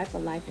new type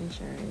of life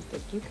insurance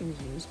that you can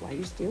use while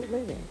you're still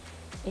living.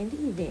 In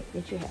the event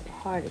that you have a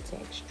heart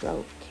attack,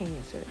 stroke,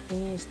 cancer,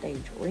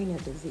 end-stage renal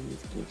disease,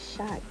 get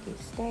shot, get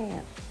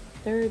stabbed,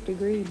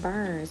 third-degree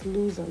burns,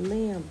 lose a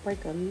limb,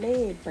 break a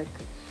leg,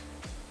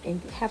 and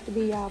have to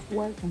be off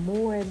work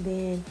more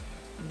than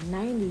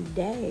 90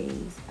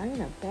 days,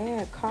 in a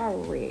bad car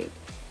wreck,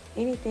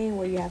 anything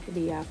where you have to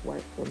be off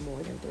work for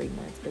more than 3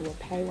 months, it will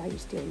pay while you're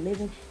still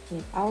living, and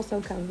it also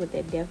comes with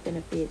that death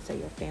benefit so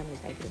your family's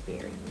able to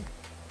bury you.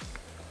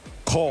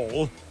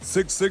 Call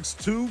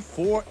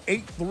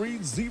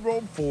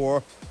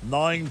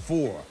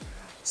 662-483-0494.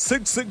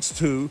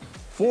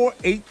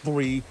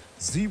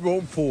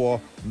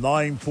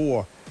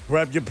 662-483-0494.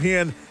 Grab your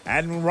pen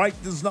and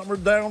write this number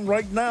down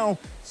right now.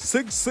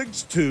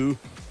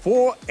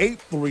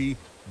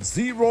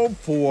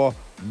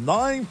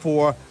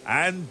 662-483-0494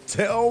 and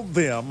tell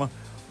them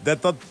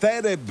that the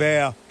Teddy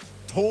Bear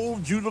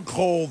told you to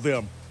call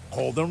them.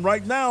 Call them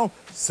right now.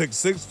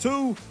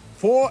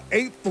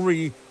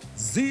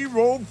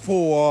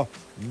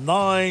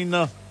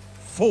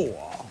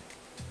 662-483-0494.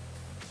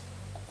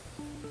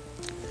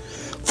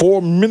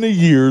 For many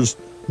years,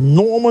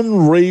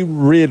 Norman Ray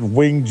Red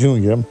Wing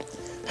Jr.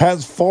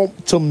 has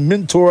fought to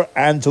mentor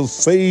and to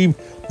save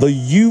the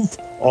youth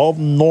of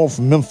North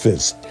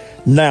Memphis.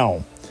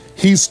 Now,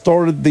 he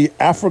started the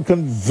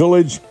African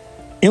Village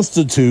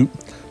Institute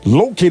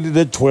located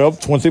at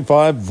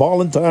 1225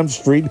 Valentine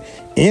Street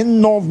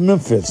in North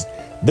Memphis.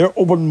 They're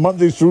open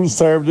Mondays through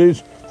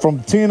Saturdays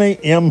from 10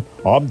 a.m.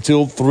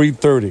 until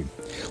 3:30.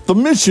 The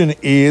mission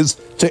is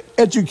to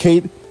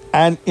educate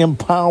and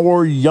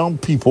empower young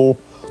people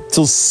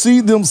to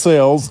see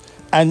themselves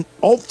and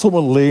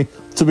ultimately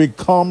to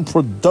become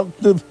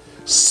productive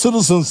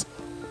citizens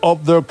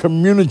of their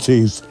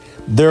communities,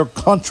 their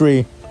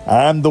country,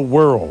 and the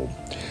world.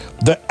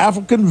 The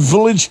African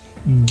Village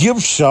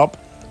Gift Shop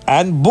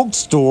and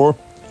Bookstore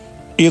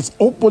is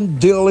open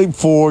daily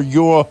for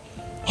your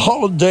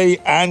holiday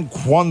and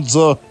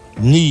Kwanzaa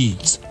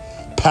needs.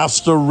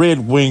 Pastor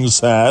Red Wing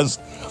says,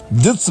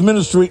 this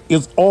ministry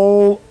is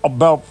all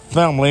about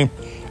family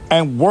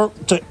and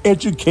work to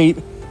educate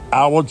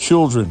our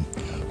children.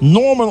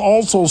 Norman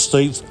also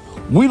states,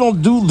 we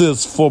don't do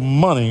this for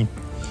money,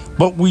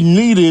 but we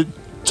need it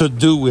to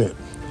do it.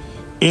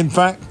 In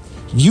fact,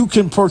 you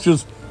can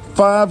purchase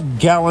 5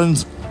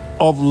 gallons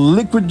of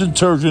liquid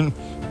detergent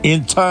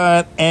in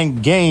Tide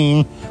and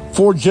Gain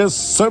for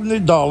just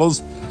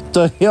 $70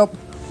 to help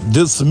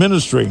this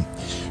ministry.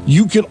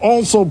 You can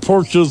also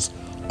purchase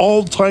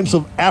all types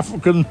of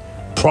African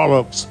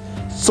products,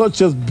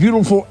 such as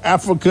beautiful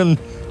African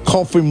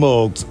coffee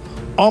mugs,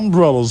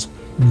 umbrellas,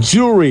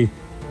 jewelry,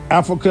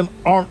 African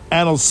art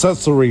and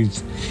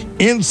accessories,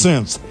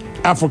 incense,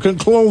 African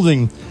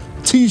clothing,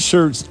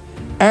 t-shirts,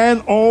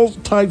 and all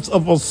types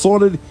of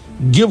assorted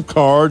gift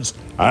cards,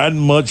 and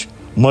much,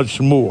 much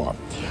more.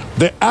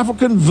 The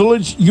African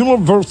Village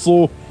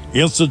Universal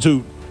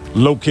Institute,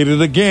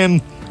 located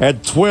again at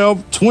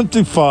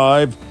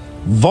 1225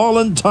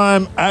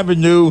 Valentine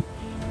Avenue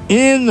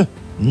in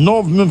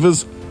North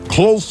Memphis,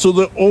 close to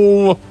the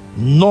old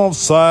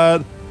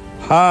Northside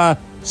High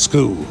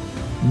School.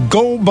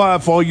 Go by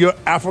for your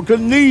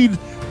African need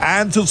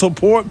and to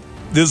support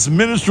this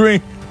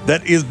ministry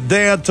that is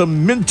there to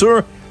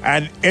mentor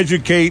and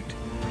educate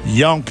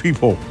young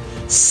people.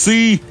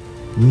 See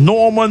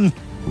Norman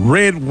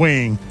Red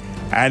Wing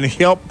and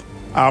help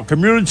our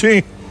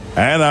community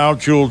and our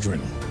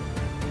children.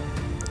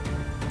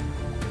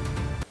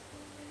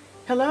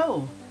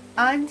 Hello,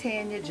 I'm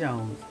Tanya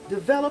Jones,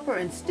 developer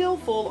and still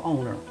full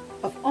owner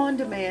of On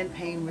Demand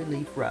Pain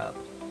Relief Rub.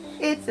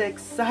 It's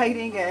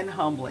exciting and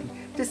humbling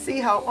to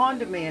see how On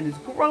Demand is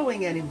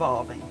growing and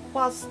evolving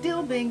while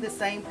still being the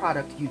same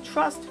product you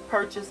trust,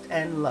 purchased,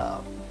 and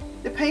love.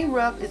 The pain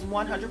rub is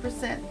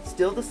 100%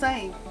 still the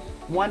same,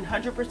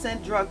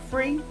 100%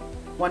 drug-free,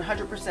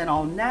 100%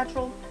 all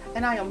natural,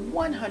 and I am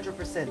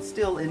 100%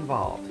 still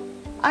involved.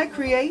 I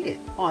created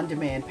On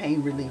Demand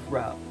Pain Relief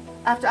Rub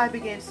after I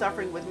began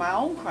suffering with my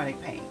own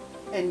chronic pain.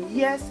 And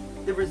yes,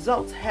 the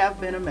results have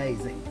been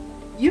amazing.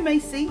 You may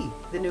see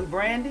the new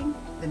branding,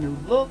 the new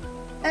look,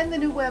 and the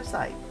new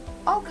website,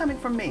 all coming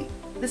from me,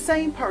 the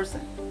same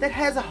person that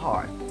has a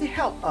heart to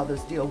help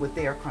others deal with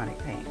their chronic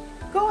pain.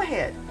 Go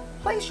ahead,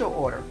 place your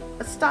order,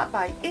 or stop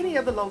by any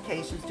of the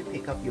locations to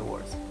pick up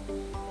yours.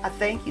 I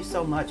thank you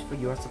so much for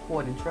your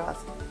support and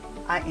trust.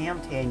 I am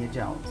Tanya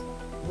Jones,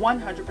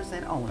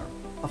 100% owner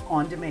of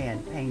On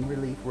Demand Pain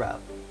Relief Rub.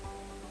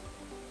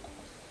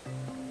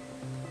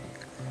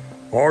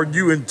 Are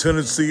you in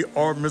Tennessee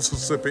or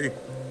Mississippi,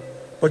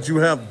 but you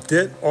have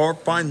debt or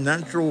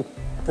financial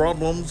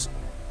problems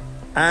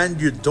and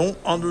you don't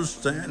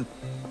understand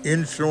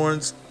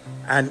insurance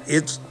and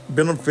its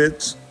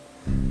benefits,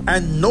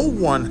 and no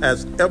one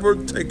has ever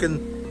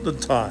taken the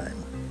time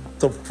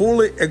to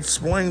fully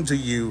explain to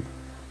you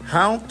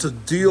how to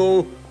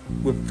deal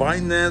with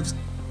finance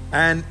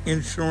and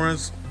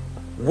insurance?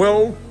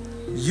 Well,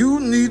 you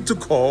need to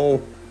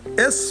call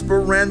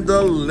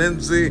Esperanda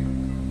Lindsay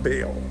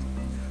Bell,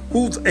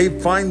 who's a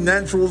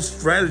financial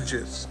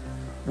strategist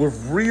with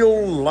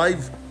real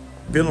life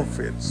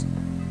benefits.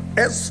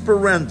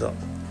 Esperanda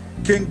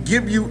can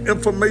give you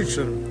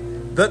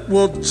information that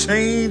will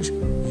change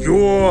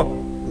your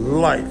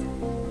life.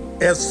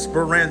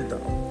 Esperanda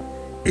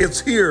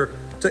is here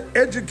to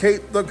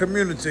educate the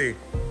community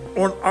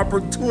on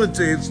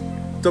opportunities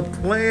to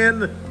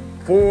plan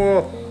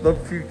for the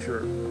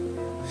future.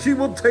 She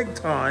will take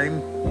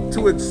time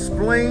to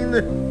explain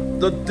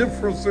the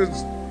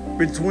differences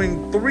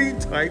between 3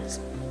 types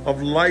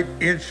of life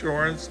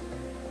insurance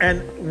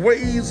and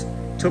ways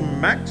to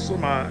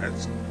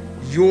maximize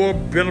your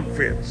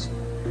benefits.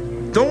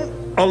 Don't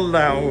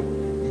allow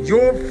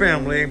your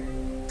family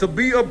to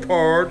be a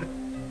part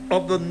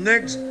of the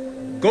next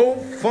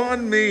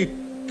GoFundMe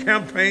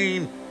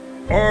campaign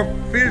or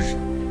fish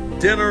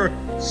dinner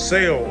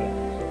sale.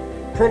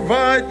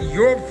 Provide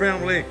your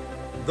family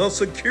the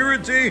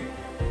security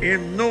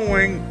in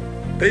knowing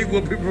they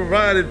will be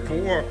provided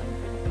for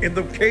in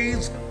the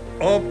case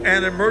of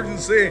an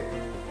emergency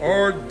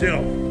or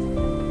death.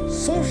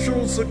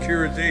 Social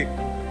Security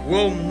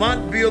will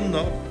not be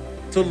enough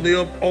to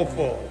live off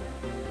of.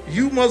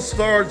 You must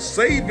start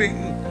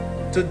saving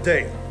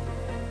today.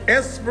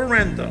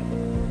 Esperanda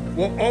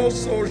will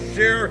also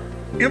share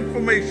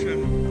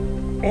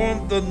information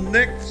on the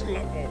next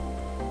level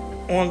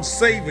on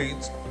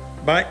savings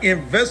by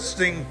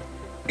investing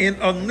in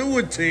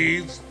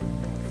annuities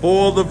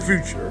for the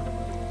future.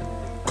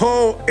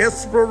 Call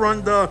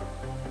Esperanda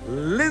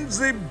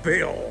Lindsay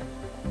Bell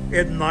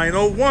at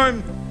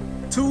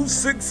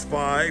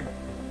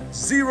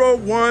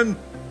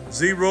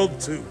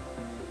 901-265-0102.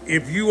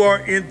 If you are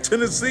in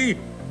Tennessee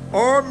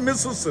or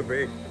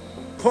Mississippi,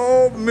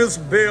 call Miss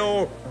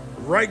Bell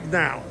right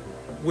now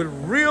with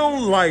real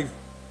life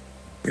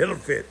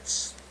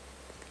benefits.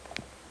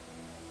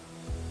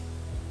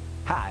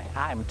 Hi,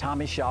 I am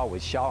Tommy Shaw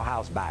with Shaw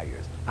House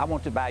Buyers. I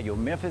want to buy your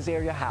Memphis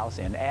area house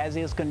in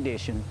as-is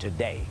condition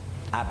today.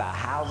 I buy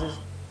houses,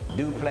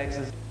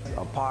 duplexes,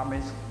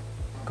 apartments,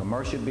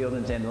 commercial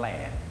buildings, and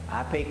land.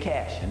 I pay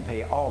cash and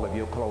pay all of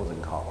your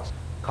closing costs.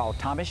 Call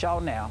Tommy Shaw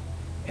now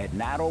at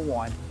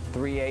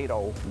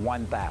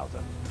 901-380-1000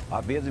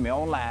 or visit me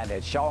online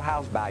at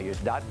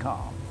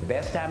shawhousebuyers.com. The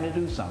best time to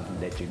do something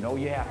that you know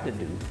you have to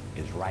do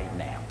is right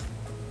now.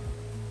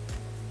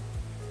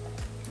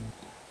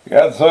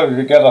 Yeah, so if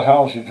you got a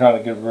house you're trying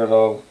to get rid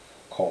of,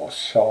 call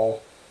Shaw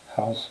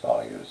House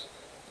Buyers,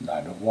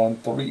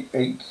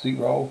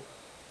 901-380-1000.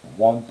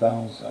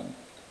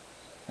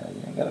 And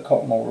you ain't got to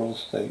call no real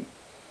estate.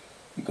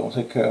 You're going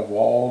to take care of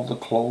all the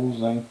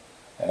closing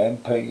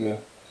and pay your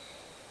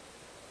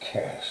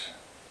cash.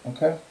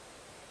 Okay?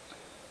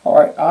 All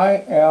right,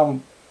 I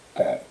am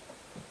back.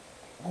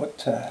 What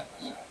time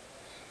is it?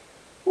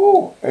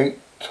 Ooh,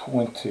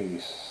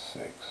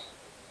 8:26.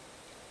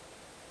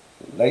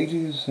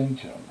 Ladies and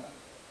gentlemen,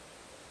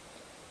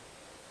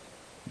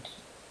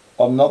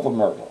 another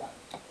murder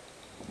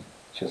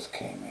just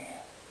came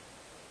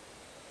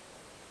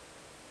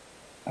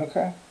in.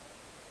 Okay?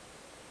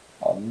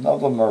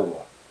 Another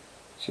murder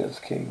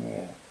just came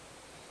in.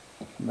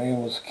 A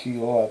man was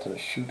killed after a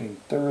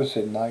shooting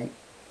Thursday night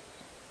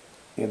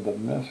in the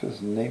Memphis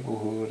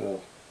neighborhood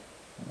of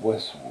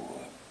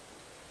Westwood.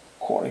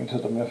 According to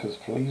the Memphis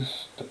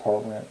Police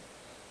Department,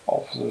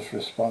 officers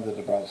responded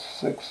about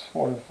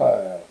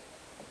 6:45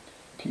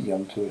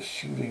 p.m. to a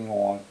shooting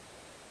on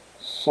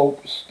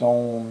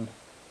Soapstone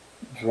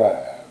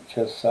Drive,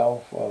 just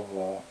south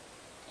of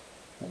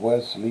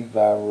West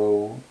Levi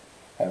Road,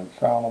 and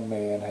found a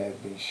man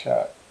had been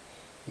shot.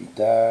 He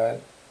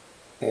died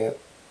at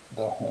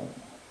the home.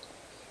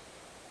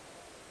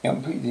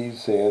 MPD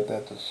said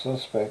that the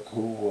suspect,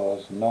 who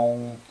was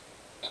known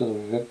to the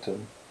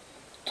victim,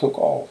 took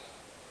off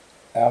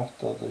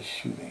after the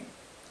shooting.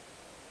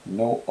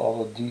 No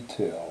other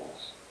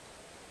details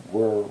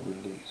were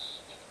released.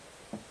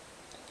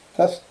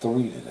 That's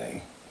 3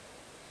 today.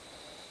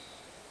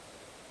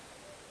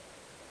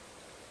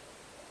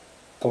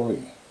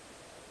 3.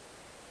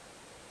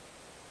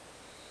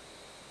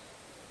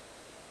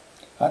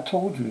 I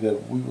told you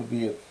that we would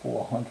be at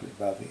 400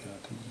 by the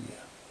end of the year.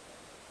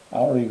 I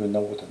don't even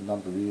know what the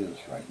number is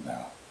right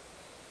now.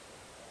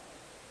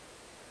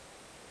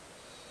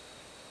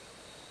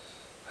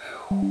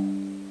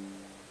 Whew.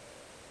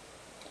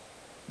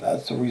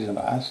 That's the reason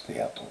I stay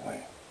out the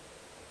way.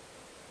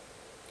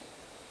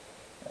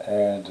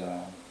 And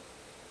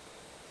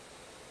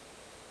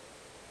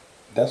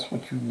that's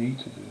what you need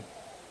to do.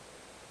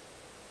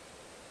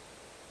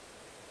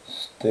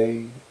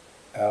 Stay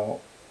out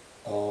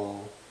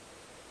of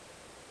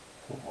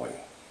the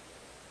way.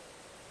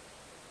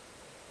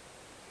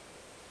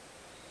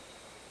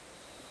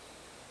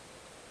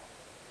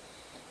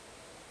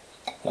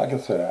 Like I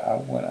said, I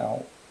went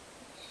out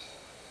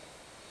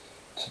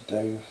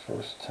today,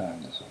 first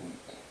time this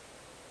week.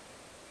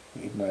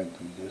 It might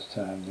be this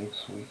time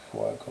next week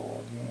before I go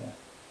again.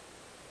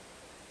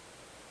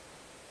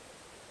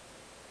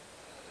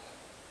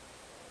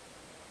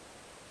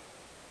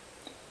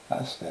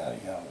 I stay out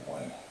of y'all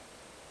way.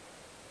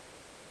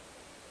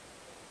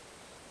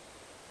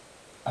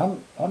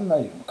 I'm not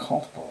even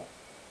comfortable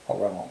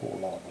around a whole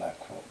lot of black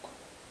folk.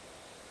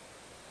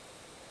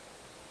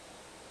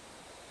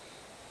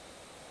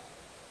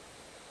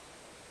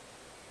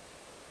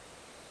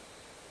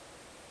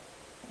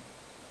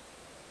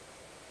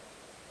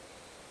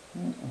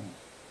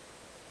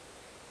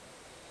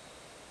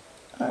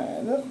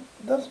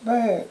 That's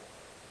bad.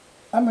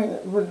 I mean,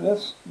 really,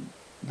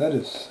 that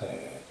is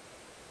sad.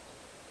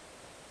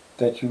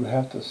 That you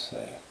have to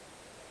say,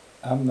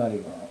 I'm not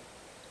even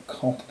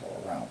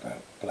comfortable around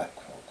black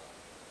folk.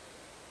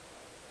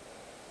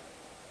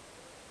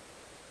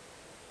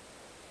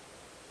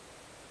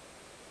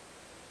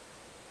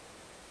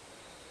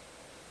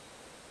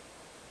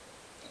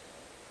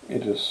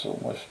 It is so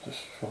much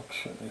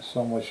destruction, there's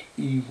so much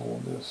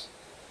evilness,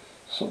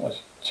 so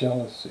much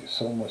jealousy,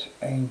 so much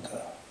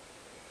anger.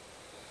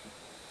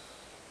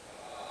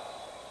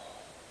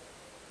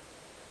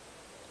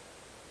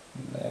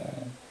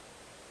 Man.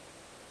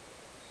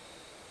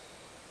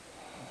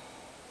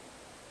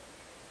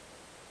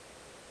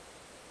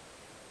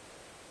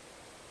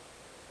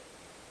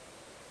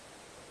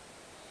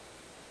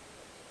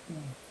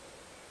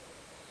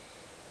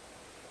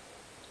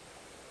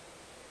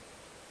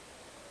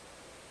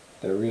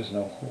 There is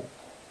no hope.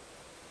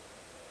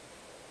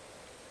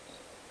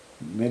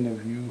 Many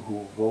of you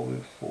who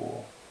voted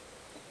for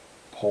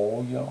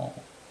Paul Young,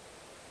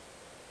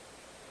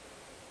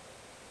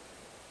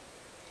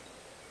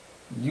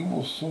 you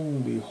will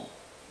soon be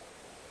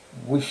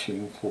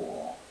wishing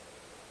for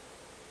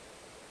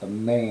the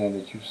man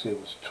that you said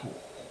was too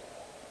old,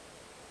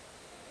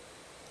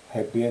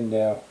 had been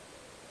there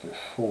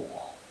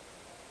before.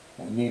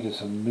 We needed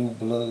some new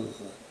blood.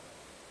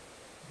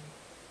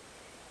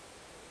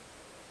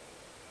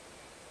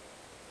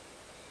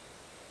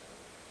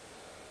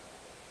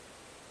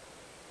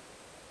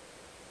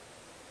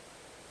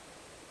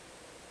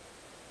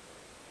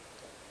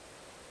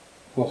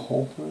 we're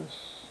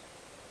hopeless.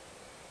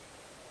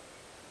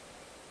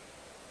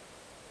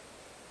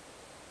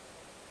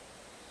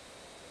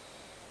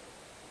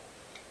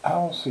 I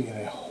don't see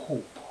any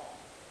hope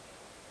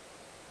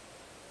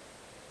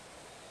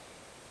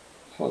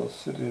for the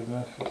city of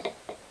Memphis.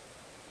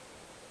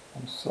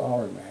 I'm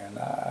sorry, man.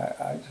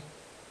 I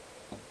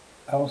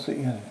don't see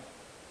any.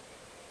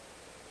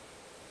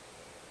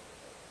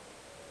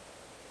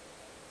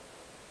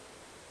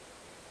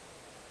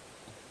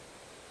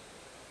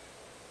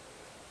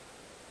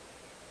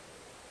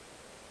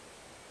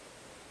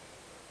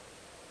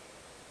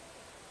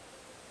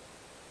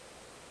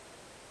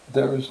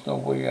 There is no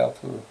way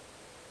after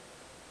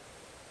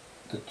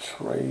the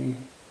Trey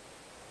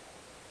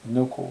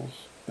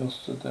Nichols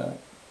incident,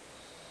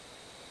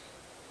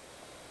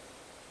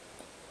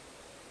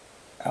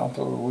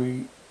 after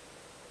we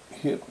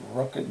hit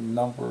record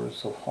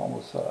numbers of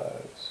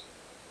homicides.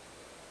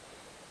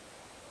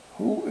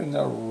 Who in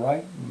their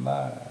right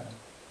mind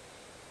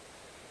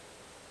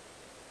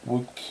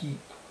would keep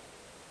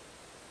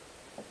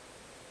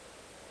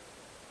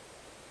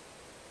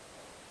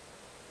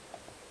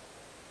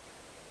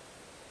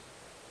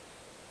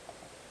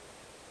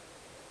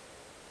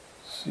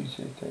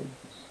C.J. Davis?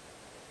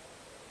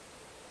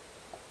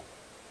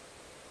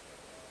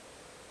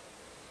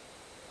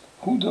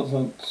 Who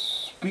doesn't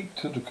speak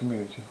to the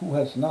community? Who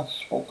has not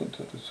spoken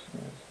to this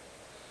community?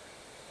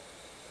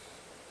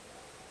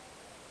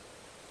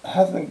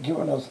 Hasn't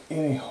given us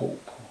any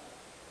hope.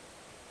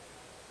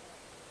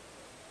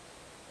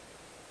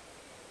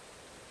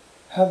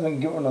 Hasn't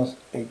given us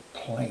a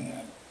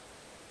plan.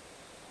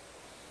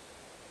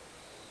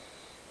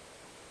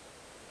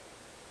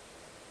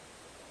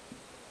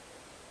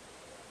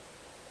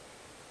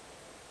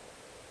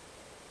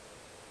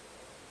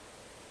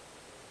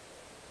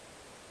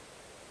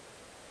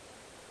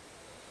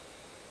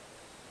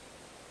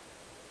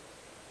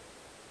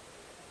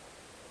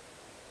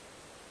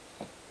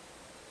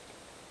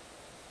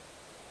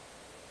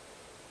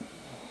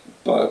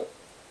 But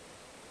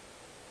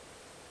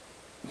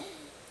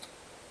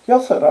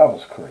y'all said I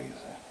was crazy.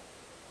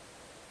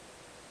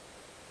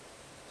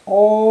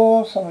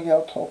 Oh, some of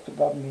y'all talked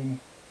about me,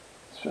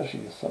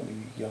 especially some of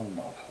you young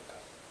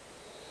motherfuckers.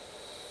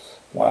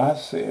 When I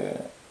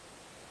said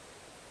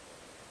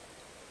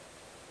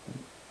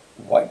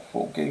white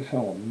folk gave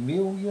him $1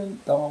 million,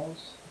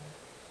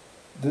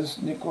 this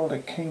Negro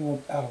that came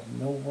up out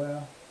of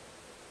nowhere,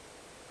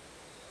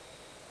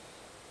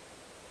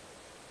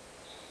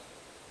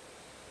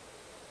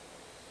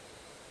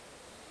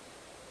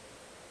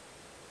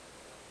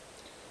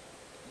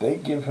 they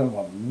give him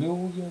 $1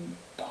 million.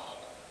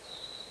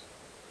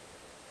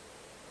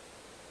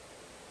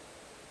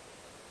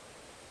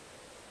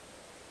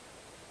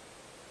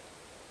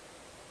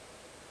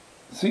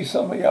 See,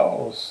 some of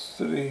y'all are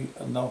silly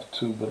enough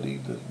to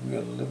believe that we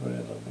are living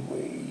in a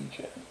new age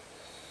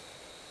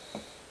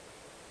and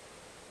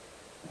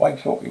white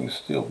folk ain't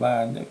still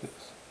buying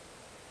niggas.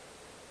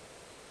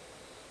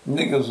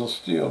 Niggas are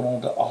still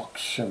on the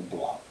auction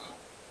block.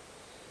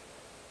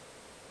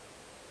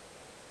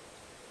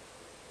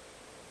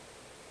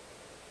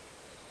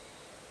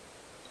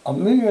 $1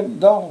 million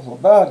will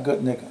buy a good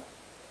nigga.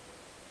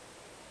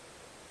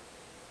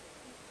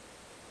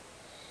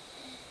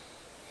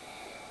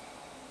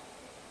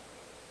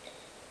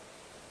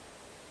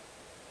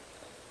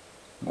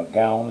 My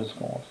gown is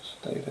going to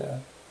stay there.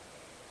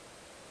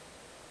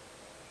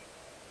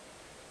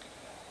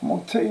 I'm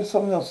going to tell you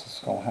something else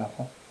that's going to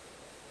happen.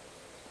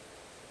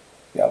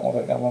 Y'all going to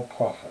think I'm a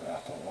prophet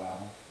after a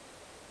while.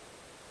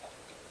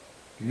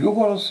 You're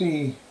going to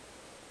see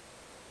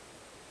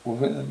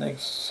within the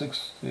next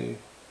 60,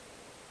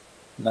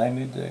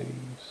 90 days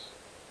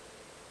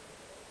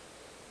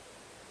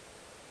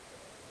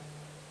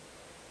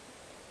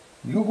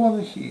you're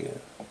going to hear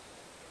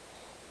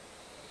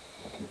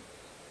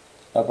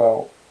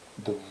about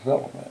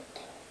development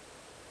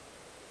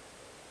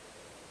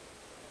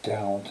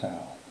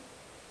downtown.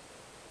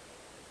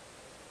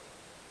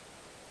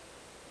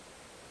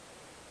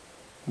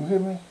 You hear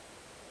me?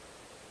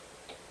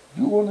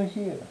 You want to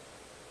hear.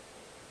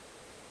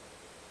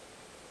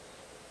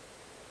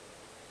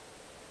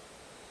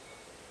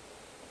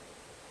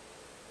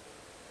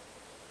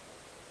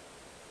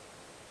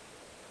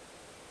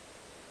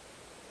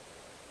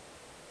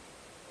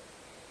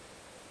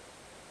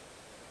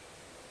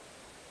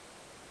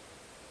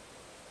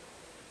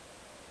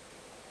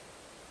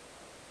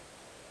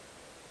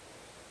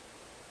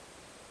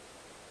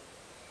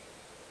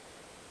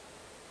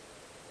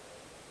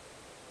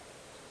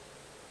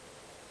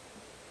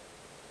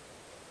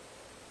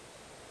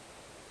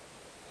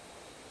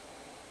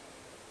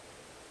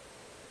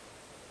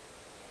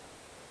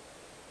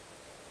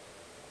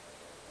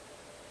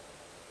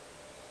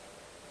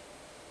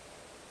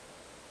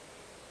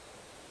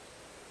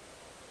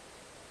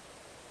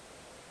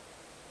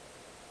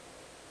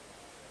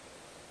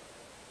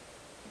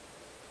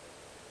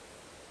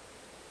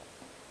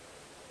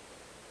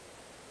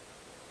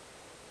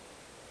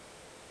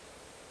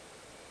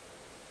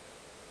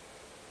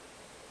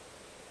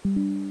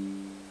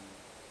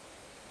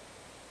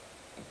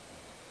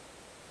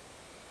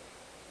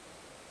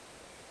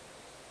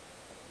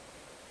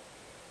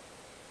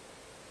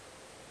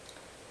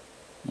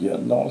 Yeah,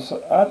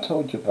 Northside. I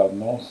told you about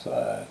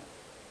Northside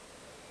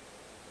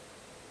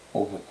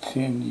over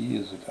 10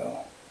 years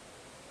ago.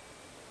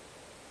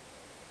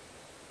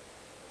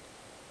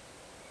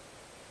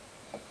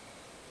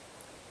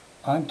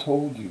 I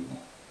told you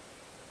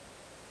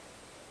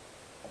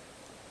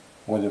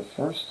when it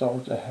first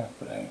started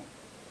happening,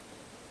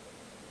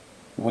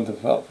 when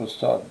developers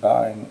started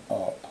buying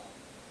up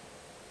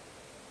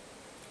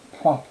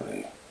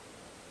property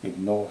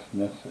in North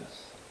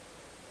Memphis,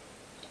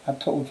 I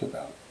told you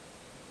about it.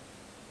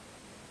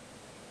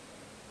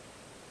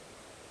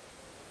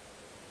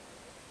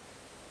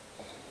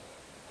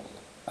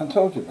 I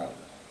told you about it.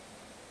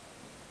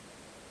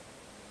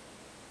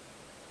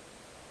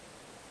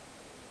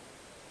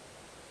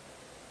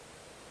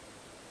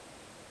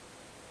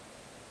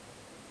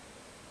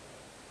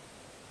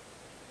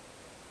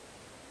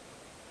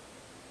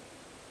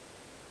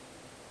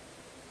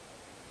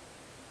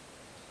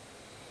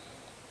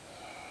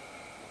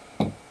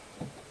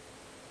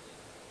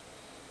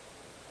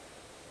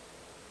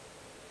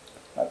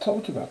 I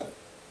told you about that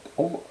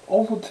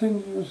over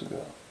 10 years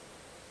ago.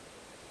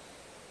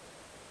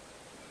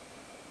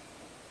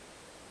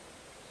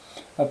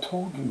 I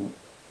told you.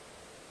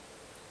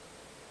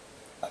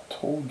 I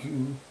told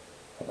you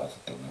about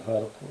the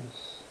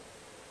developers,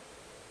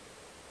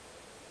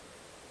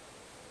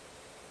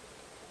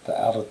 the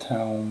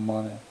out-of-town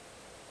money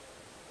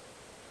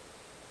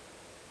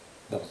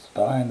that was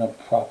buying up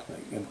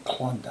property in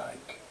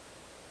Klondike.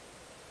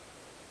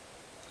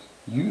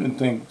 You didn't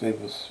think they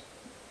was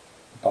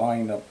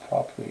buying up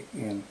property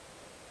in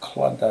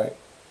Klondike.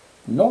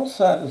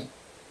 Northside is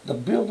the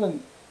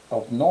building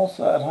of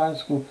Northside High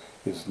School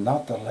is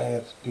not the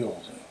last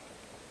building.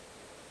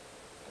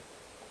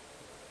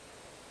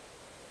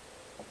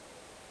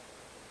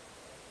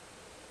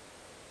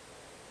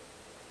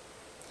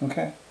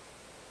 Okay?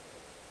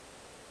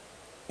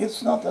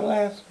 It's not the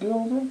last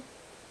building.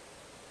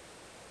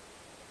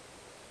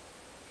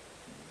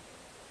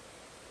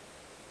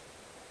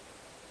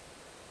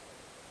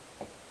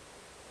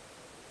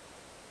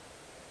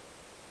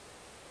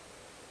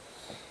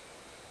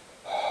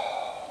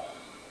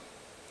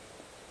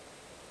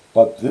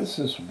 But this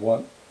is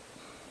what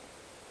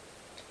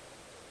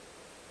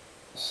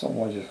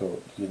someone just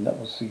wrote. You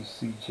never see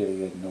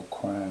C.J. at no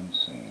crime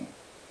scene.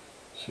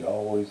 She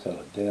always at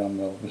a damn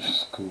elementary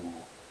school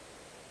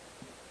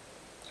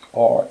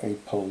or a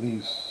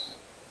police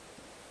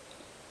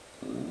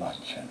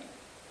luncheon.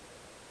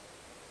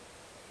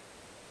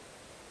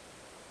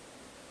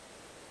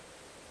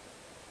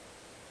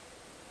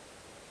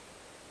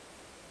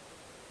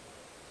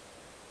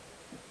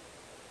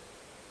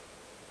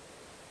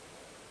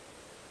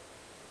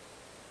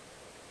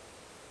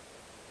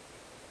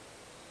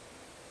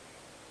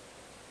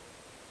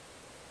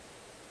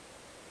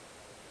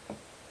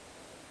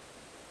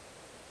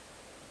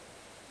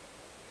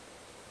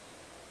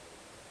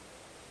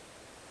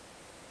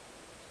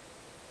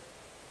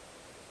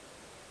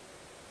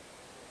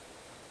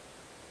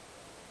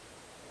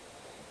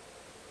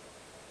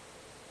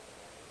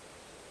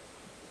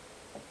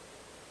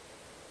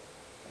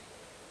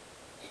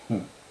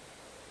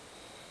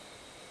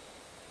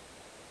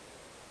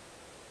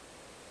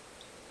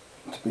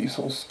 To be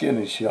so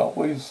skinny, she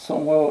always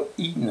somewhere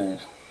eating it.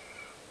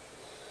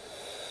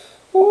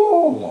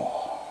 Oh,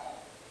 Lord.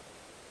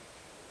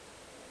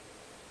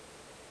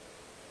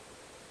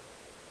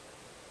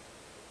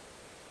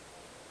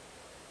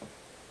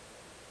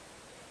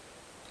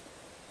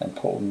 And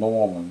poor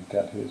Norman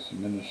got his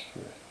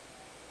ministry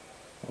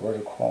right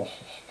across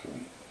the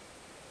street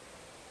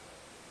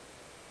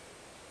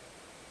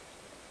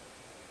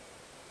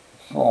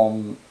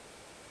from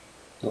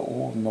the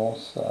old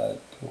North Side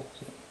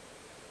building,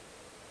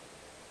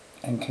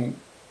 and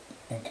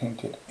can't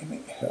get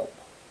any help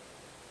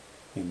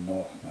in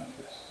North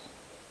Memphis.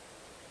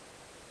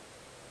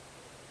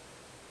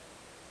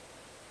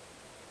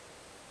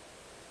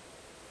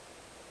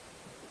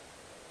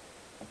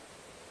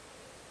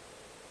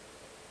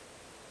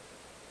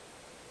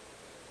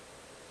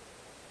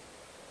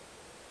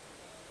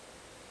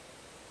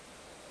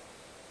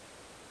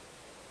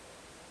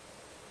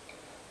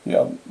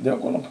 Yeah, they're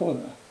going to put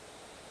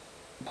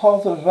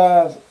positive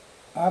vibes.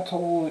 I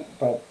told you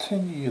about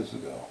 10 years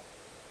ago.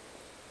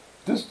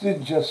 This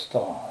didn't just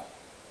start.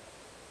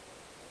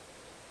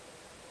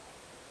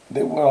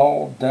 They went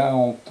all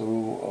down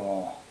through,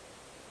 I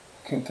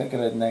can't think of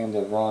that name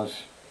that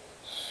runs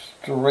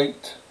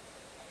straight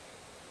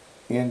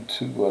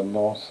into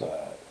North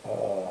Side.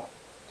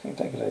 Can't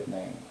think of that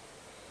name.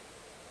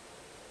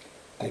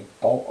 They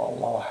bought a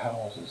lot of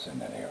houses in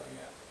that area.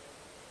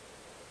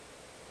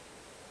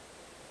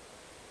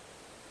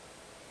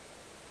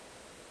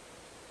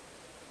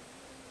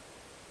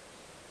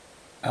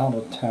 Out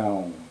of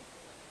town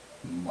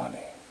money.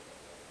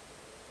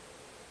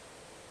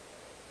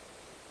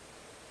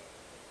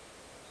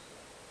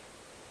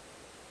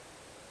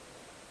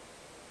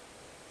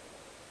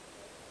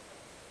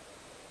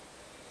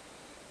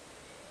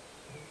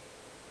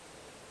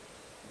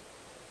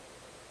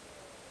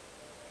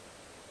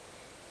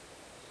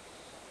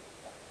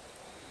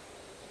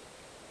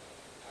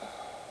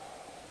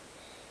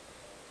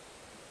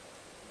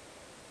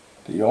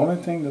 The only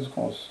thing that's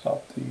going to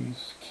stop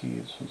these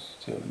kids from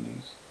stealing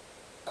these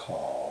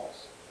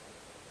cars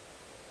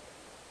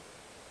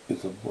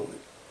is a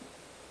bullet.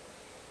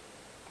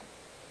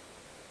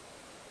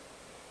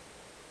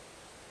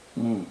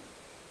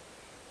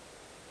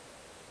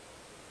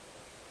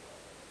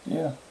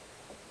 Yeah.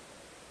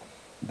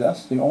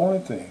 That's the only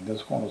thing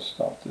that's going to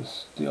stop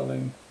this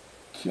stealing,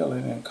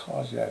 killing, and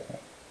carjacking.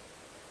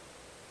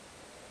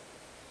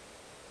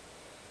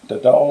 The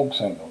dogs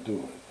ain't going to do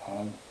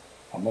it.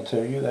 I'm going to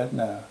tell you that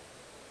now.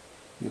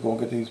 You're going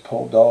to get these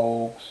poor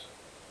dogs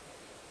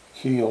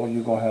killed.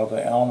 You're going to have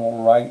the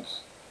animal rights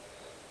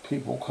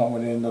people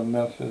coming into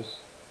Memphis.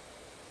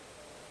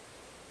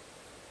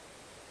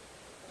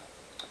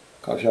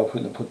 Because y'all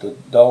put the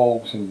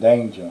dogs in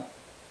danger.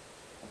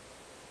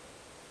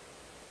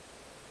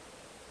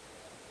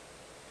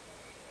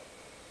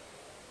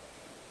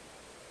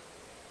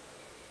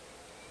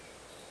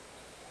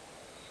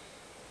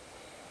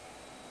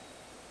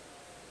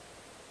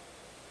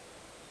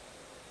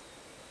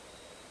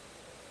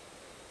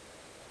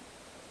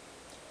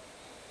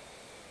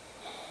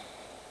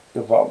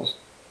 If I was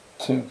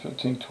 10,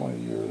 15, 20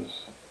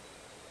 years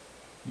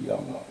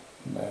younger,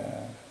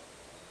 man,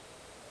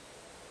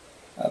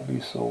 I'd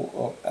be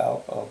so up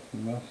out of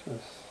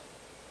Memphis.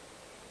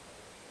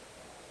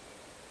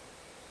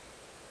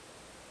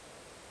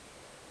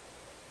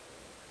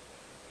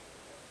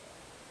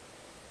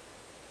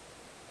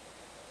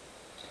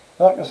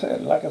 Like I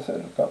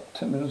said about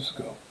 10 minutes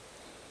ago,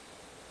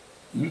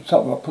 you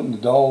talk about putting the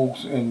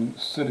dogs in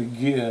city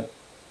gear.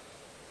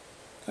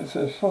 They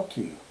said, fuck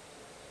you.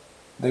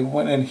 They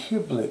went in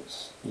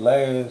Hiblitz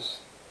last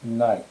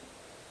night.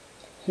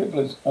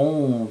 Hiblitz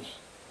owns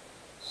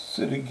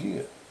City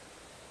Gear.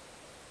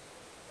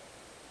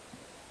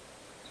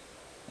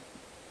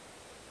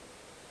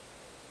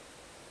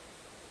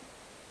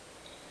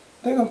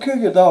 They're going to kill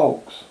your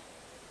dogs.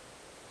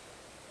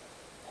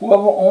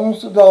 Whoever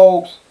owns the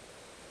dogs,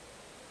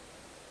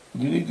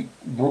 you need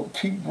to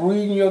keep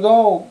breeding your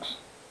dogs.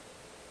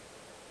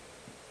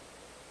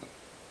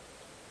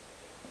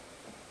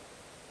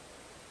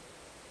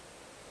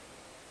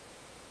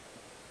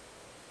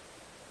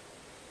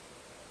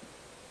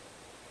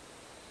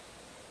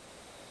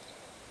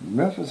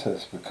 Memphis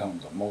has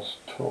become the most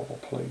terrible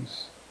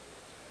place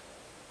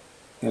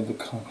in the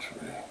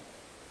country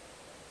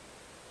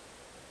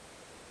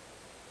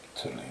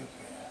to live in.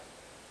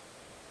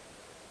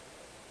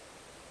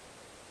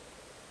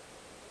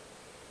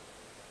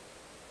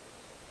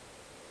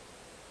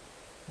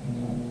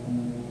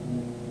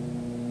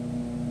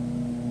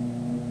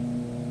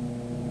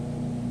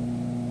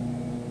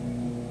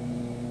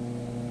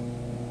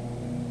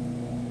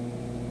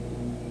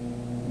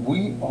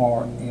 We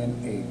are in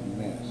a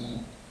mess.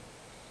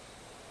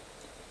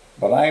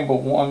 But I ain't but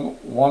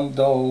one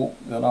dog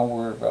that I'm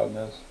worried about, and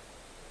that's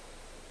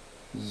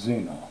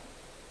Zena.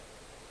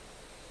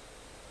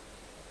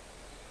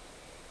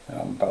 And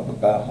I'm about to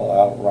buy her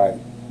outright.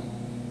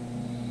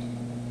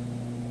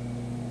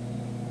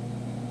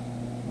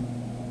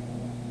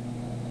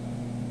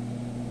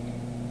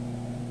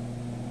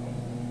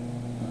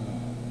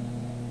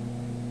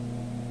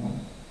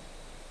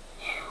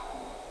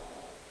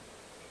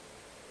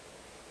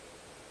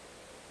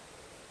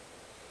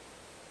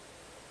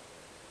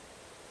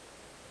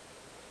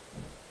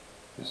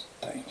 It's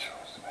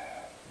dangerous,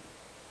 man.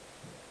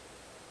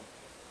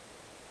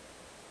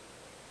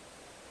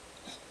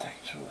 It's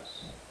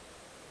dangerous.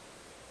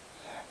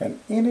 And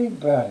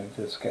anybody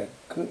that's got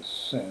good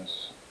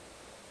sense,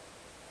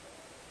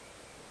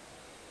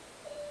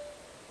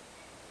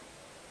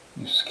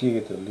 you're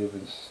scared to live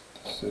in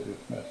the city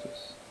of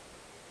Memphis.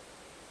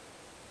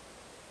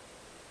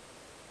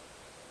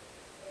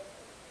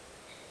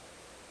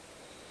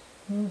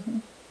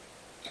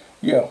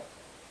 Yeah.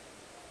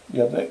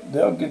 Yeah,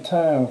 they'll get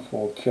time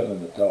for killing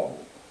the dog.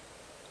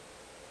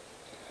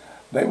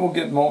 They will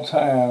get more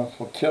time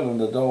for killing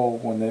the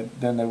dog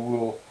than they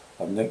will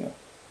a nigga.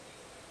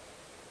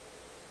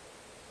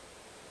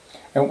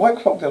 And white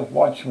folk that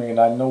watch me, and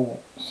I know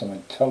some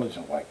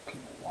intelligent white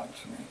people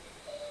watch me,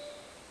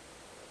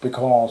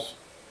 because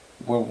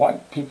when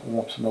white people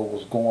want to know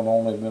what's going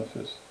on in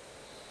Memphis,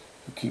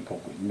 you keep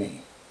up with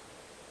me.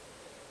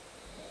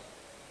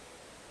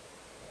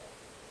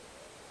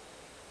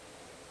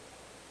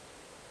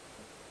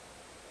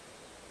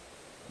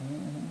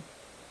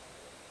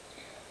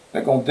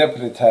 They're going to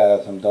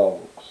deputize them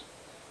dogs,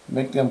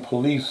 make them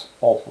police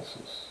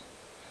officers,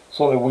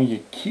 so that when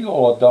you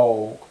kill a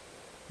dog,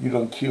 you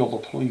don't kill the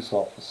police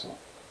officer.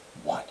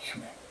 Watch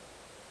me.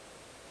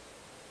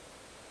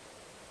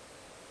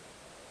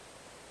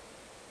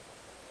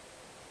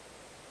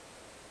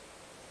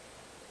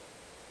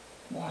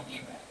 Watch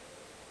me.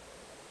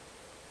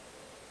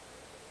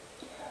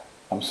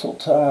 I'm so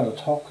tired of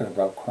talking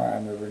about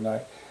crime every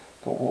night,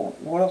 but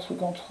what else are we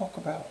going to talk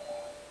about?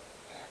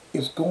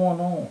 It's going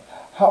on.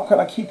 How can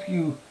I keep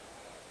you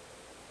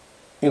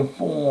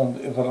informed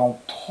if I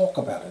don't talk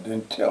about it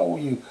and tell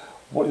you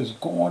what is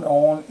going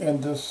on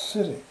in this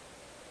city?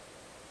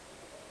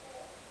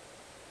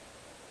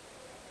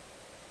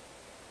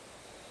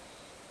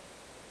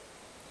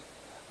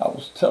 I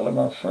was telling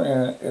my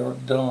friend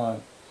Eric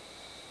Dunn,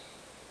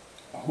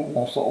 who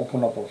wants to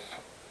open up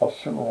a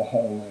funeral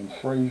home in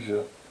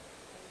Fraser,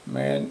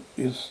 man,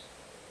 it's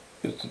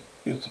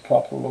the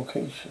proper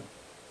location.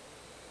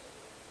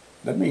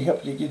 Let me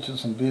help you get you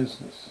some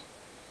business.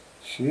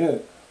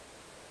 Shit.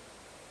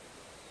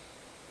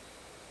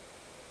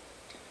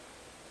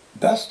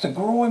 That's the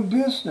growing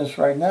business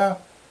right now.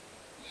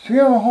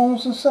 Funeral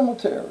homes and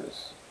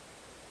cemeteries.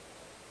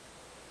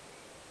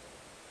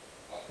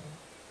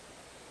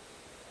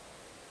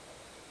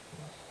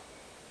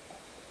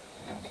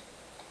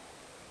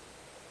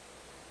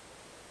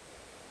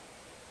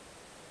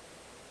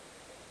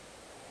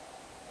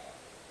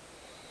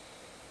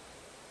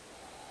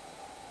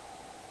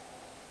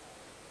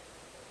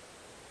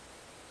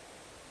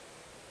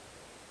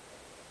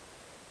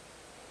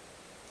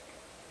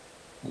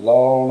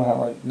 Lord,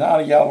 how many, now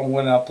y'all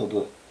went out to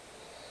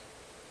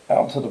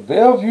the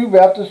Bellevue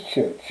Baptist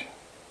Church.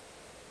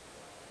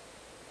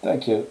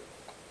 Thank you.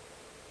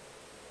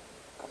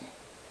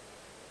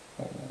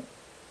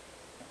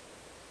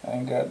 I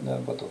ain't got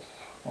nothing but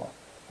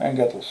I ain't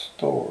got the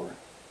story.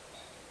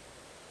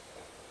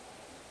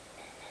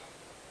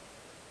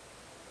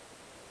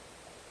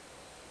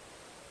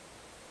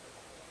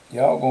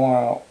 Y'all going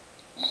out,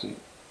 see,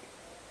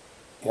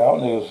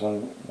 y'all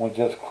niggas went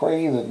just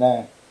crazy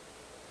now.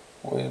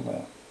 Wait a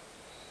minute.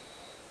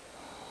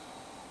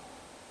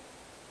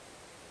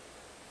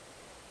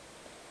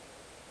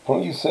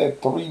 Police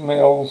said 3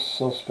 male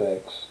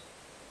suspects.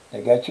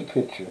 They got your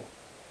picture.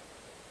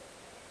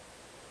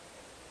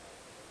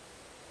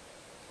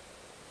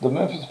 The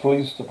Memphis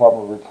Police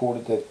Department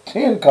reported that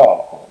 10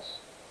 cars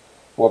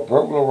were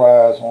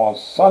burglarized on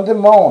Sunday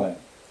morning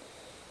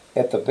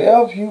at the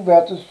Bellevue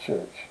Baptist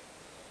Church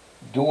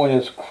during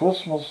its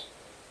Christmas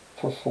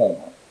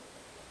performance.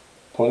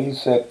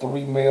 Police said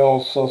 3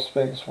 male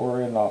suspects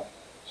were in a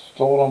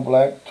stolen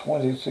black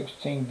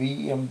 2016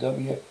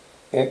 BMW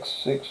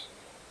X6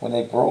 when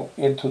they broke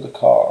into the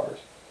cars,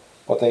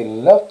 but they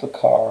left the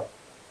car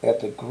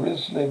at the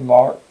Grizzly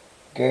Mart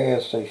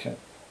gas station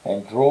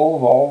and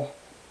drove off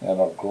in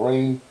a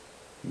gray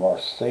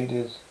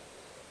Mercedes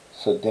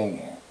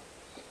sedan.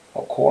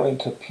 According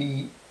to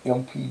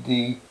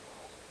PMPD,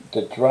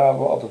 the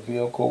driver of the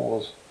vehicle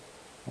was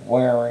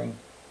wearing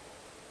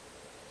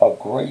a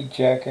gray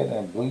jacket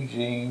and blue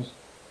jeans.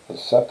 The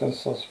second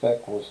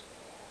suspect was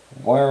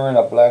wearing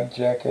a black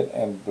jacket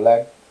and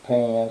black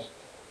pants.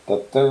 The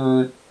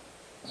third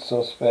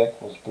suspect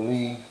was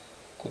believed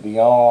to be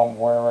armed,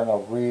 wearing a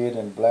red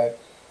and black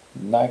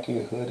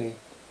Nike hoodie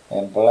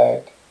and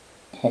black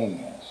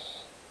pants.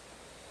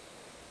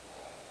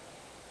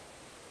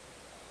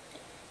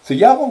 So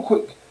y'all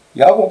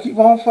gonna keep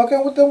on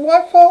fucking with them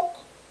white folk?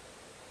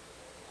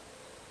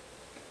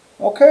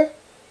 Okay?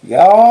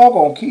 Y'all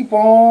gonna keep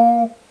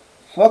on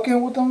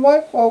fucking with them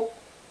white folk.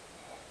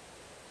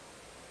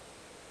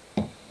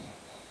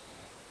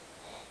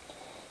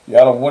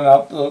 Y'all went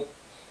out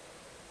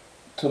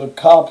to the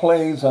car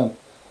place and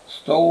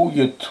stole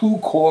your 2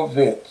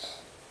 Corvettes.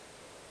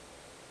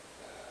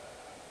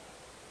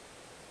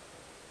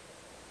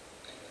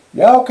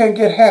 Y'all can't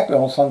get happy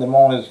on Sunday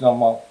mornings no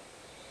more.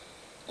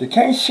 You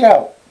can't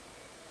shout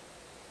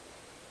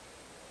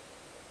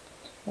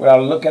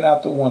without looking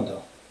out the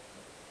window.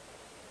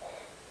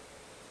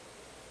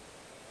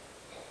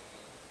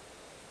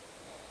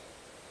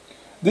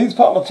 These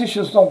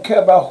politicians don't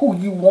care about who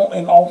you want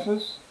in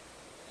office.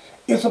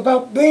 It's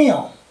about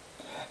them.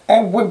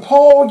 And when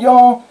Paul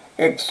Young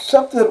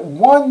accepted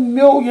 $1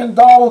 million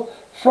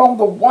from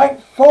the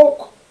white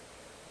folk,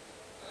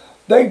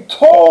 they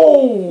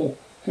told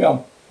him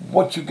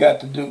what you got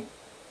to do.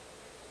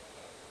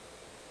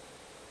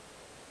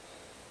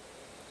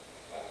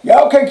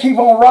 Y'all can't keep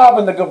on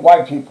robbing the good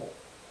white people.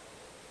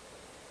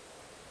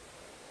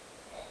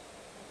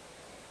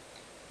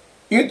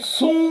 It's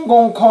soon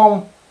gonna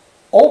come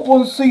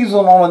open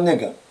season on a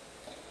nigga.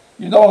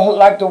 You know,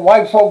 like the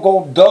white folk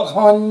go duck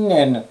hunting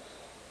and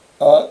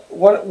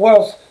what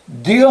else?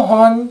 Deer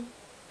hunting.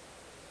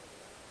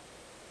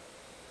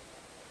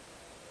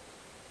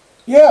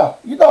 Yeah,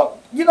 you know,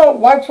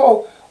 white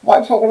folk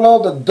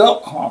love the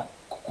duck hunt.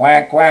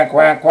 Quack, quack,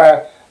 quack,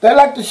 quack. They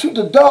like to shoot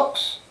the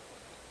ducks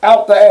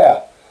out the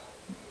air.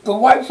 The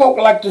white folk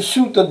like to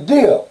shoot the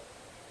deer.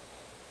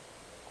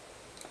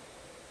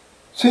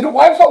 See, the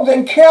white folk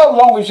didn't care as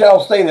long as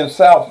y'all stayed in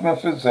South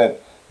Memphis and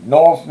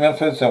North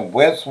Memphis and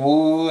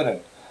Westwood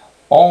and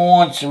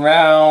Orange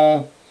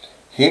Mound,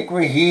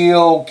 Hickory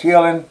Hill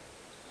killing.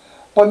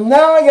 But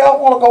now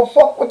y'all want to go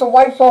fuck with the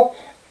white folk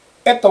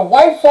at the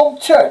white folk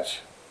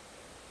church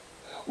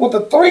with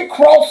the 3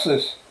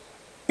 crosses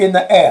in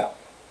the air.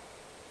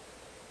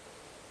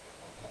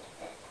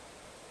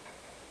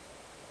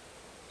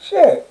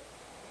 Shit.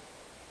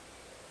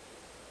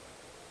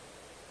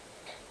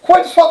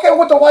 Quit fucking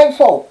with the white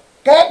folk.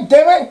 God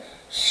damn it.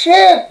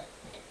 Shit.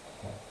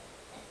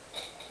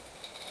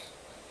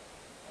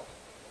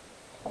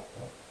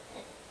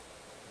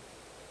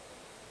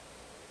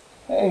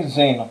 Hey,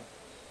 Zena.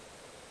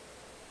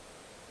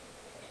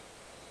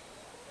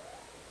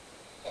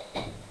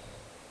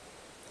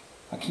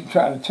 keep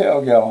trying to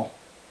tell y'all.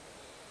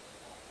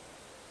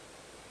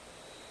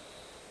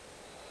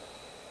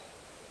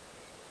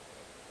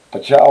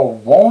 But y'all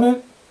want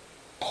it,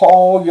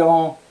 Paul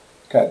Young.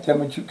 God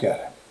damn it, you got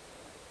it.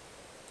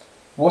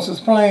 What's his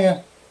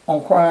plan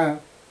on crime?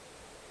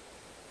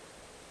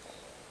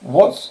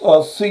 What's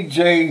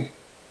C.J.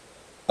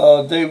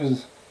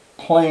 Davis'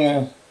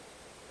 plan?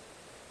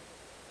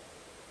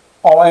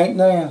 Oh, ain't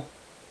there?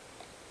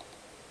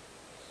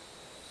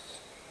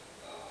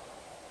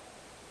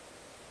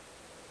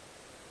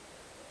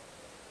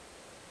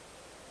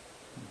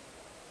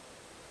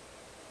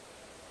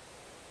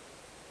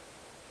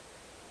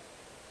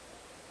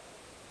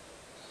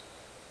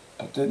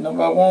 But didn't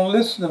nobody want to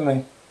listen to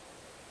me.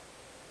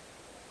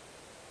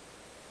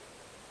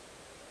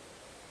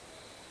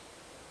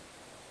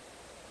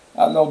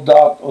 I know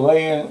Doc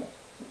laying,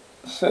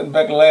 sitting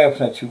back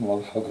laughing at you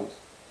motherfuckers.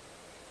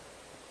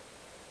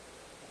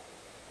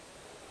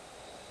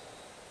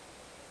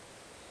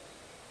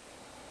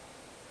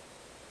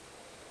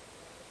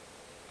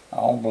 I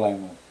don't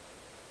blame him.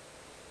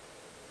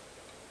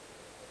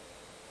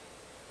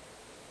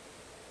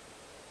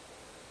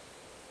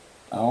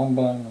 I don't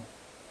blame him.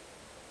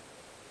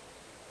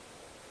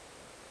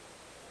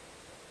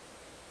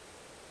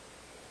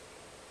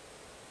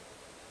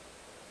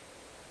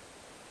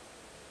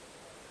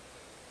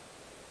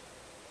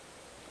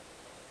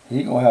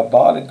 He gonna have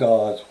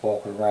bodyguards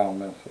walking around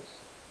Memphis.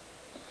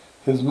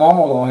 His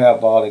mama gonna have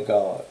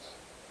bodyguards.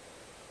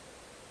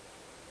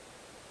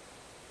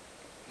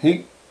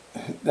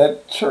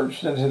 That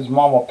church that his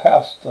mama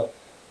pastor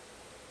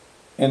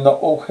in the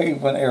Oak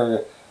Haven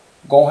area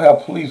gonna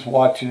have police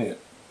watching it.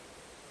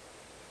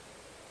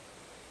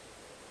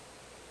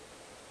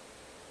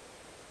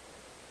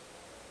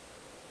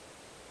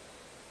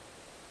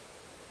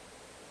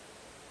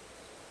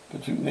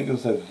 But you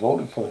niggas that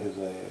voted for his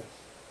ass.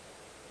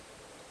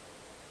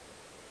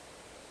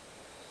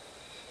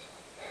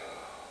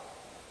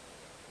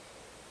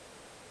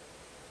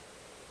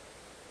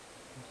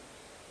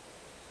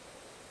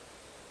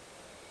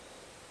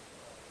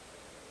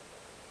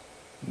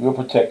 You'll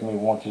protect me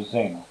once you see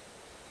him.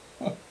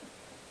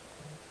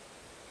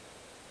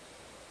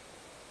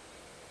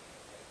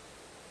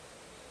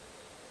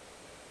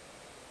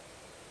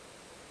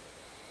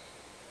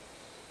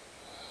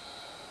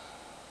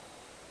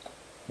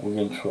 We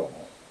in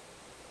trouble.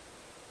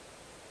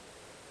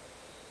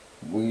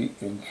 We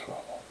in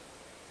trouble.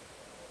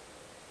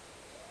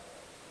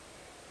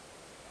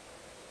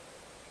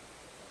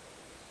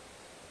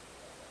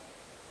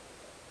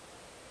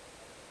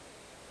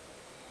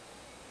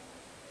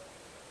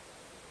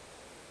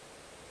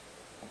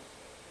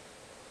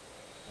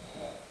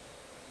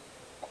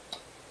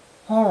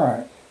 All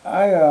right,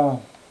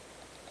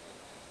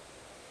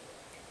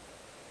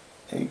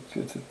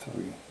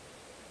 8:53.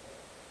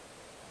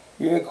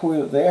 Yeah,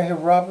 cool. They out here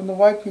robbing the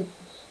white people.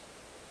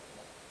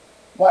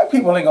 White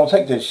people ain't gonna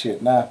take this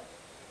shit now.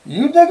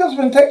 You niggas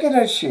been taking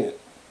that shit,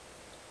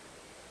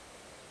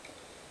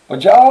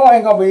 but y'all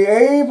ain't gonna be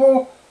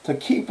able to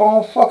keep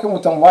on fucking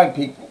with them white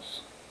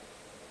peoples.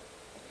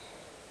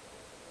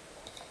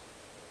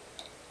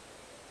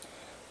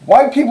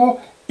 White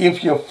people,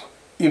 if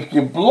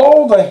you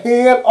blow the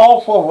head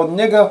off of a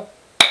nigga,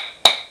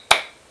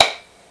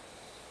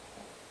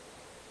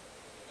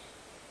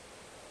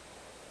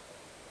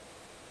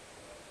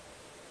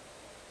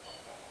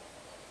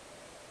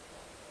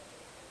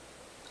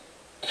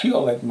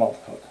 kill that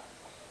motherfucker.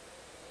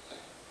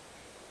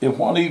 If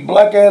one of these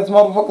black ass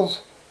motherfuckers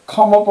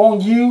come up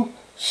on you,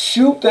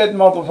 shoot that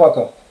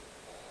motherfucker.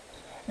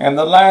 And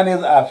the line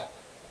is,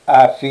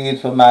 I feared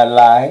for my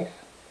life.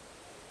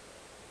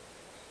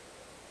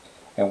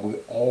 And we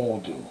all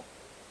do.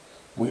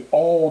 We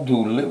all do,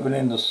 living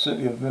in the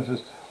city of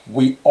Memphis.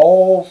 We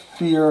all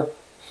fear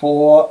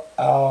for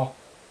our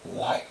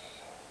life.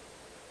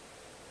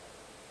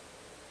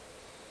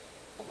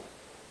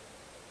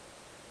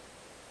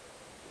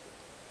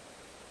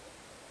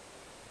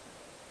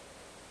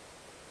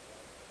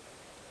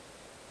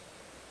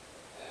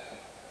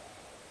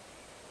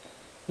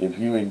 If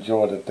you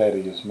enjoy the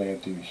Thaddeus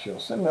Matthews show,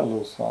 send me a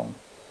little something.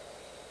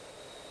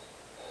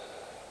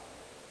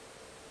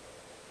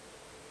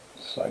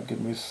 So I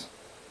give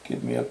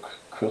me a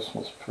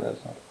Christmas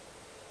present.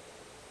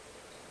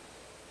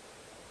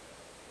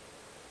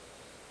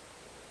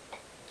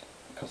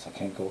 Because I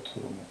can't go to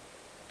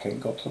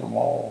the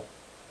mall.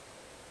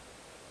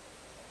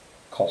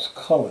 Cost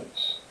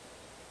colors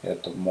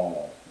at the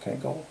mall.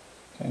 Can't go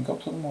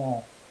to the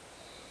mall.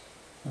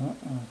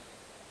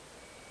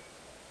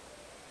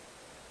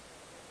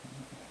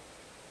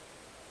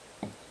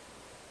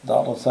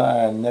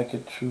 $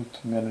 Naked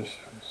Truth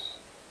Ministries.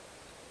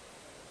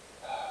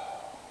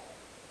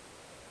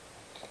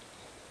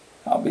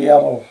 I'll be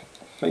out of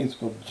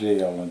Facebook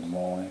jail in the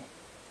morning.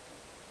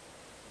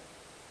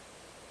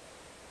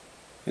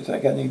 You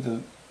think I need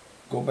to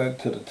go back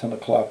to the 10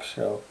 o'clock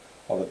show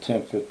or the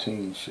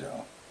 10:15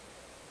 show?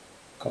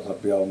 Because I'll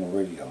be on the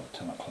radio at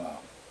 10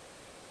 o'clock.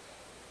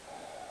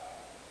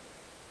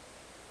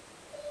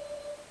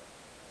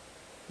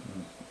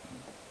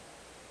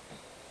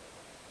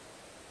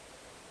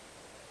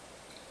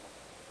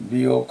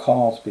 Bill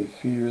Cosby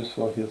fears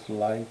for his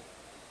life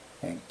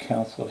and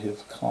canceled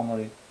his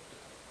comedy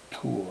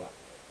tour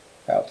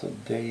after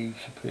Dave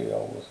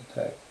Chappelle was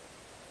attacked.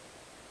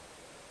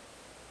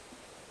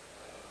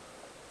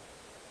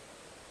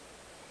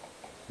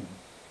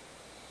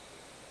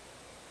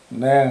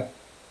 Now,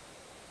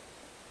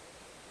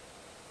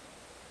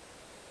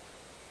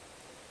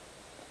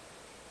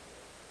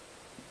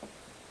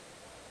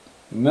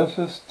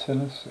 Memphis,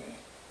 Tennessee.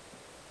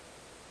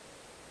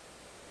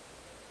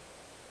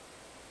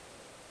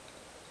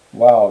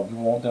 Wow, you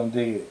want them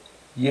dead?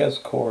 Yes,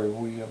 Corey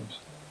Williams.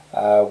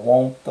 I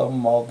want the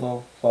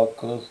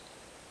motherfuckers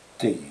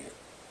dead.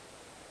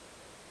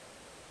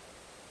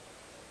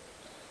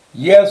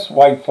 Yes,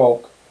 white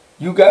folk.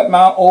 You got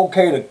my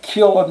okay to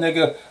kill a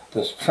nigga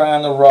that's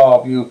trying to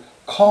rob you,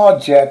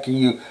 carjacking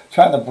you,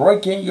 trying to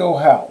break in your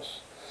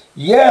house.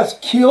 Yes,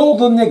 kill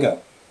the nigga.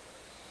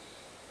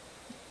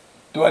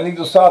 Do I need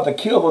to start the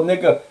kill the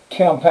nigga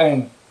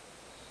campaign?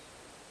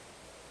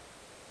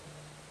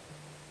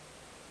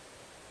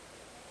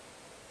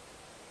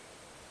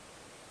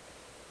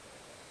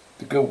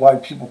 The good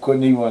white people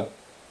couldn't even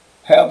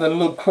have their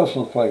little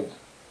Christmas plate.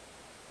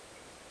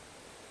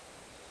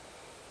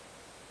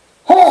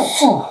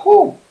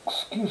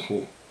 Excuse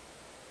me.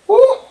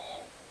 Woo.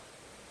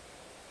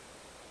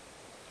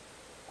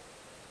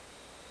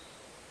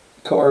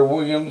 Corey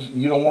Williams,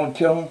 you don't want to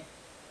kill him?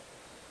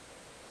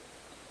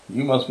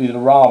 You must be the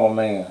robber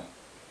man.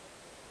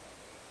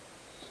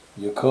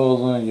 Your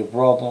cousin, your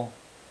brother,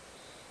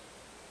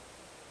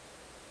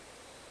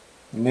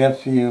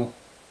 nephew,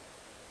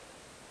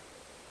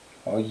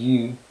 or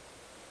you.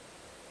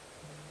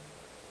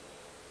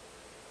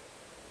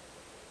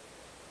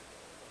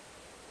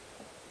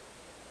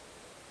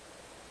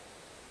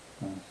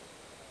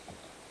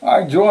 All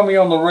right, join me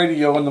on the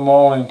radio in the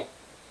morning,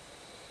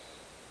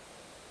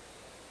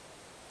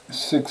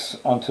 6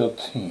 until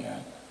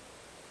 10.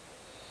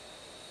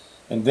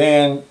 And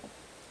then,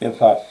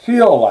 if I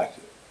feel like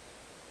it,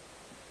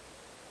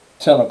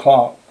 10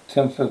 o'clock,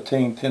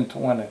 10:15,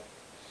 10:20,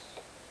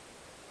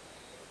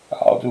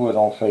 I'll do it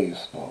on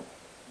Facebook.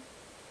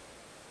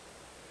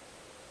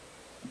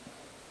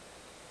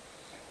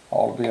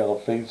 I'll be at a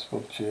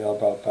Facebook jail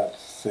about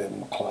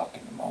 7 o'clock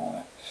in the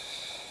morning.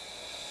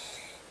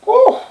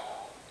 Woo!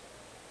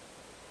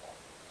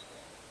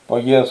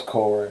 But yes,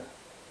 Corey,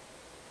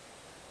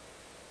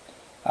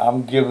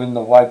 I'm giving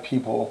the white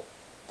people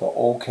the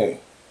okay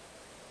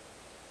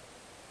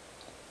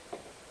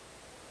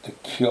to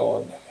kill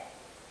a nigga.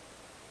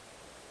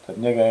 The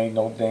nigga ain't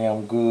no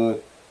damn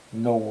good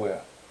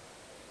nowhere.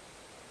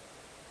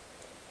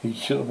 He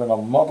should have been a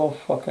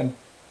motherfucking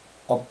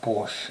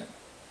abortion.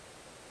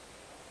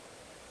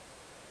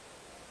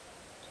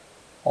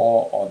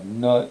 Or a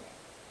nut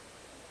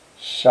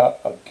shot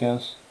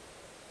against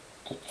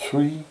the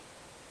tree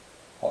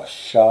or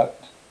shot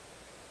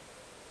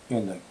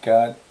in the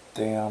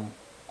goddamn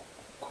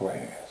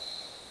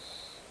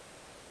grass.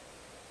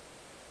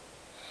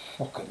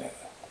 Fuck a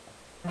nigga.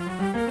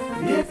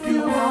 If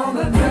you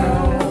wanna know